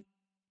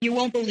 you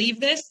won't believe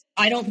this.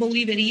 I don't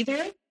believe it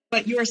either.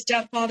 But your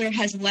stepfather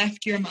has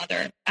left your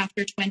mother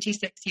after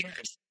 26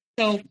 years.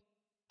 So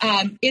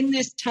in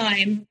this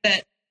time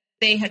that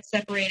they had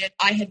separated,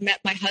 I had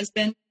met my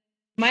husband.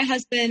 My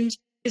husband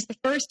is the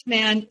first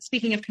man,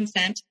 speaking of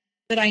consent,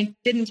 that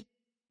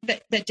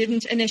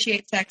didn't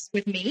initiate sex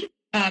with me.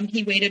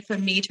 He waited for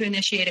me to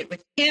initiate it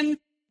with him.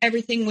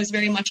 Everything was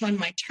very much on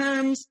my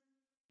terms.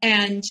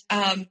 And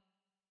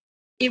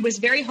it was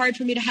very hard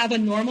for me to have a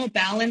normal,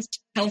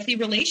 balanced, healthy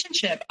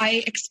relationship.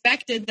 I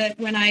expected that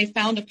when I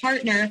found a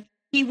partner,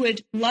 he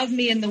would love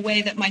me in the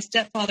way that my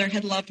stepfather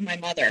had loved my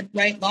mother,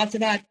 right? Lots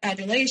of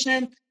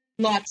adulation,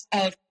 lots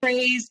of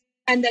praise,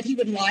 and that he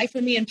would lie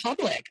for me in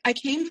public. I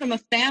came from a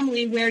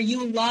family where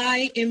you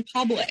lie in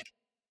public.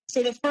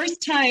 So the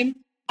first time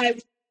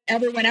I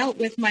ever went out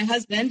with my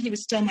husband, he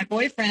was still my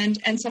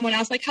boyfriend, and someone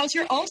asked, like, how's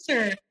your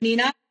ulcer,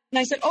 Nina? And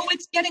I said, oh,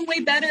 it's getting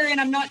way better,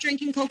 and I'm not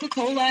drinking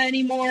Coca-Cola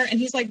anymore. And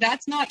he's like,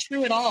 that's not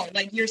true at all.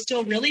 Like, you're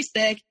still really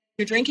sick.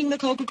 You're drinking the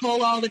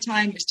Coca-Cola all the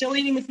time. You're still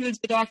eating the foods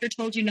the doctor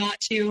told you not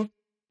to.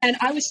 And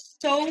I was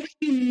so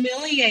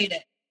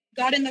humiliated.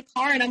 Got in the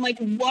car, and I'm like,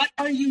 what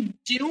are you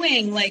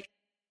doing? Like,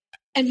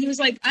 and he was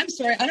like, I'm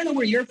sorry, I don't know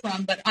where you're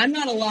from, but I'm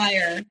not a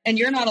liar, and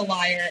you're not a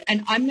liar,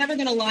 and I'm never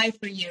going to lie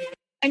for you.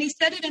 And he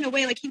said it in a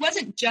way like he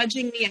wasn't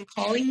judging me and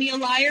calling me a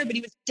liar, but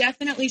he was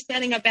definitely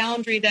setting a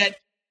boundary that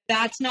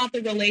that's not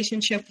the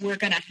relationship we're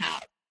going to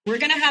have. We're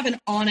going to have an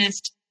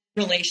honest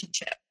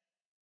relationship.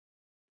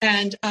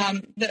 And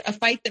a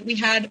fight that we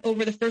had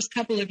over the first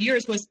couple of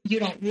years was, you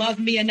don't love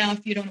me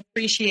enough. You don't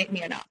appreciate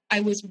me enough.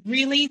 I was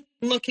really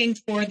looking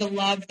for the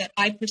love that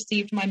I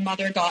perceived my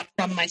mother got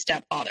from my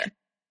stepfather.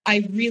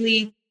 I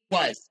really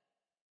was.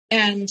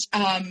 And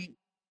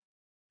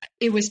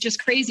it was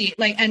just crazy.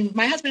 And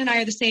my husband and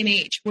I are the same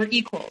age. We're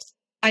equals.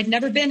 I'd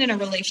never been in a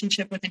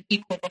relationship with an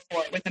equal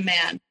before, with a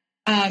man.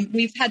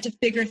 We've had to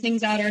figure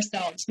things out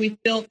ourselves.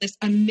 We've built this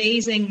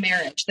amazing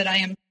marriage that I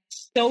am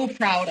so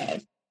proud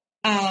of.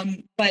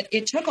 But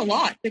it took a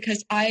lot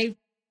because I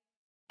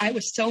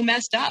was so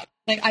messed up.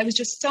 I was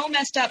just so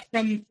messed up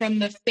from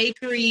the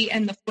fakery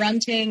and the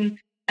fronting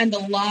and the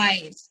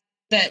lies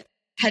that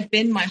had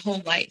been my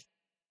whole life.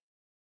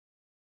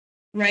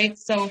 Right.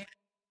 So,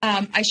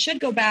 I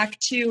should go back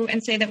to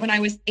and say that when I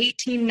was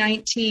 18,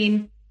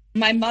 19,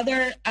 my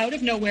mother out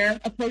of nowhere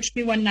approached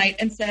me one night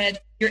and said,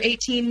 you're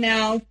 18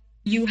 now,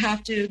 you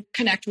have to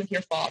connect with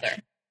your father.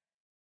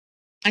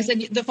 I said,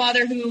 the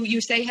father who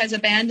you say has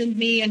abandoned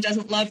me and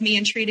doesn't love me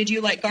and treated you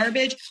like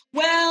garbage.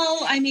 Well,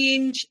 I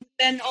mean,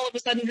 then all of a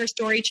sudden her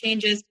story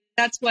changes.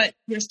 That's what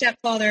your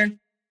stepfather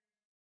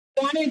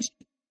wanted,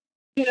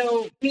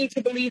 me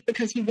to believe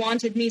because he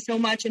wanted me so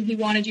much and he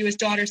wanted you as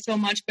daughter so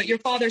much. But your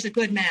father's a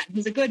good man.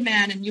 He's a good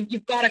man, and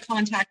you've got to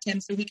contact him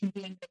so he can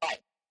be in your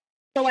life.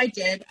 So I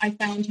did. I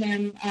found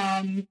him.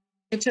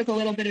 It took a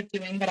little bit of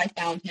doing, but I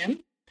found him.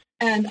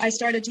 And I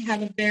started to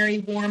have a very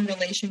warm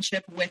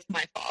relationship with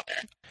my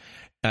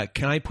father.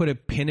 Can I put a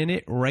pin in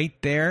it right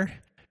there?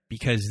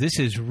 Because this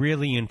is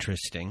really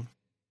interesting.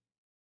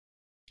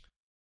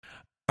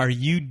 Are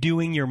you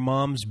doing your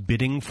mom's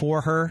bidding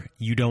for her?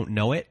 You don't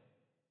know it?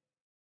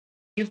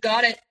 You've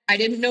got it. I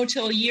didn't know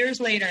till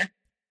years later.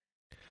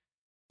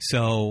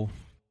 So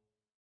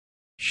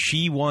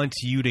she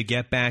wants you to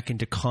get back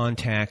into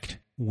contact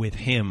with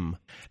him,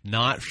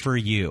 not for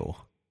you,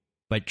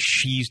 but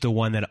she's the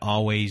one that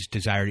always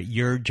desired it.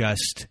 You're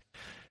just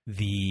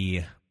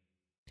the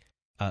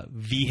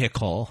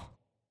vehicle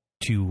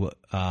to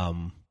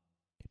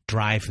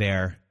drive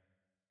there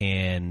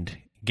and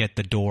get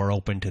the door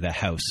open to the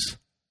house,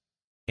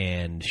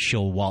 and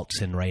she'll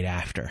waltz in right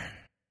after.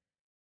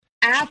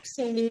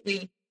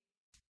 Absolutely.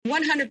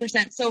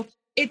 100%. So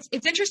it's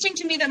interesting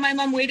to me that my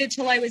mom waited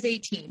till I was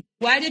 18.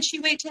 Why did she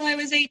wait till I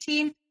was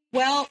 18?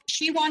 Well,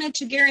 she wanted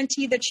to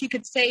guarantee that she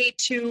could say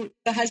to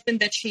the husband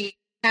that she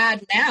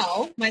had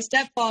now, my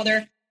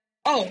stepfather,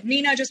 oh,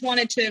 Nina just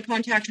wanted to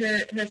contact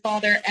her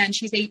father and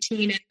she's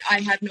 18 and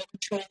I have no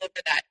control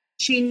over that.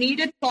 She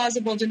needed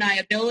plausible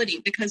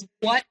deniability, because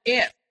what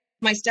if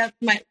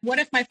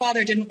my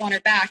father didn't want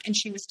her back and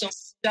she was still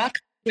stuck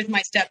with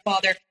my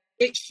stepfather?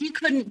 He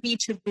couldn't be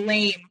to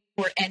blame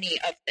for any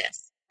of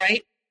this,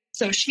 right?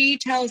 So she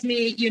tells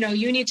me,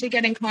 you need to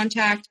get in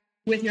contact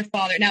with your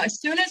father. Now, as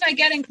soon as I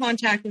get in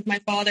contact with my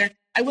father,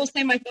 I will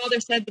say my father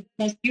said the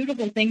most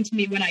beautiful thing to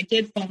me when I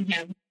did phone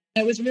him.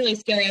 It was really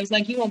scary. I was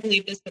like, you won't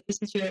believe this, but this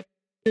is your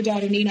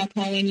daughter Nina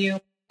calling you.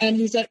 And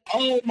he said,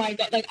 oh my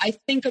God, like, I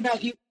think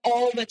about you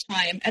all the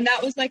time. And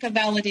that was like a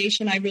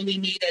validation I really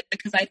needed,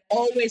 because I'd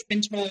always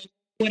been told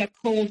what a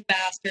cold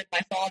bastard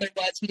my father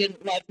was. He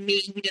didn't love me.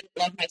 He didn't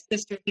love my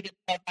sister. He didn't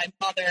love my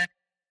mother.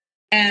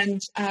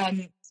 And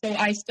so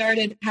I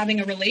started having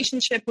a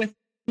relationship with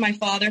my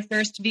father,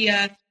 first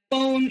via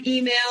phone,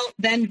 email,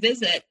 then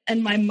visit.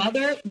 And my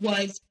mother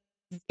was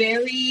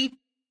very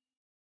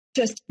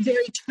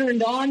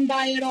turned on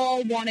by it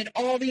all, wanted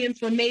all the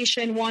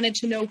information, wanted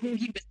to know who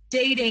he was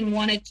dating,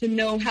 wanted to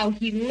know how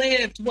he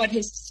lived, what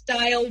his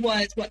style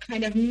was, what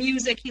kind of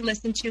music he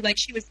listened to. Like,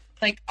 she was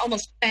like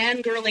almost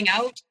fangirling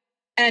out.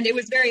 And it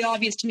was very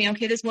obvious to me,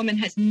 okay, this woman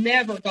has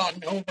never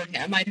gotten over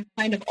him. I'd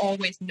kind of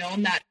always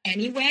known that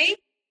anyway,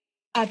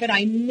 but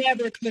I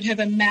never could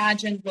have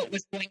imagined what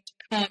was going to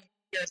come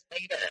years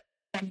later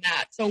from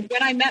that. So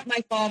when I met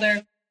my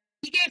father,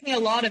 he gave me a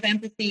lot of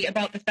empathy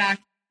about the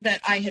fact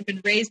that I had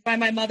been raised by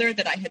my mother,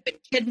 that I had been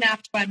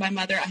kidnapped by my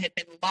mother, I had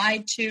been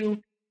lied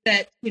to,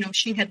 that,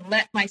 she had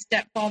let my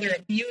stepfather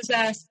abuse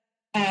us,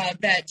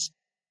 that,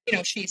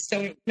 she's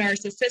so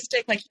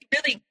narcissistic. Like, he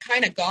really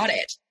kind of got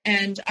it.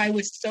 And I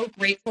was so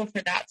grateful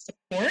for that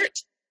support.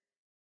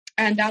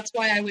 And that's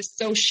why I was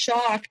so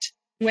shocked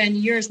when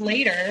years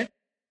later,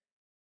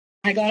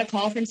 I got a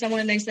call from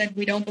someone and they said,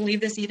 we don't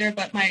believe this either,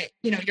 but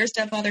your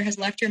stepfather has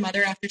left your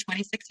mother after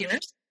 26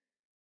 years.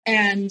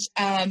 And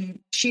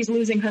she's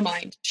losing her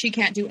mind. She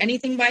can't do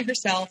anything by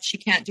herself. She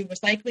can't do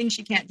recycling.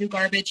 She can't do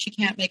garbage. She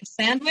can't make a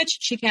sandwich.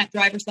 She can't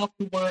drive herself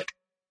to work.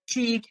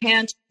 She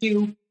can't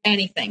do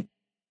anything.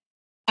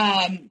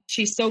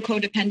 She's so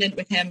codependent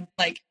with him.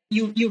 Like,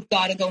 you've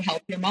got to go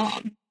help your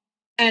mom.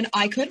 And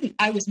I couldn't.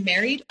 I was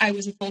married. I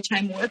was a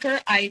full-time worker.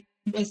 I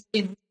was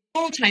in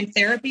full-time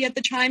therapy at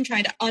the time,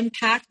 trying to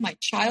unpack my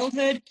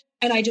childhood.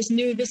 And I just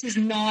knew this is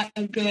not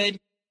a good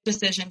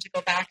decision to go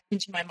back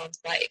into my mom's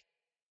life.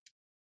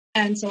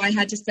 And so I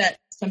had to set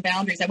some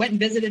boundaries. I went and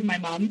visited my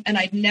mom, and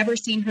I'd never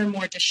seen her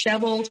more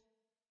disheveled,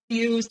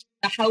 confused.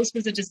 The house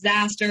was a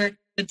disaster.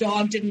 The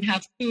dog didn't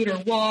have food or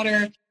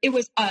water. It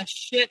was a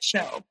shit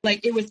show.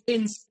 Like, it was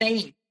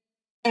insane.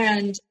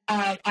 And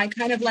I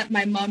kind of let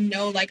my mom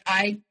know, like,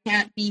 I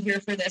can't be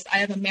here for this. I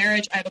have a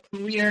marriage. I have a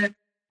career.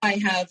 I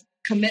have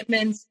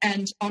commitments.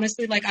 And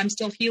honestly, like, I'm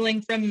still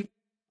healing from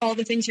all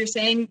the things you're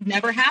saying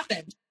never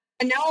happened.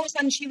 And now all of a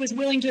sudden she was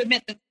willing to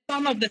admit that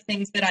some of the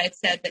things that I had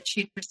said that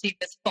she'd perceived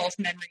as false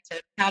memories or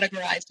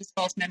categorized as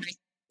false memories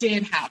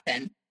did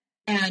happen.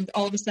 And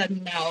all of a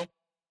sudden now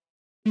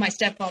my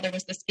stepfather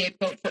was the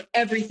scapegoat for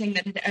everything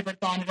that had ever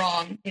gone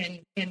wrong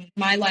in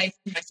my life,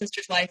 in my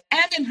sister's life,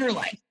 and in her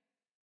life.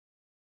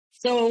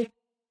 So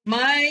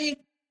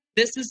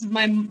this is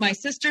my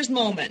sister's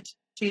moment.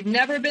 She'd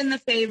never been the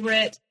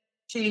favorite.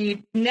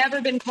 She'd never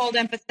been called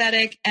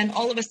empathetic. And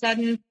all of a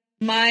sudden,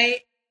 my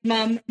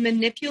mom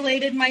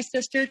manipulated my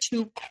sister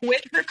to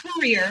quit her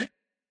career,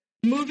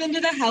 move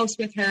into the house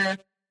with her,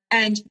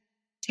 and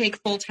take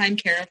full-time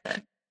care of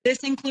her. This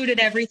included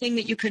everything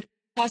that you could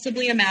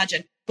possibly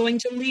imagine: going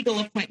to legal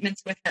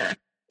appointments with her,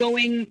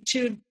 going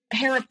to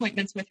hair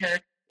appointments with her,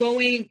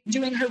 doing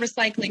her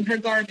recycling, her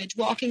garbage,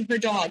 walking her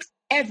dogs,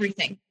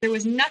 everything. There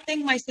was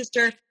nothing my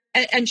sister,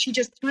 and she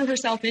just threw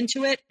herself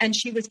into it, and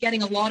she was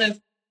getting a lot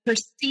of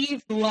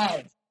perceived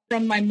love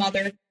from my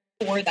mother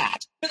for that,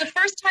 for the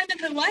first time in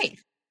her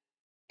life.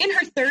 In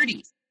her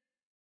 30s,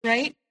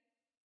 right?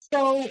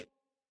 So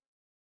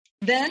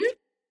then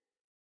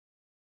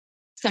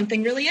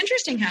something really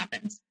interesting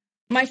happens.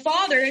 My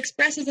father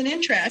expresses an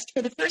interest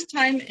for the first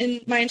time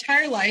in my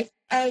entire life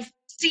of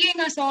seeing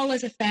us all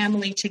as a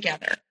family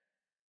together.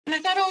 And I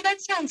thought, oh, that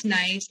sounds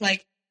nice.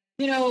 Like,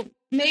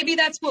 maybe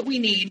that's what we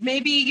need.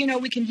 Maybe,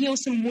 we can heal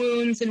some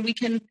wounds and we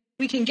can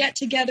get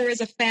together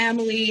as a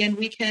family and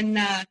we can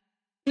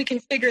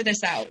figure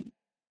this out.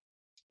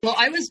 Well,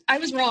 I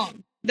was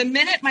wrong. The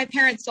minute my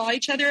parents saw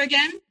each other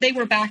again, they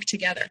were back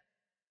together.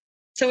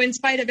 So in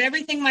spite of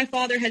everything my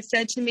father had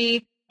said to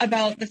me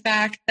about the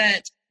fact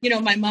that,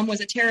 my mom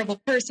was a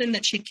terrible person,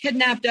 that she'd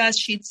kidnapped us,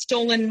 she'd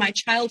stolen my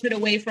childhood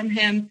away from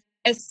him,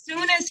 as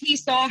soon as he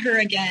saw her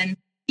again,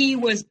 he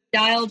was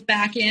dialed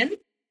back in.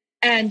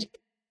 And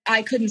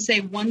I couldn't say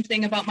one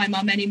thing about my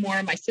mom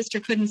anymore. My sister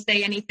couldn't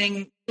say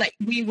anything. Like,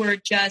 we were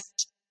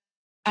just,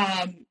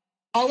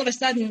 all of a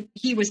sudden,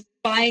 he was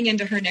buying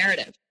into her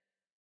narrative.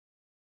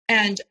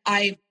 And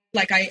I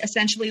Like I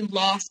essentially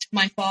lost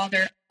my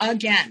father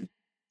again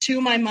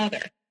to my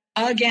mother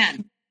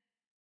again.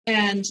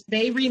 And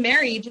they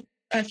remarried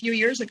a few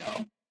years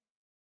ago.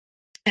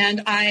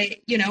 And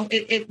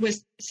it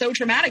was so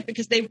traumatic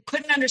because they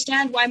couldn't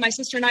understand why my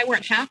sister and I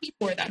weren't happy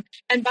for them.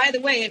 And by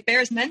the way, it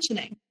bears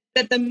mentioning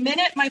that the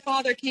minute my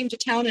father came to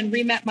town and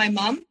re-met my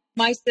mom,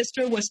 my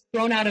sister was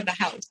thrown out of the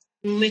house,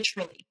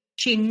 literally.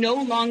 She no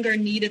longer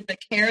needed the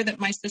care that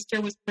my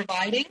sister was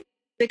providing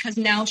because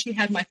now she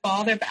had my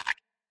father back.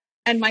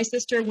 And my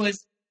sister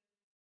was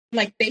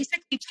like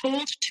basically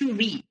told to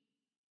leave.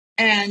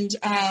 And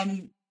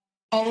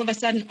all of a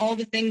sudden, all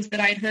the things that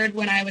I'd heard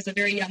when I was a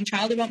very young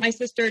child about my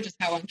sister, just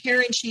how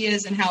uncaring she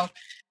is and how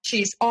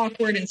she's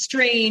awkward and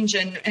strange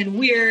and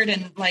weird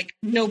and like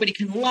nobody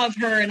can love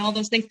her and all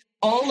those things,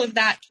 all of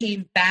that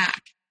came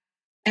back.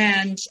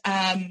 And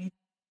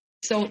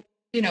so,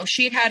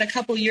 she'd had a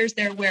couple years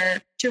there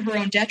where to her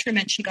own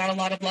detriment, she got a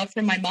lot of love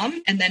from my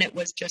mom, and then it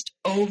was just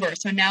over.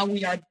 So now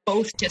we are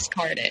both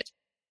discarded.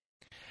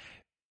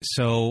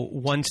 So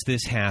once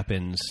this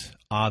happens,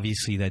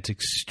 obviously that's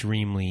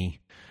extremely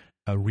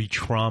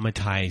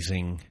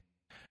re-traumatizing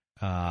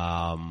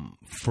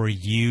for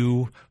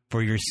you.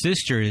 For your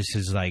sister, this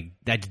is like,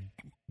 that's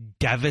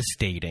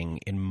devastating,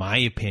 in my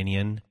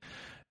opinion,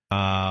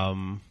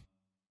 to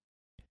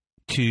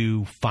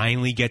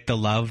finally get the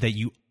love that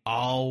you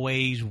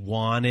always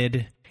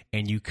wanted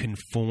and you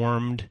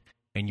conformed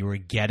and you were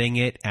getting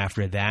it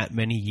after that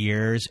many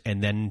years,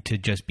 and then to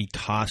just be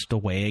tossed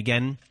away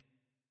again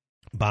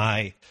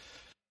by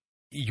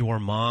your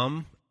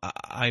mom.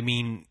 I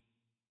mean,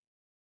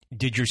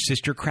 did your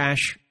sister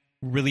crash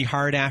really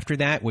hard after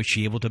that? Was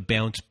she able to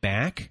bounce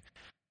back?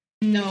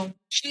 No,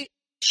 she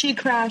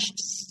crashed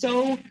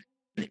so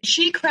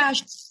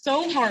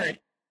hard.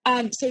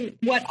 So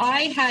what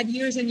I had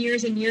years and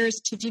years and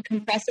years to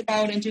decompress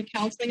about and do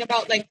counseling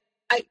about,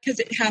 because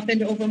it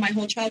happened over my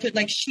whole childhood,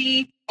 like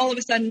she all of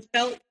a sudden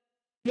felt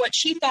what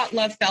she thought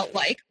love felt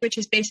like, which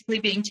is basically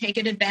being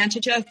taken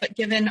advantage of, but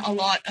given a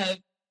lot of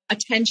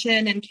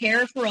attention and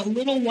care for a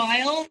little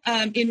while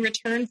in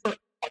return for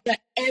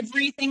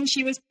everything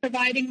she was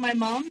providing my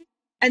mom.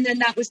 And then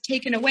that was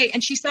taken away.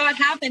 And she saw it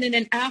happen in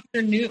an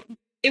afternoon.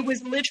 It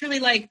was literally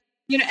like,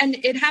 and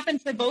it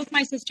happened for both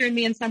my sister and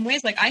me in some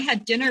ways. Like I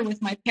had dinner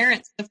with my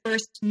parents the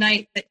first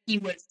night that he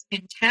was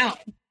in town,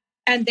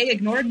 and they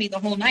ignored me the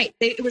whole night.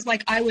 It was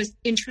like I was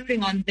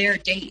intruding on their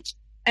date.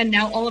 And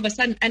now all of a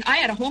sudden, and I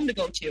had a home to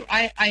go to.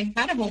 I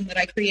had a home that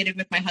I created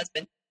with my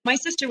husband. My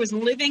sister was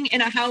living in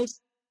a house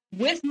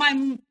with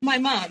my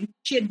mom.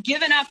 She had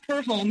given up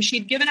her home.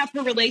 She'd given up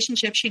her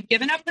relationship. She'd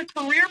given up her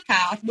career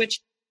path,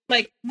 which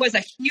was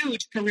a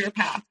huge career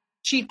path.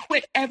 She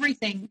quit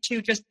everything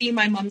to just be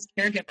my mom's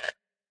caregiver.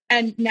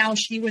 And now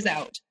she was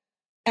out.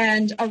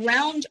 And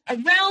around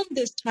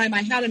this time,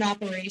 I had an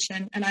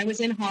operation and I was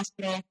in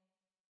hospital,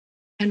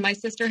 and my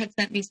sister had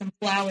sent me some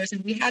flowers,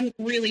 and we hadn't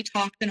really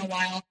talked in a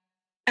while.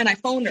 And I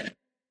phoned her,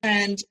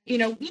 and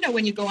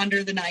when you go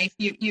under the knife,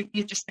 you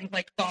just think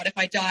like, God, if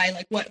I die,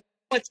 like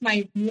what's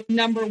my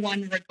number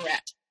one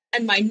regret?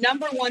 And my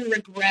number one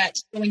regret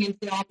going into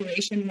the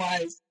operation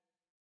was,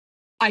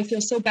 I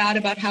feel so bad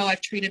about how I've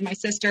treated my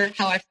sister,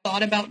 how I've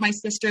thought about my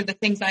sister, the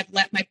things I've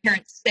let my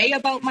parents say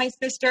about my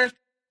sister.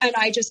 And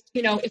I just,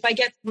 if I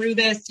get through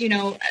this,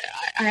 I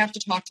have to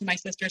talk to my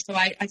sister. So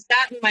I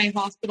sat in my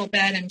hospital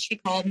bed, and she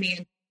called me,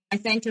 and I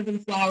thanked her for the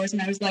flowers.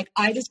 And I was like,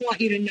 I just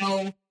want you to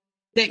know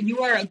that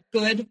you are a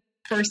good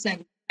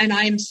person. And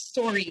I am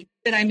sorry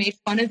that I made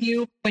fun of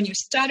you when you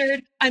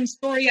stuttered. I'm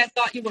sorry I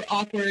thought you were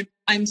awkward.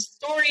 I'm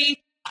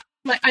sorry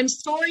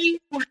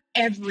for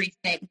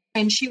everything.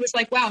 And she was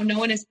like, wow, no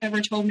one has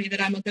ever told me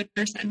that I'm a good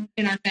person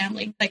in our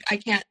family. Like, I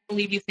can't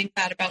believe you think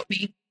that about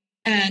me.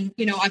 And,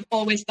 I've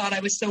always thought I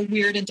was so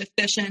weird and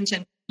deficient,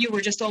 and you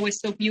were just always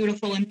so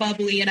beautiful and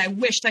bubbly, and I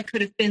wished I could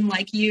have been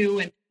like you.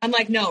 And I'm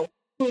like, no,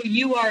 who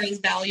you are is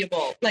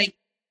valuable. Like,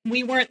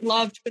 we weren't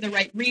loved for the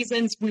right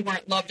reasons. We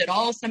weren't loved at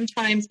all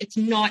sometimes. It's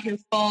not your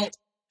fault.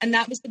 And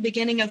that was the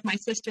beginning of my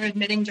sister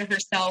admitting to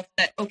herself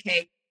that,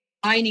 okay,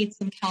 I need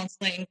some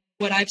counseling.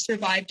 What I've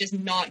survived is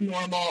not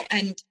normal.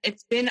 And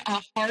it's been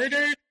a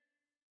harder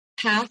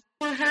path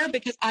for her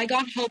because I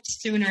got help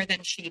sooner than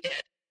she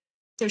did.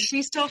 So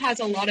she still has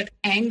a lot of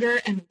anger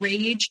and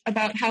rage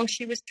about how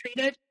she was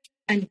treated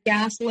and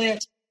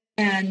gaslit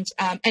and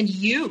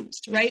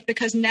used, right?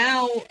 Because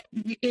now,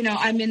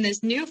 I'm in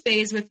this new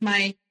phase with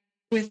my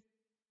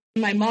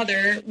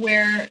mother,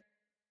 where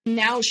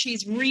now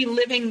she's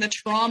reliving the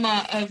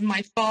trauma of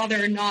my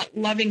father not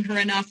loving her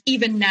enough,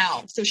 even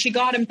now. So she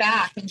got him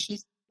back, and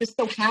she's just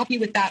so happy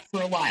with that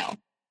for a while.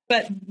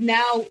 But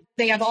now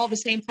they have all the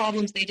same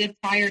problems they did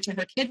prior to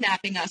her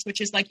kidnapping us, which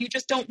is like, you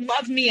just don't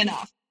love me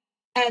enough.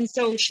 And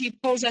so she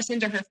pulls us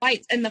into her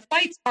fights, and the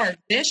fights are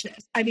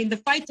vicious. I mean, the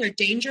fights are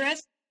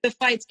dangerous. The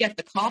fights get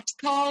the cops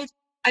called.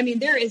 I mean,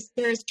 there is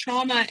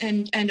trauma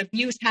and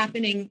abuse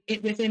happening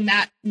within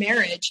that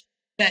marriage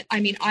that, I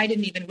mean, I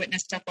didn't even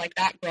witness stuff like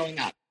that growing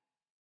up.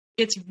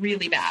 It's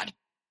really bad.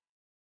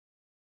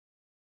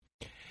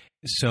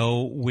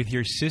 So with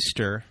your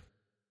sister,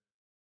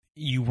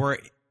 you were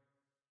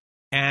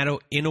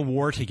in a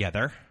war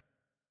together.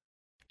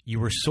 You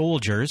were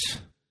soldiers,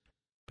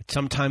 but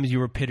sometimes you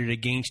were pitted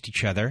against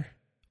each other.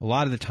 A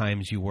lot of the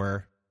times you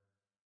were,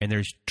 and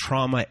there's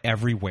trauma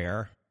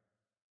everywhere.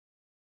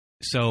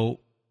 So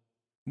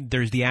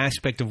there's the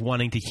aspect of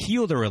wanting to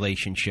heal the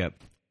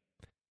relationship,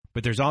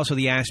 but there's also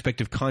the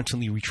aspect of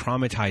constantly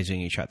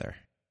re-traumatizing each other.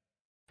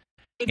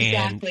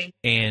 Exactly.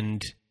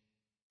 And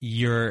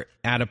you're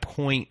at a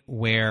point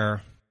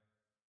where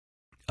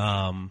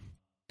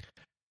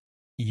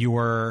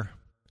you're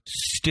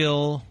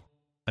still,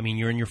 I mean,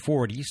 you're in your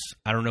 40s.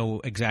 I don't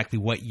know exactly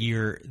what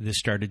year this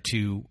started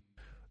to,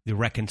 the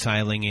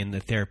reconciling and the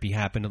therapy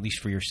happened, at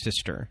least for your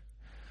sister.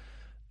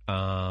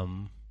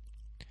 But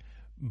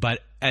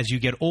as you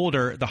get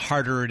older, the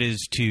harder it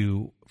is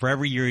to, for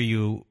every year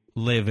you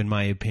live, in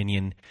my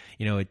opinion,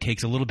 it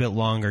takes a little bit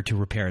longer to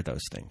repair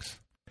those things.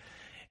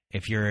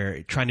 If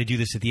you're trying to do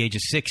this at the age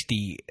of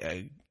 60,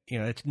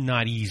 it's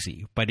not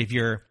easy. But if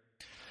you're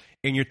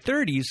in your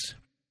 30s,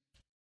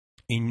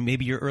 in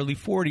maybe your early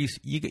 40s,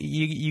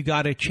 you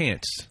got a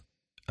chance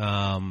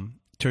to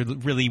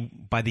really,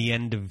 by the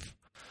end of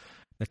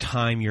the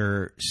time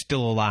you're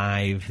still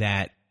alive,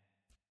 that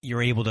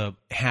you're able to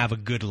have a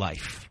good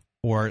life,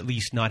 or at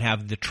least not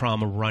have the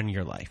trauma run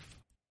your life,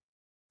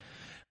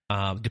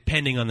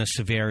 depending on the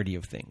severity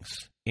of things.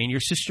 And your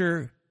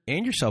sister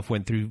and yourself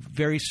went through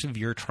very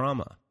severe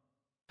trauma.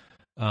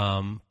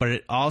 But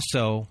it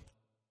also,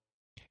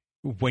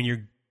 when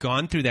you're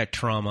gone through that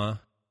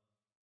trauma,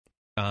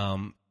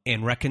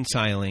 and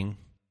reconciling,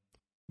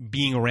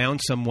 being around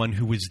someone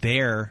who was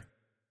there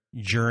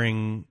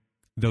during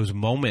those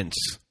moments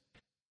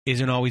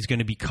isn't always going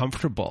to be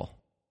comfortable,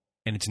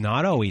 and it's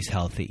not always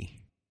healthy,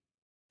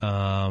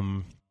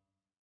 because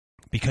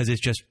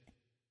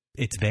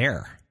it's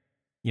there.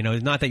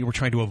 It's not that you were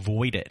trying to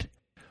avoid it,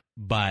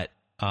 but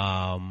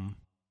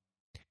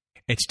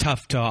it's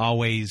tough to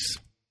always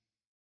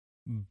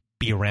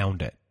be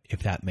around it,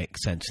 if that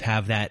makes sense.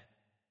 Have that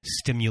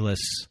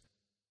stimulus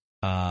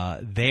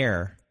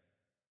there.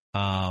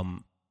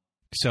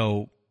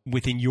 So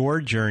within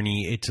your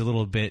journey, it's a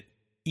little bit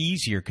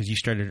easier because you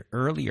started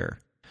earlier.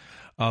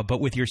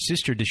 But with your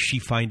sister, does she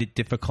find it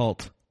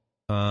difficult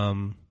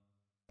to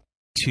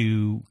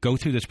go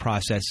through this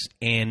process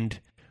and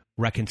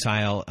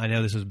reconcile? I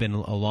know this has been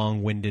a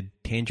long-winded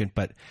tangent,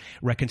 but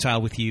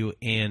reconcile with you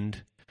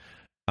and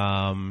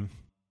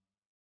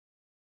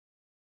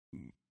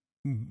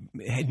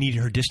need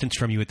her distance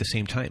from you at the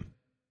same time?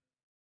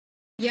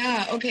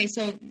 Yeah. Okay.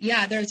 So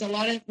there's a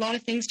lot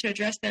of things to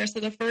address there. So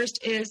the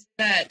first is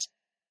that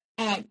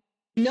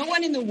no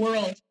one in the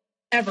world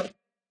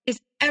is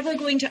ever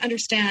going to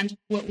understand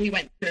what we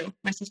went through,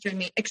 my sister and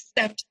me,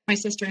 except my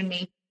sister and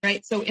me.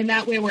 Right. So in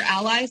that way, we're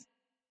allies,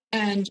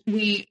 and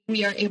we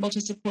are able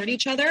to support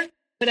each other.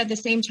 But at the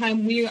same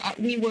time, we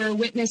were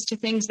witness to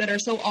things that are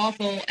so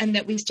awful, and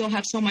that we still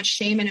have so much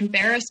shame and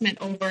embarrassment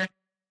over,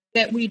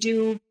 that we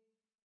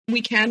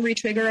can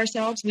re-trigger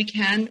ourselves. We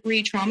can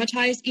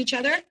re-traumatize each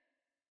other.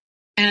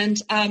 And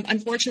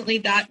unfortunately,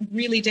 that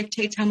really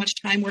dictates how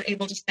much time we're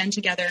able to spend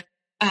together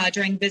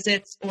during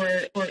visits or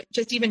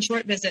just even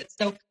short visits.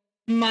 So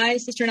my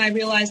sister and I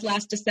realized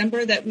last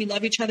December that we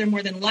love each other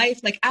more than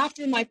life. Like,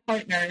 after my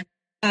partner,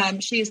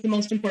 she is the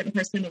most important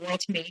person in the world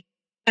to me.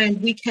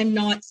 And we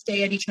cannot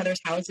stay at each other's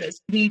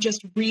houses. We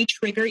just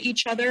re-trigger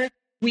each other.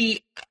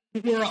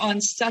 We're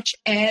on such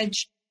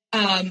edge.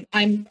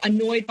 I'm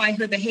annoyed by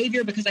her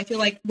behavior because I feel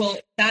like, well,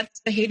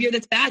 that's behavior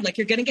that's bad. Like,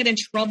 you're going to get in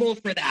trouble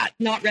for that,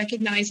 not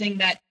recognizing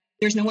that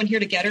there's no one here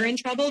to get her in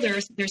trouble.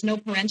 There's no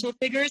parental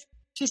figures.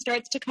 She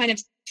starts to kind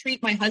of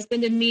treat my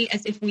husband and me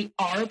as if we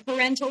are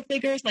parental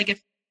figures. Like,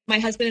 if my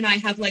husband and I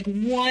have like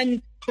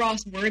one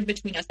cross word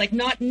between us, like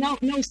no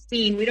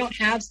scene, we don't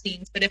have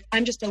scenes, but if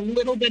I'm just a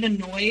little bit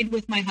annoyed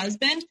with my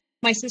husband,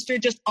 my sister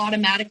just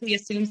automatically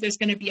assumes there's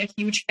going to be a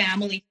huge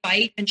family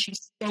fight, and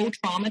she's so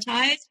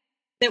traumatized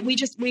that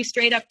we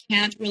straight up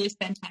can't really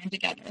spend time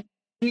together.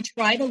 We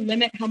try to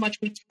limit how much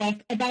we talk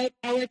about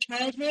our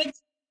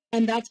childhoods,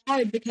 and that's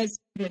hard because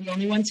we're the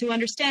only ones who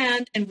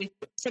understand, and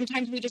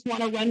sometimes we just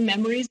want to run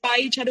memories by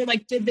each other,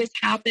 like, did this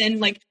happen?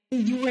 Like, do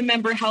you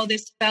remember how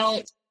this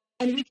felt?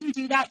 And we can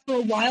do that for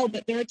a while,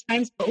 but there are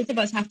times both of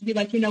us have to be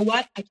like, you know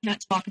what? I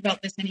can't talk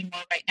about this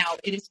anymore right now.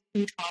 It is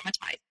too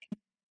traumatizing.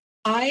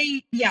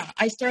 I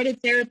started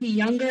therapy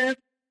younger.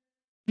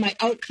 My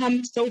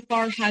outcome so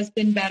far has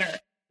been better.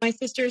 My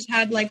sister's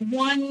had like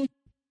one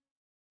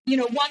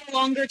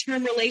longer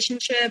term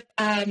relationship.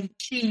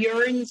 She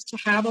yearns to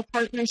have a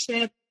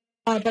partnership,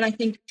 but I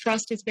think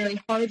trust is very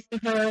hard for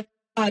her.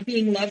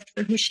 Being loved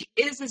for who she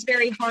is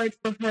very hard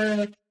for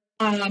her.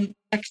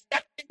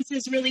 Acceptance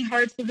is really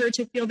hard for her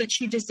to feel that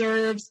she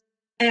deserves.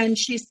 And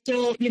she's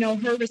still,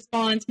 my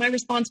response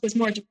was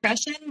more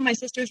depression. My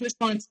sister's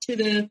response to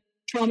the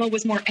trauma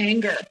was more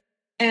anger.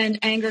 And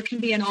anger can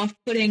be an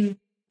off-putting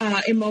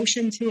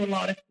emotion to a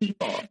lot of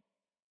people.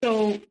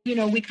 So,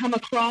 we come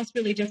across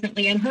really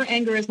differently. And her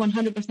anger is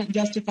 100%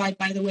 justified,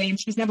 by the way. And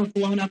she's never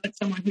blown up at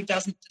someone who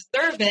doesn't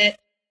deserve it.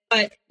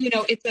 But,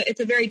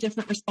 it's a very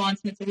different response,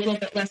 and it's a little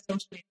bit less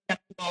socially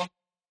acceptable.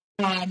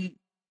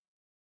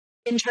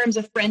 in terms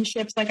of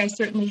friendships, like I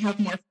certainly have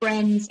more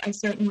friends.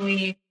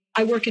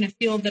 I work in a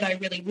field that I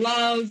really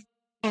love.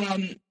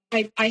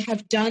 I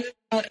have done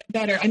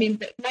better. I mean,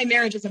 my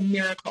marriage is a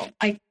miracle.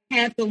 I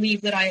can't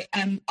believe that I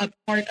am a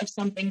part of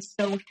something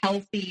so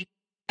healthy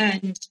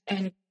and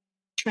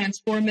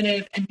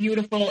transformative and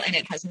beautiful, and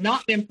it has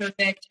not been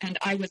perfect. And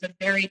I was a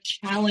very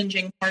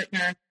challenging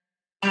partner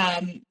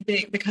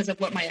because of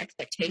what my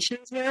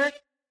expectations were,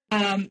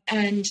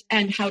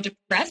 and how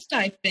depressed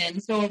I've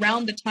been. So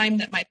around the time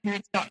that my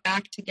parents got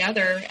back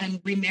together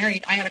and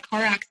remarried, I had a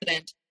car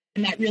accident,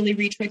 and that really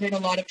re-triggered a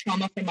lot of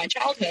trauma from my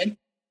childhood,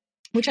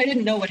 which I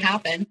didn't know would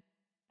happen.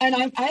 And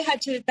I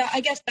had to, I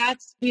guess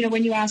that's,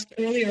 when you asked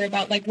earlier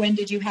about like, when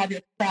did you have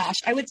your crash?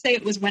 I would say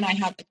it was when I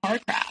had the car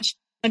crash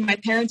and my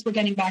parents were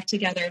getting back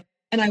together,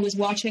 and I was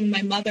watching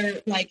my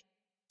mother like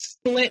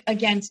split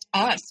against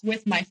us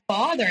with my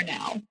father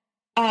now.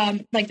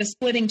 Like the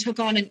splitting took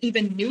on an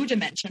even new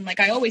dimension. Like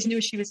I always knew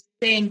she was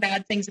saying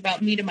bad things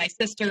about me to my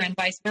sister and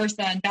vice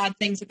versa, and bad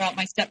things about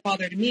my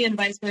stepfather to me and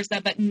vice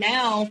versa. But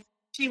now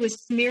she was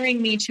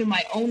smearing me to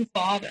my own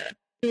father,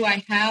 who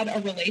I had a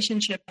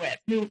relationship with,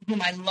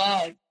 whom I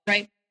loved,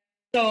 right?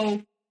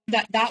 So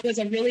that was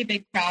a really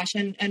big crash,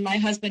 and my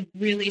husband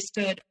really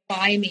stood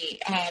by me.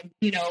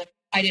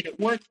 I didn't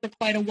work for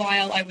quite a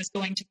while. I was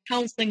going to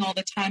counseling all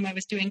the time. I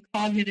was doing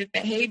cognitive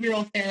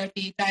behavioral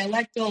therapy,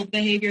 dialectal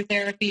behavior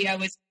therapy. I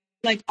was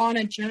like on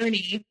a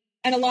journey,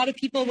 and a lot of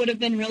people would have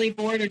been really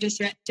bored or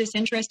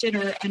disinterested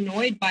or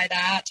annoyed by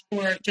that,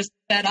 or just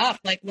fed up.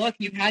 Like, look,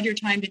 you've had your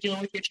time to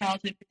deal with your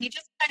childhood, but he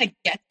just kind of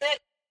gets it.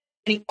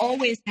 And he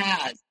always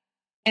has.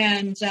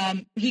 And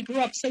he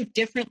grew up so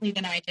differently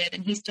than I did.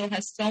 And he still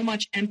has so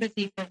much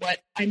empathy for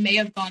what I may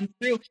have gone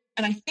through.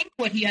 And I think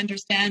what he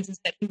understands is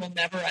that he will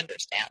never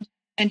understand.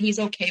 And he's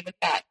okay with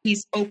that.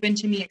 He's open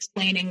to me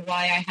explaining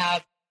why I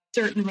have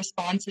certain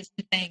responses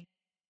to things,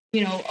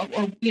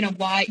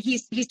 why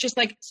he's just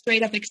like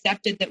straight up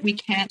accepted that we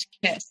can't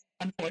kiss,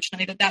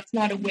 unfortunately, that's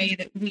not a way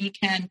that we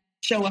can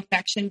show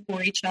affection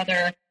for each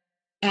other.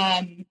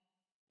 And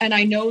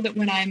I know that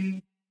when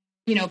I'm,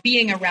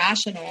 being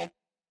irrational,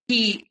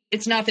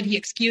 it's not that he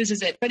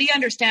excuses it, but he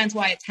understands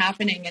why it's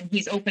happening, and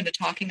he's open to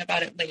talking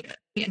about it later.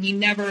 And he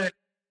never,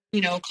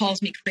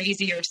 calls me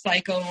crazy or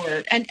psycho,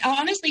 and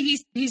honestly,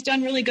 he's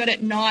done really good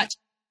at not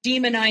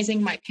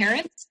demonizing my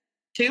parents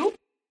too.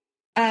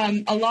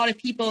 A lot of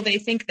people, they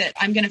think that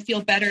I'm going to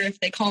feel better if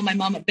they call my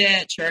mom a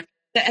bitch,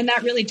 and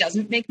that really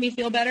doesn't make me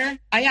feel better.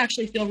 I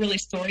actually feel really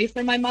sorry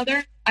for my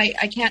mother.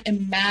 I can't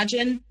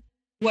imagine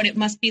what it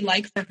must be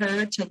like for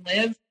her to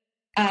live.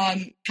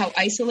 How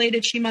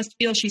isolated she must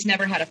feel. She's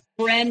never had a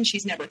friend.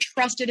 She's never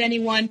trusted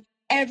anyone.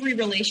 Every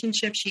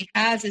relationship she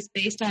has is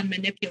based on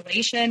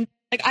manipulation.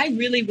 Like, I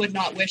really would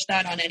not wish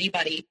that on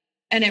anybody.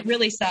 And it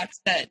really sucks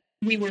that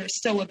we were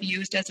so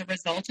abused as a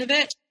result of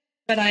it.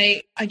 But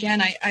I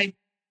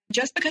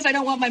just because I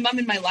don't want my mom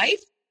in my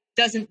life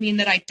doesn't mean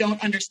that I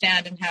don't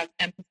understand and have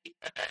empathy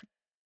for her.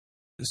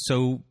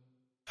 So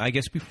I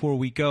guess before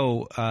we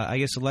go,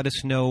 let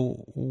us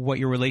know what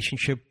your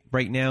relationship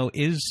right now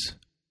is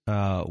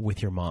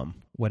with your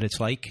mom, what it's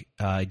like.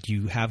 Do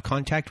you have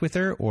contact with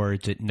her, or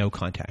is it no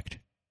contact?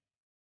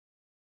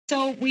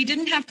 So we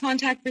didn't have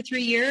contact for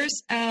 3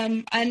 years.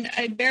 And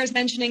it bears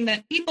mentioning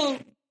that people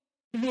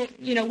who,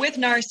 with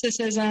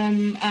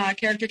narcissism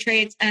character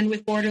traits and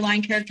with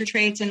borderline character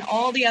traits and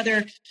all the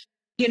other,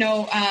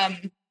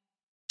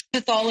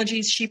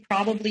 pathologies she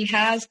probably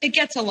has, it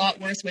gets a lot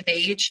worse with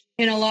age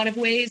in a lot of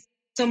ways.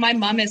 So my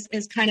mom is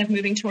kind of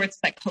moving towards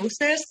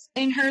psychosis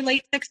in her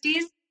late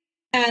 60s.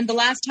 And the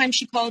last time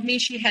she called me,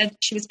 she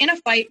was in a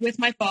fight with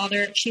my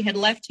father. She had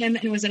left him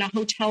and was in a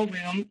hotel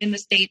room in the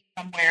States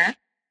somewhere.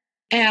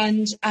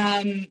 And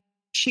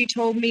she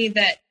told me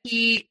that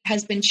he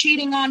has been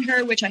cheating on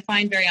her, which I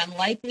find very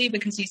unlikely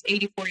because he's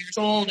 84 years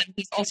old and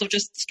he's also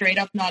just straight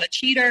up not a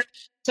cheater.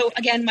 So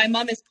again, my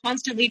mom is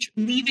constantly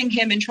leaving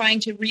him and trying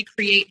to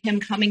recreate him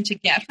coming to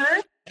get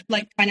her,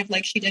 kind of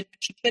like she did when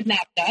she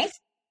kidnapped us.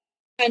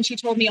 And she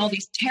told me all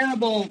these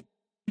terrible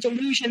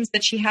delusions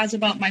that she has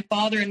about my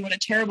father and what a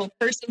terrible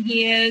person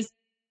he is.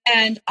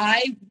 And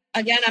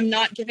I'm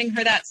not giving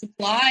her that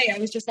supply. I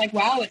was just like,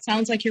 wow, it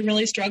sounds like you're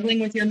really struggling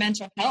with your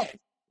mental health.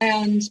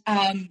 And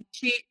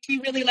she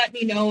really let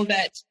me know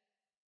that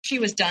she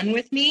was done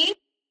with me,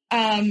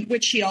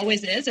 which she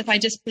always is. If I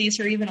displease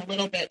her even a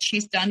little bit,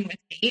 she's done with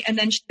me. And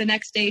then the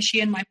next day,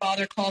 she and my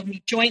father called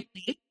me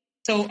jointly.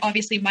 So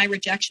obviously my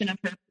rejection of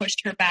her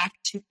pushed her back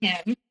to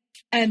him.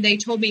 And they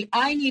told me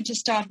I need to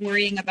stop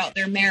worrying about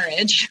their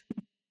marriage,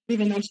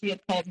 even though she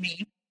had called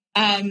me.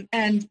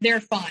 And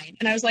they're fine.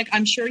 And I was like,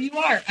 I'm sure you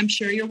are. I'm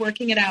sure you're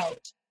working it out.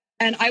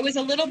 And I was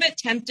a little bit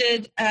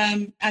tempted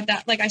at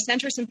that. Like, I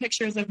sent her some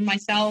pictures of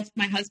myself,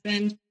 my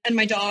husband, and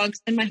my dogs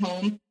and my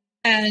home.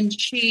 And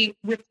she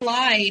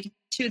replied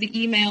to the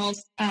emails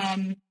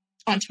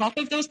on top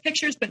of those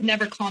pictures, but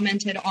never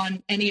commented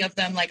on any of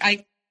them.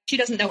 She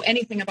doesn't know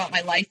anything about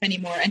my life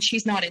anymore, and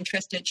she's not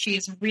interested.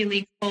 She's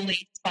really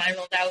fully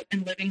spiraled out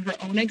and living her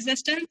own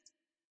existence.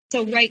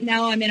 So right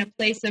now I'm in a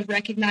place of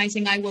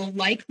recognizing I will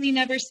likely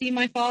never see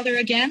my father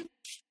again.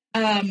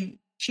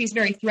 She's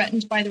very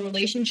threatened by the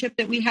relationship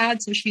that we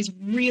had. So she's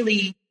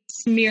really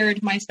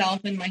smeared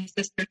myself and my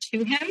sister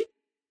to him.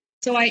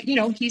 So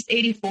he's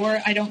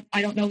 84. I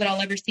don't know that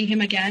I'll ever see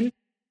him again.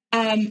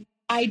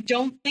 I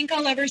don't think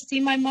I'll ever see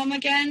my mom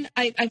again.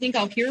 I think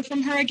I'll hear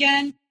from her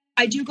again.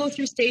 I do go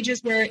through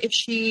stages where if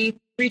she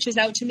reaches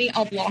out to me,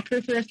 I'll block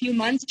her for a few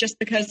months just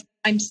because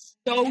I'm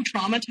so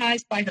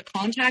traumatized by her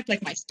contact.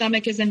 Like my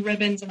stomach is in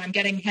ribbons and I'm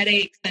getting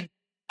headaches and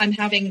I'm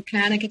having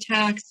panic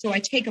attacks. So I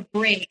take a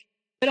break.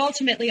 But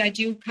ultimately, I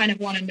do kind of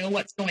want to know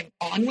what's going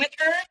on with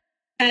her.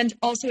 And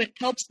also it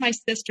helps my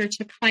sister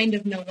to kind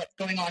of know what's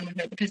going on with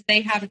her because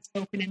they haven't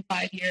spoken in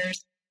 5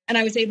 years. And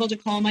I was able to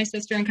call my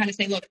sister and kind of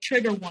say, look,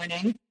 trigger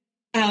warning.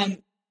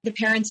 The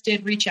parents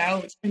did reach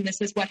out and this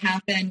is what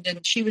happened.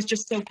 And she was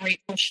just so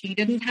grateful she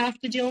didn't have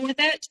to deal with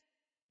it.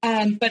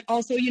 But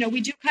also,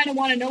 we do kind of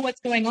want to know what's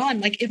going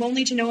on, like if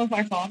only to know if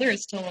our father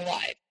is still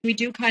alive. We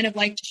do kind of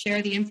like to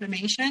share the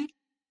information.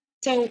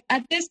 So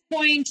at this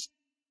point,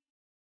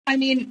 I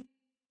mean,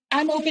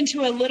 I'm open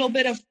to a little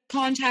bit of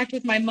contact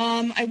with my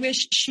mom. I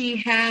wish she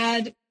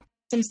had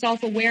some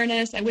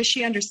self-awareness. I wish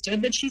she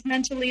understood that she's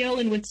mentally ill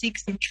and would seek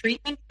some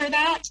treatment for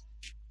that.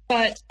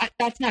 But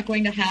that's not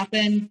going to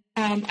happen.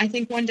 I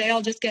think one day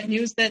I'll just get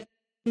news that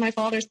my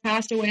father's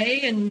passed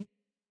away, and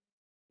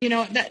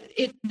that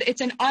it's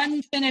an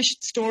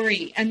unfinished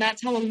story, and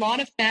that's how a lot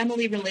of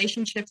family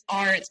relationships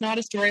are. It's not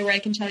a story where I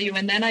can tell you,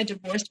 and then I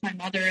divorced my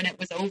mother and it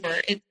was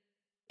over.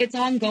 It's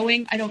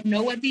ongoing. I don't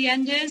know what the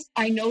end is.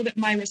 I know that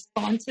my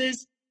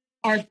responses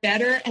are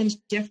better and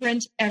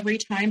different every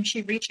time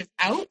she reaches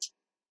out.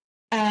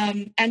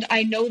 And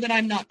I know that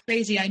I'm not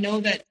crazy. I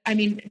know that,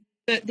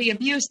 the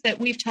abuse that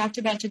we've talked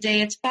about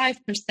today, it's 5%.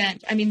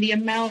 I mean, the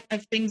amount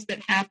of things that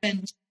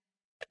happened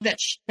that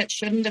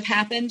shouldn't have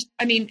happened.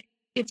 I mean,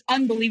 it's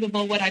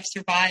unbelievable what I've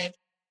survived,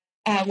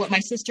 what my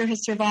sister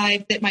has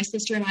survived, that my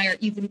sister and I are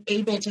even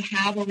able to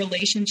have a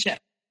relationship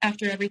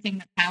after everything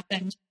that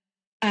happened.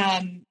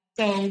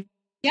 So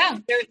yeah,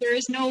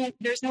 there's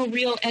no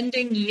real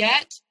ending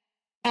yet.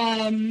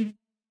 I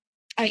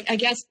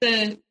guess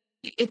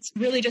it's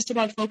really just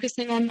about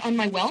focusing on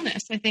my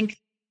wellness. I think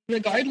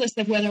regardless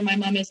of whether my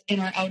mom is in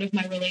and out of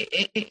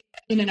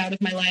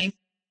my life.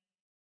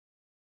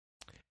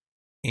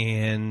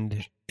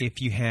 And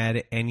if you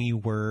had any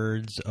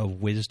words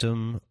of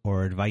wisdom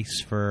or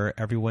advice for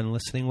everyone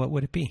listening, what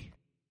would it be?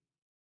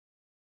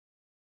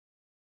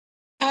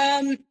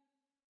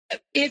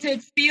 If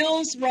it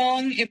feels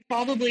wrong, it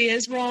probably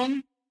is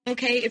wrong.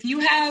 Okay. If you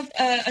have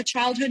a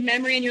childhood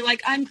memory and you're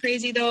like, I'm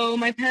crazy though,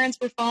 my parents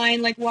were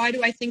fine. Like, why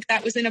do I think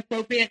that was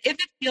inappropriate? If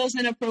it feels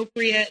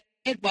inappropriate,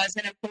 it was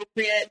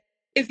inappropriate.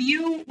 If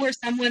you were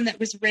someone that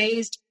was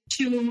raised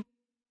to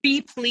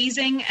be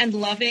pleasing and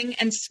loving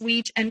and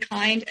sweet and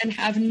kind and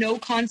have no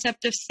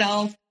concept of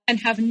self and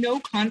have no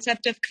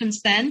concept of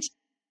consent,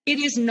 it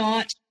is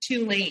not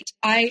too late.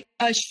 I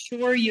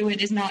assure you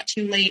it is not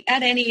too late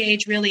at any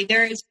age, really.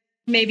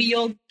 Maybe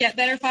you'll get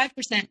better 5%,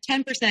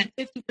 10%,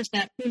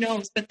 50%, who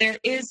knows? But there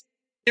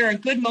are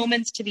good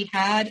moments to be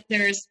had.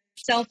 There's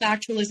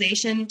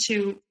self-actualization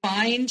to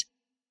find.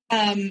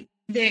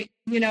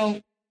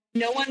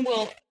 No one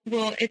will,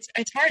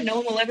 it's hard. No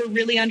one will ever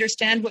really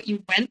understand what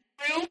you went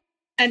through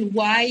and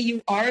why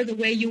you are the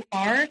way you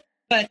are.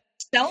 But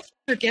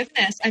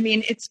self-forgiveness, I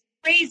mean, it's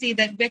crazy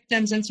that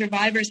victims and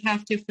survivors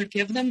have to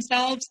forgive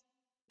themselves,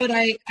 but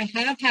I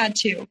have had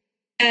to.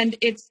 And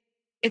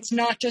it's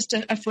not just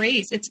a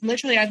phrase. It's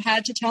literally, I've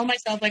had to tell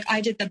myself, like,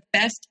 I did the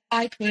best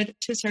I could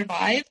to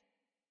survive.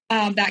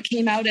 That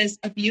came out as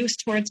abuse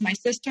towards my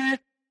sister.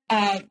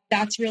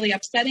 That's really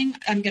upsetting.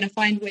 I'm going to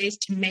find ways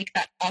to make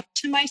that up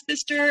to my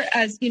sister,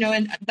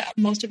 and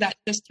most of that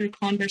just through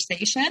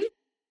conversation,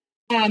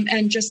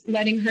 and just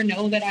letting her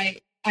know that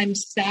I'm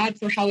sad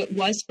for how it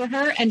was for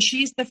her. And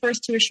she's the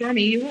first to assure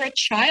me, you were a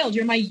child.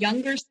 You're my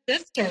younger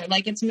sister.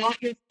 Like, it's not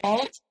your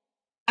fault.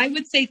 I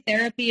would say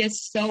therapy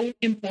is so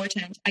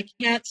important. I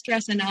can't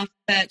stress enough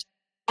that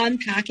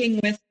unpacking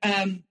with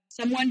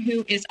someone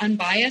who is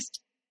unbiased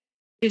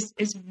is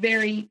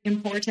very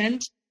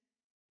important.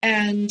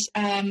 And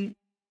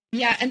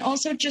and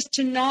also just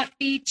to not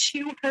be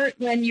too hurt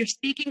when you're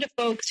speaking to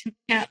folks who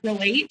can't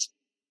relate,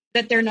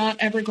 that they're not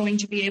ever going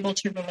to be able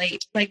to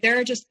relate. Like, there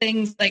are just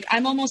things, like,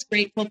 I'm almost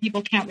grateful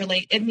people can't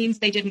relate. It means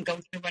they didn't go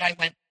through what I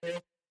went through.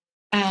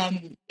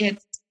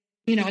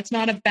 It's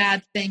not a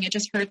bad thing. It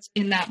just hurts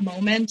in that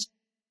moment.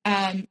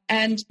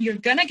 And you're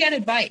going to get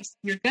advice.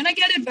 You're going to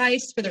get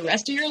advice for the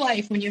rest of your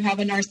life when you have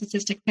a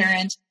narcissistic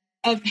parent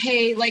of,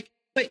 hey,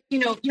 but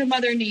your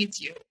mother needs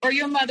you, or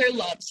your mother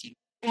loves you,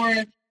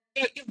 or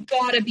you've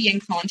got to be in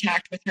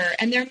contact with her.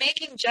 And they're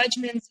making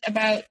judgments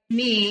about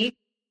me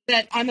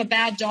that I'm a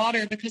bad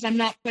daughter because I'm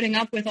not putting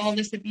up with all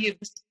this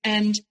abuse.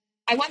 And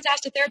I once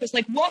asked a therapist,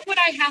 like, what would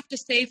I have to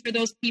say for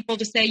those people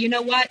to say, you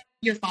know what,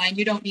 you're fine,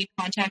 you don't need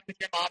contact with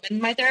your mom?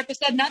 And my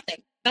therapist said nothing.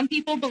 Some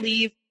people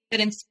believe that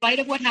in spite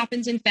of what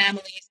happens in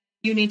families,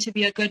 you need to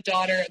be a good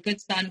daughter, a good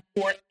son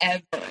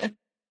forever.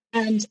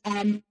 And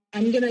I'm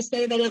going to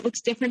say that it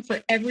looks different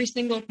for every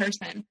single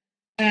person,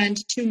 and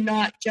to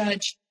not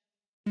judge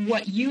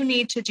what you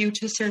need to do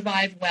to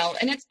survive well.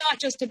 And it's not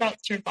just about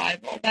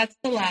survival. That's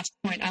the last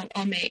point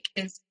I'll make,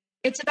 is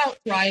it's about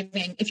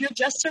thriving. If you're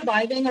just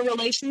surviving a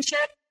relationship,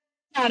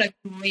 it's not a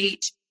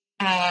great,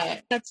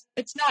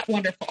 it's not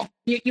wonderful.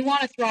 You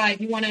want to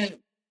thrive. You want to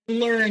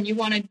learn. You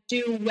want to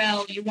do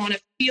well. You want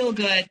to feel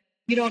good.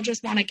 You don't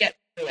just want to get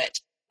through it.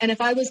 And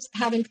if I was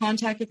having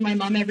contact with my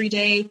mom every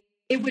day,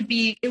 it would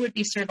be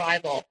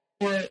survival,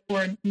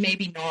 or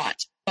maybe not,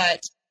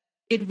 but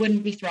it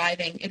wouldn't be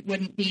thriving. It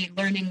wouldn't be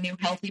learning new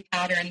healthy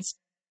patterns,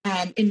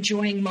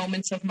 enjoying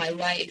moments of my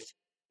life,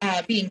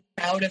 being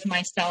proud of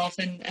myself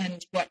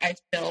and what I've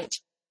built.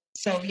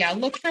 So yeah,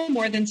 look for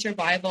more than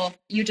survival.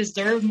 You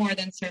deserve more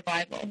than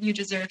survival. You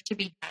deserve to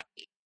be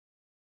happy.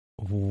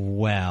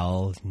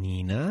 Well,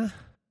 Nina,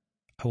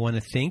 I want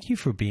to thank you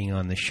for being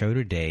on the show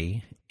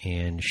today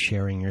and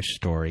sharing your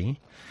story.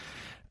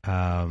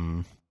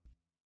 I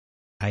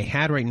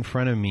had right in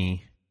front of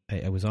me,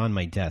 I was on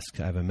my desk.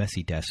 I have a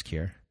messy desk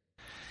here.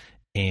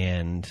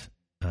 And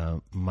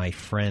my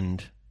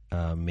friend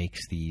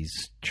makes these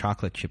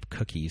chocolate chip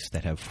cookies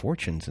that have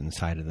fortunes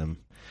inside of them.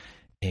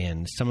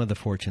 And some of the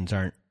fortunes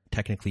aren't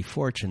technically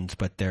fortunes,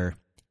 but they're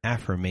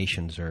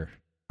affirmations or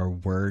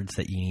words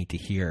that you need to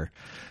hear.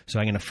 So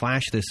I'm going to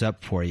flash this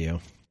up for you.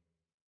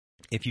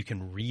 If you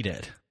can read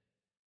it.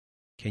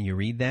 Can you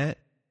read that?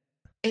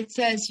 It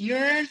says,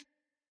 "You're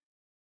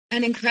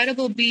an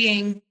incredible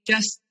being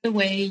just the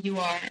way you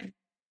are."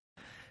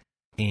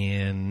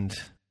 And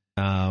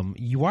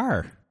you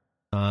are.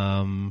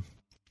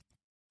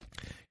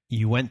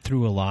 You went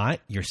through a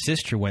lot. Your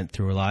sister went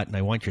through a lot, and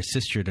I want your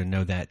sister to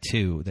know that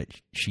too, that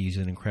she's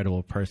an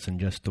incredible person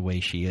just the way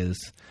she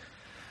is.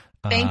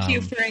 Thank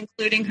you for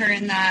including her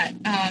in that.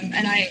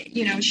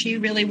 And she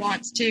really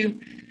wants to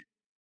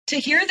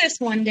hear this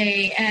one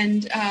day,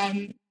 and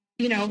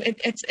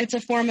it's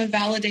a form of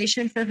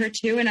validation for her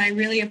too. And I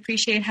really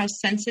appreciate how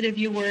sensitive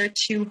you were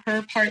to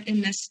her part in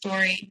this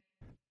story.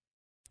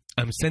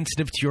 I'm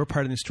sensitive to your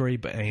part in the story,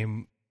 but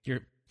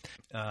it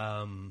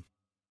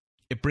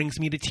brings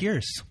me to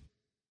tears.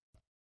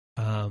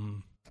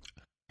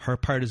 Her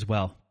part as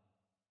well.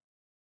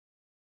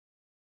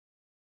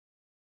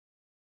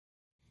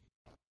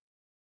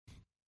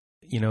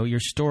 Your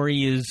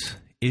story is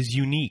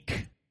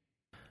unique,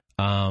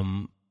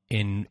 in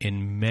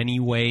many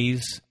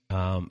ways,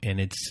 and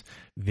it's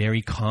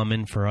very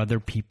common for other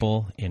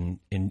people in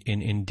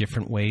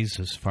different ways,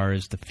 as far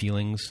as the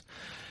feelings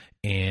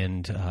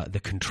and the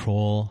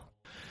control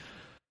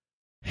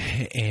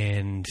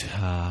and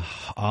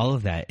all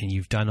of that. And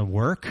you've done a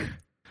work.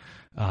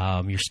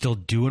 You're still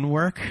doing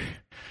work.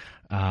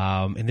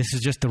 And this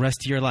is just the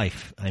rest of your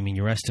life. I mean,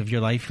 your rest of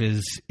your life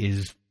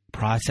is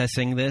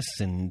processing this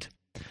and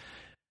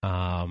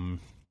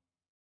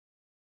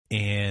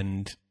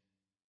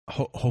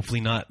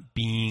hopefully not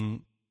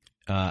being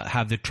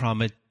have the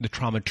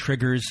trauma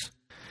triggers,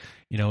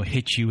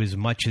 hit you as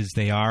much as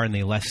they are, and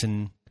they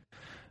lessen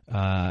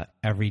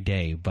every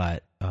day.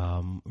 But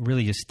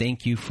really, just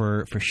thank you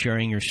for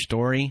sharing your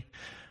story.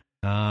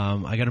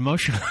 I got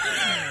emotional.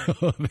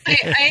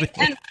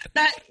 And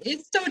that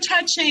is so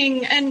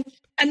touching. And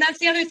that's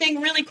the other thing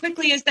really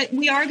quickly, is that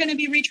we are going to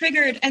be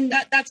re-triggered, and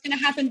that's going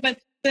to happen. But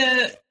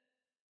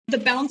the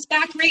bounce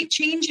back rate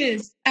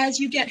changes as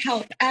you get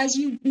help, as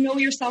you know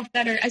yourself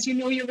better, as you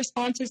know your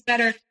responses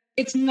better.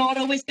 It's not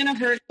always going to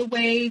hurt the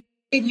way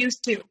it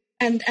used to.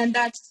 And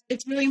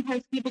it's really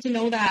important for people to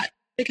know that,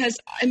 because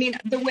I mean,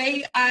 the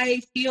way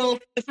I feel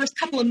the first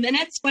couple of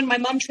minutes when my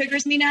mom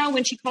triggers me now,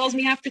 when she calls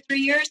me after 3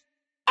 years,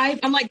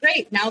 I'm like,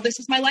 great, now this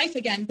is my life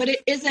again. But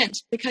it isn't,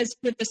 because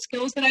with the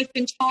skills that I've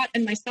been taught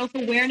and my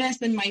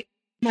self-awareness and my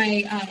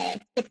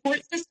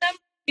support system,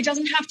 it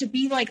doesn't have to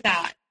be like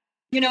that.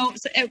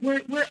 So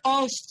we're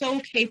all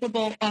so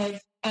capable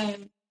of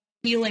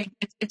healing.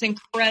 It's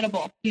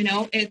incredible,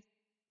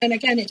 and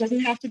again, it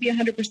doesn't have to be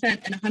 100%,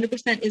 and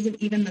 100%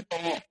 isn't even the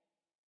goal.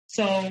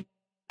 So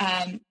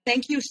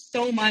thank you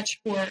so much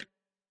for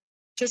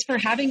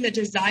having the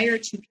desire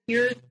to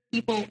hear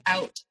people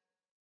out.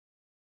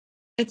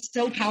 It's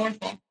so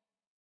powerful.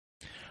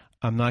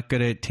 I'm not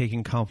good at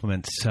taking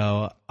compliments,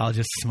 so I'll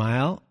just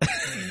smile.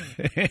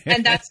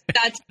 And that's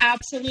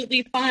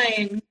absolutely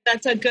fine.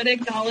 That's a good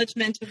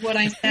acknowledgement of what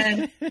I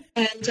said.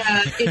 And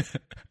it's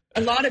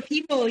a lot of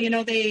people,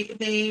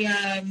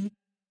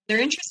 they're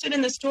interested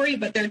in the story,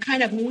 but they're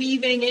kind of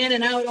weaving in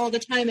and out all the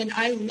time. And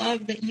I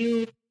love that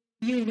you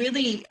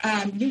really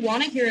you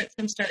want to hear it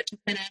from start to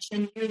finish,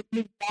 and you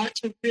want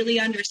to really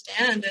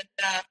understand.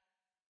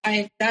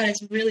 And that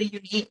is really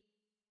unique.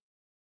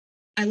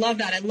 I love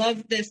that. I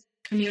love this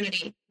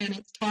community, and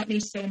it's taught me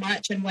so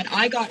much. And when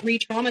I got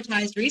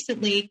re-traumatized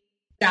recently,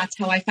 that's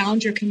how I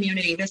found this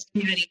community.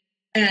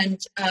 And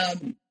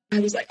I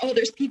was like, oh,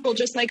 there's people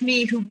just like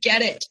me who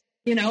get it,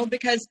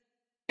 because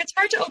it's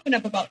hard to open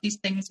up about these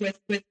things with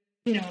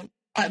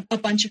a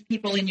bunch of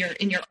people in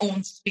your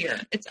own sphere.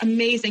 It's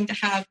amazing to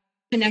have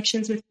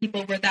connections with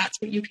people where that's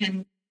what you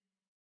can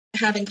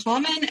have in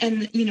common,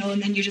 and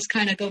and then you just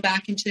kind of go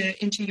back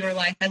into your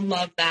life. I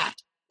love that.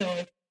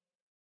 So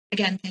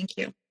again, thank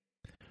you.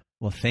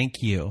 Well,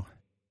 thank you.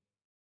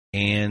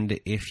 And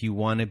if you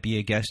want to be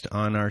a guest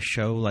on our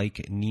show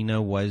like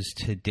Nina was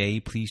today,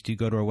 please do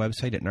go to our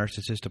website at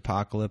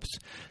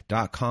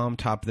narcissistapocalypse.com.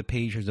 Top of the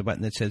page, there's a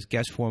button that says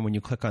guest form. When you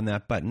click on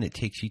that button, it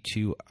takes you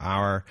to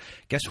our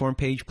guest form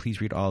page.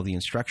 Please read all the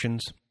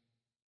instructions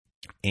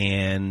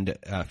and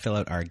fill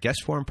out our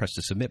guest form, press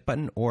the submit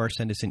button, or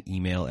send us an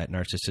email at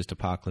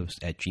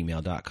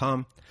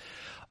narcissistapocalypse@gmail.com.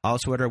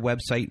 Also at our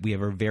website, we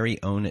have our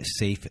very own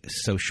safe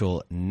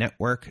social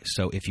network.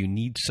 So if you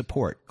need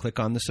support, click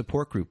on the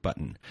support group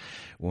button.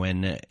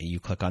 When you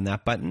click on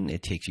that button,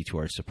 it takes you to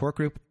our support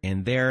group.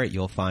 And there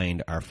you'll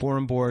find our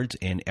forum boards.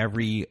 And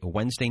every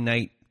Wednesday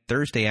night,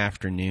 Thursday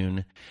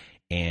afternoon,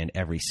 and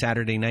every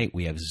Saturday night,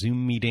 we have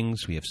Zoom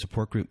meetings. We have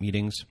support group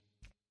meetings.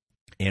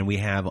 And we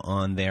have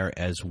on there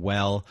as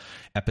well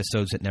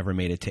episodes that never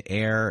made it to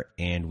air.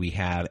 And we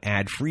have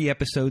ad-free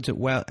episodes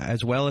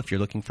as well if you're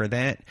looking for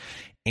that.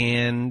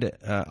 And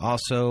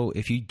also,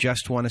 if you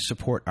just want to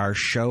support our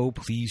show,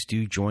 please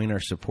do join our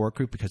support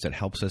group because it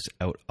helps us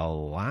out a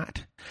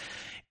lot.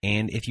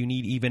 And if you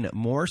need even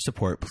more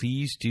support,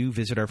 please do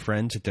visit our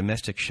friends at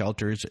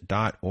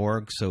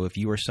domesticshelters.org. So if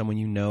you or someone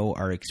you know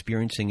are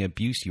experiencing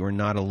abuse, you are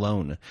not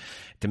alone.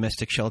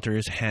 Domestic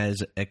Shelters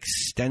has an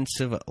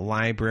extensive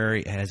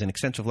library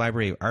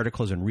of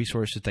articles and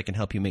resources that can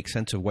help you make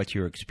sense of what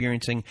you're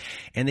experiencing,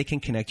 and they can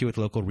connect you with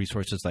local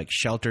resources like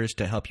shelters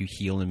to help you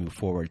heal and move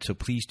forward. So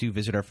please do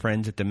visit our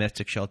friends at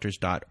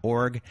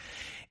domesticshelters.org.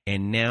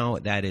 And now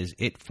that is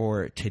it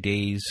for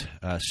today's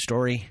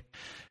story.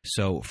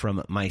 So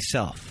from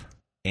myself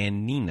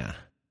and Nina,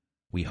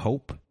 we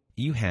hope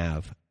you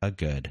have a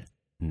good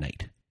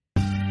night.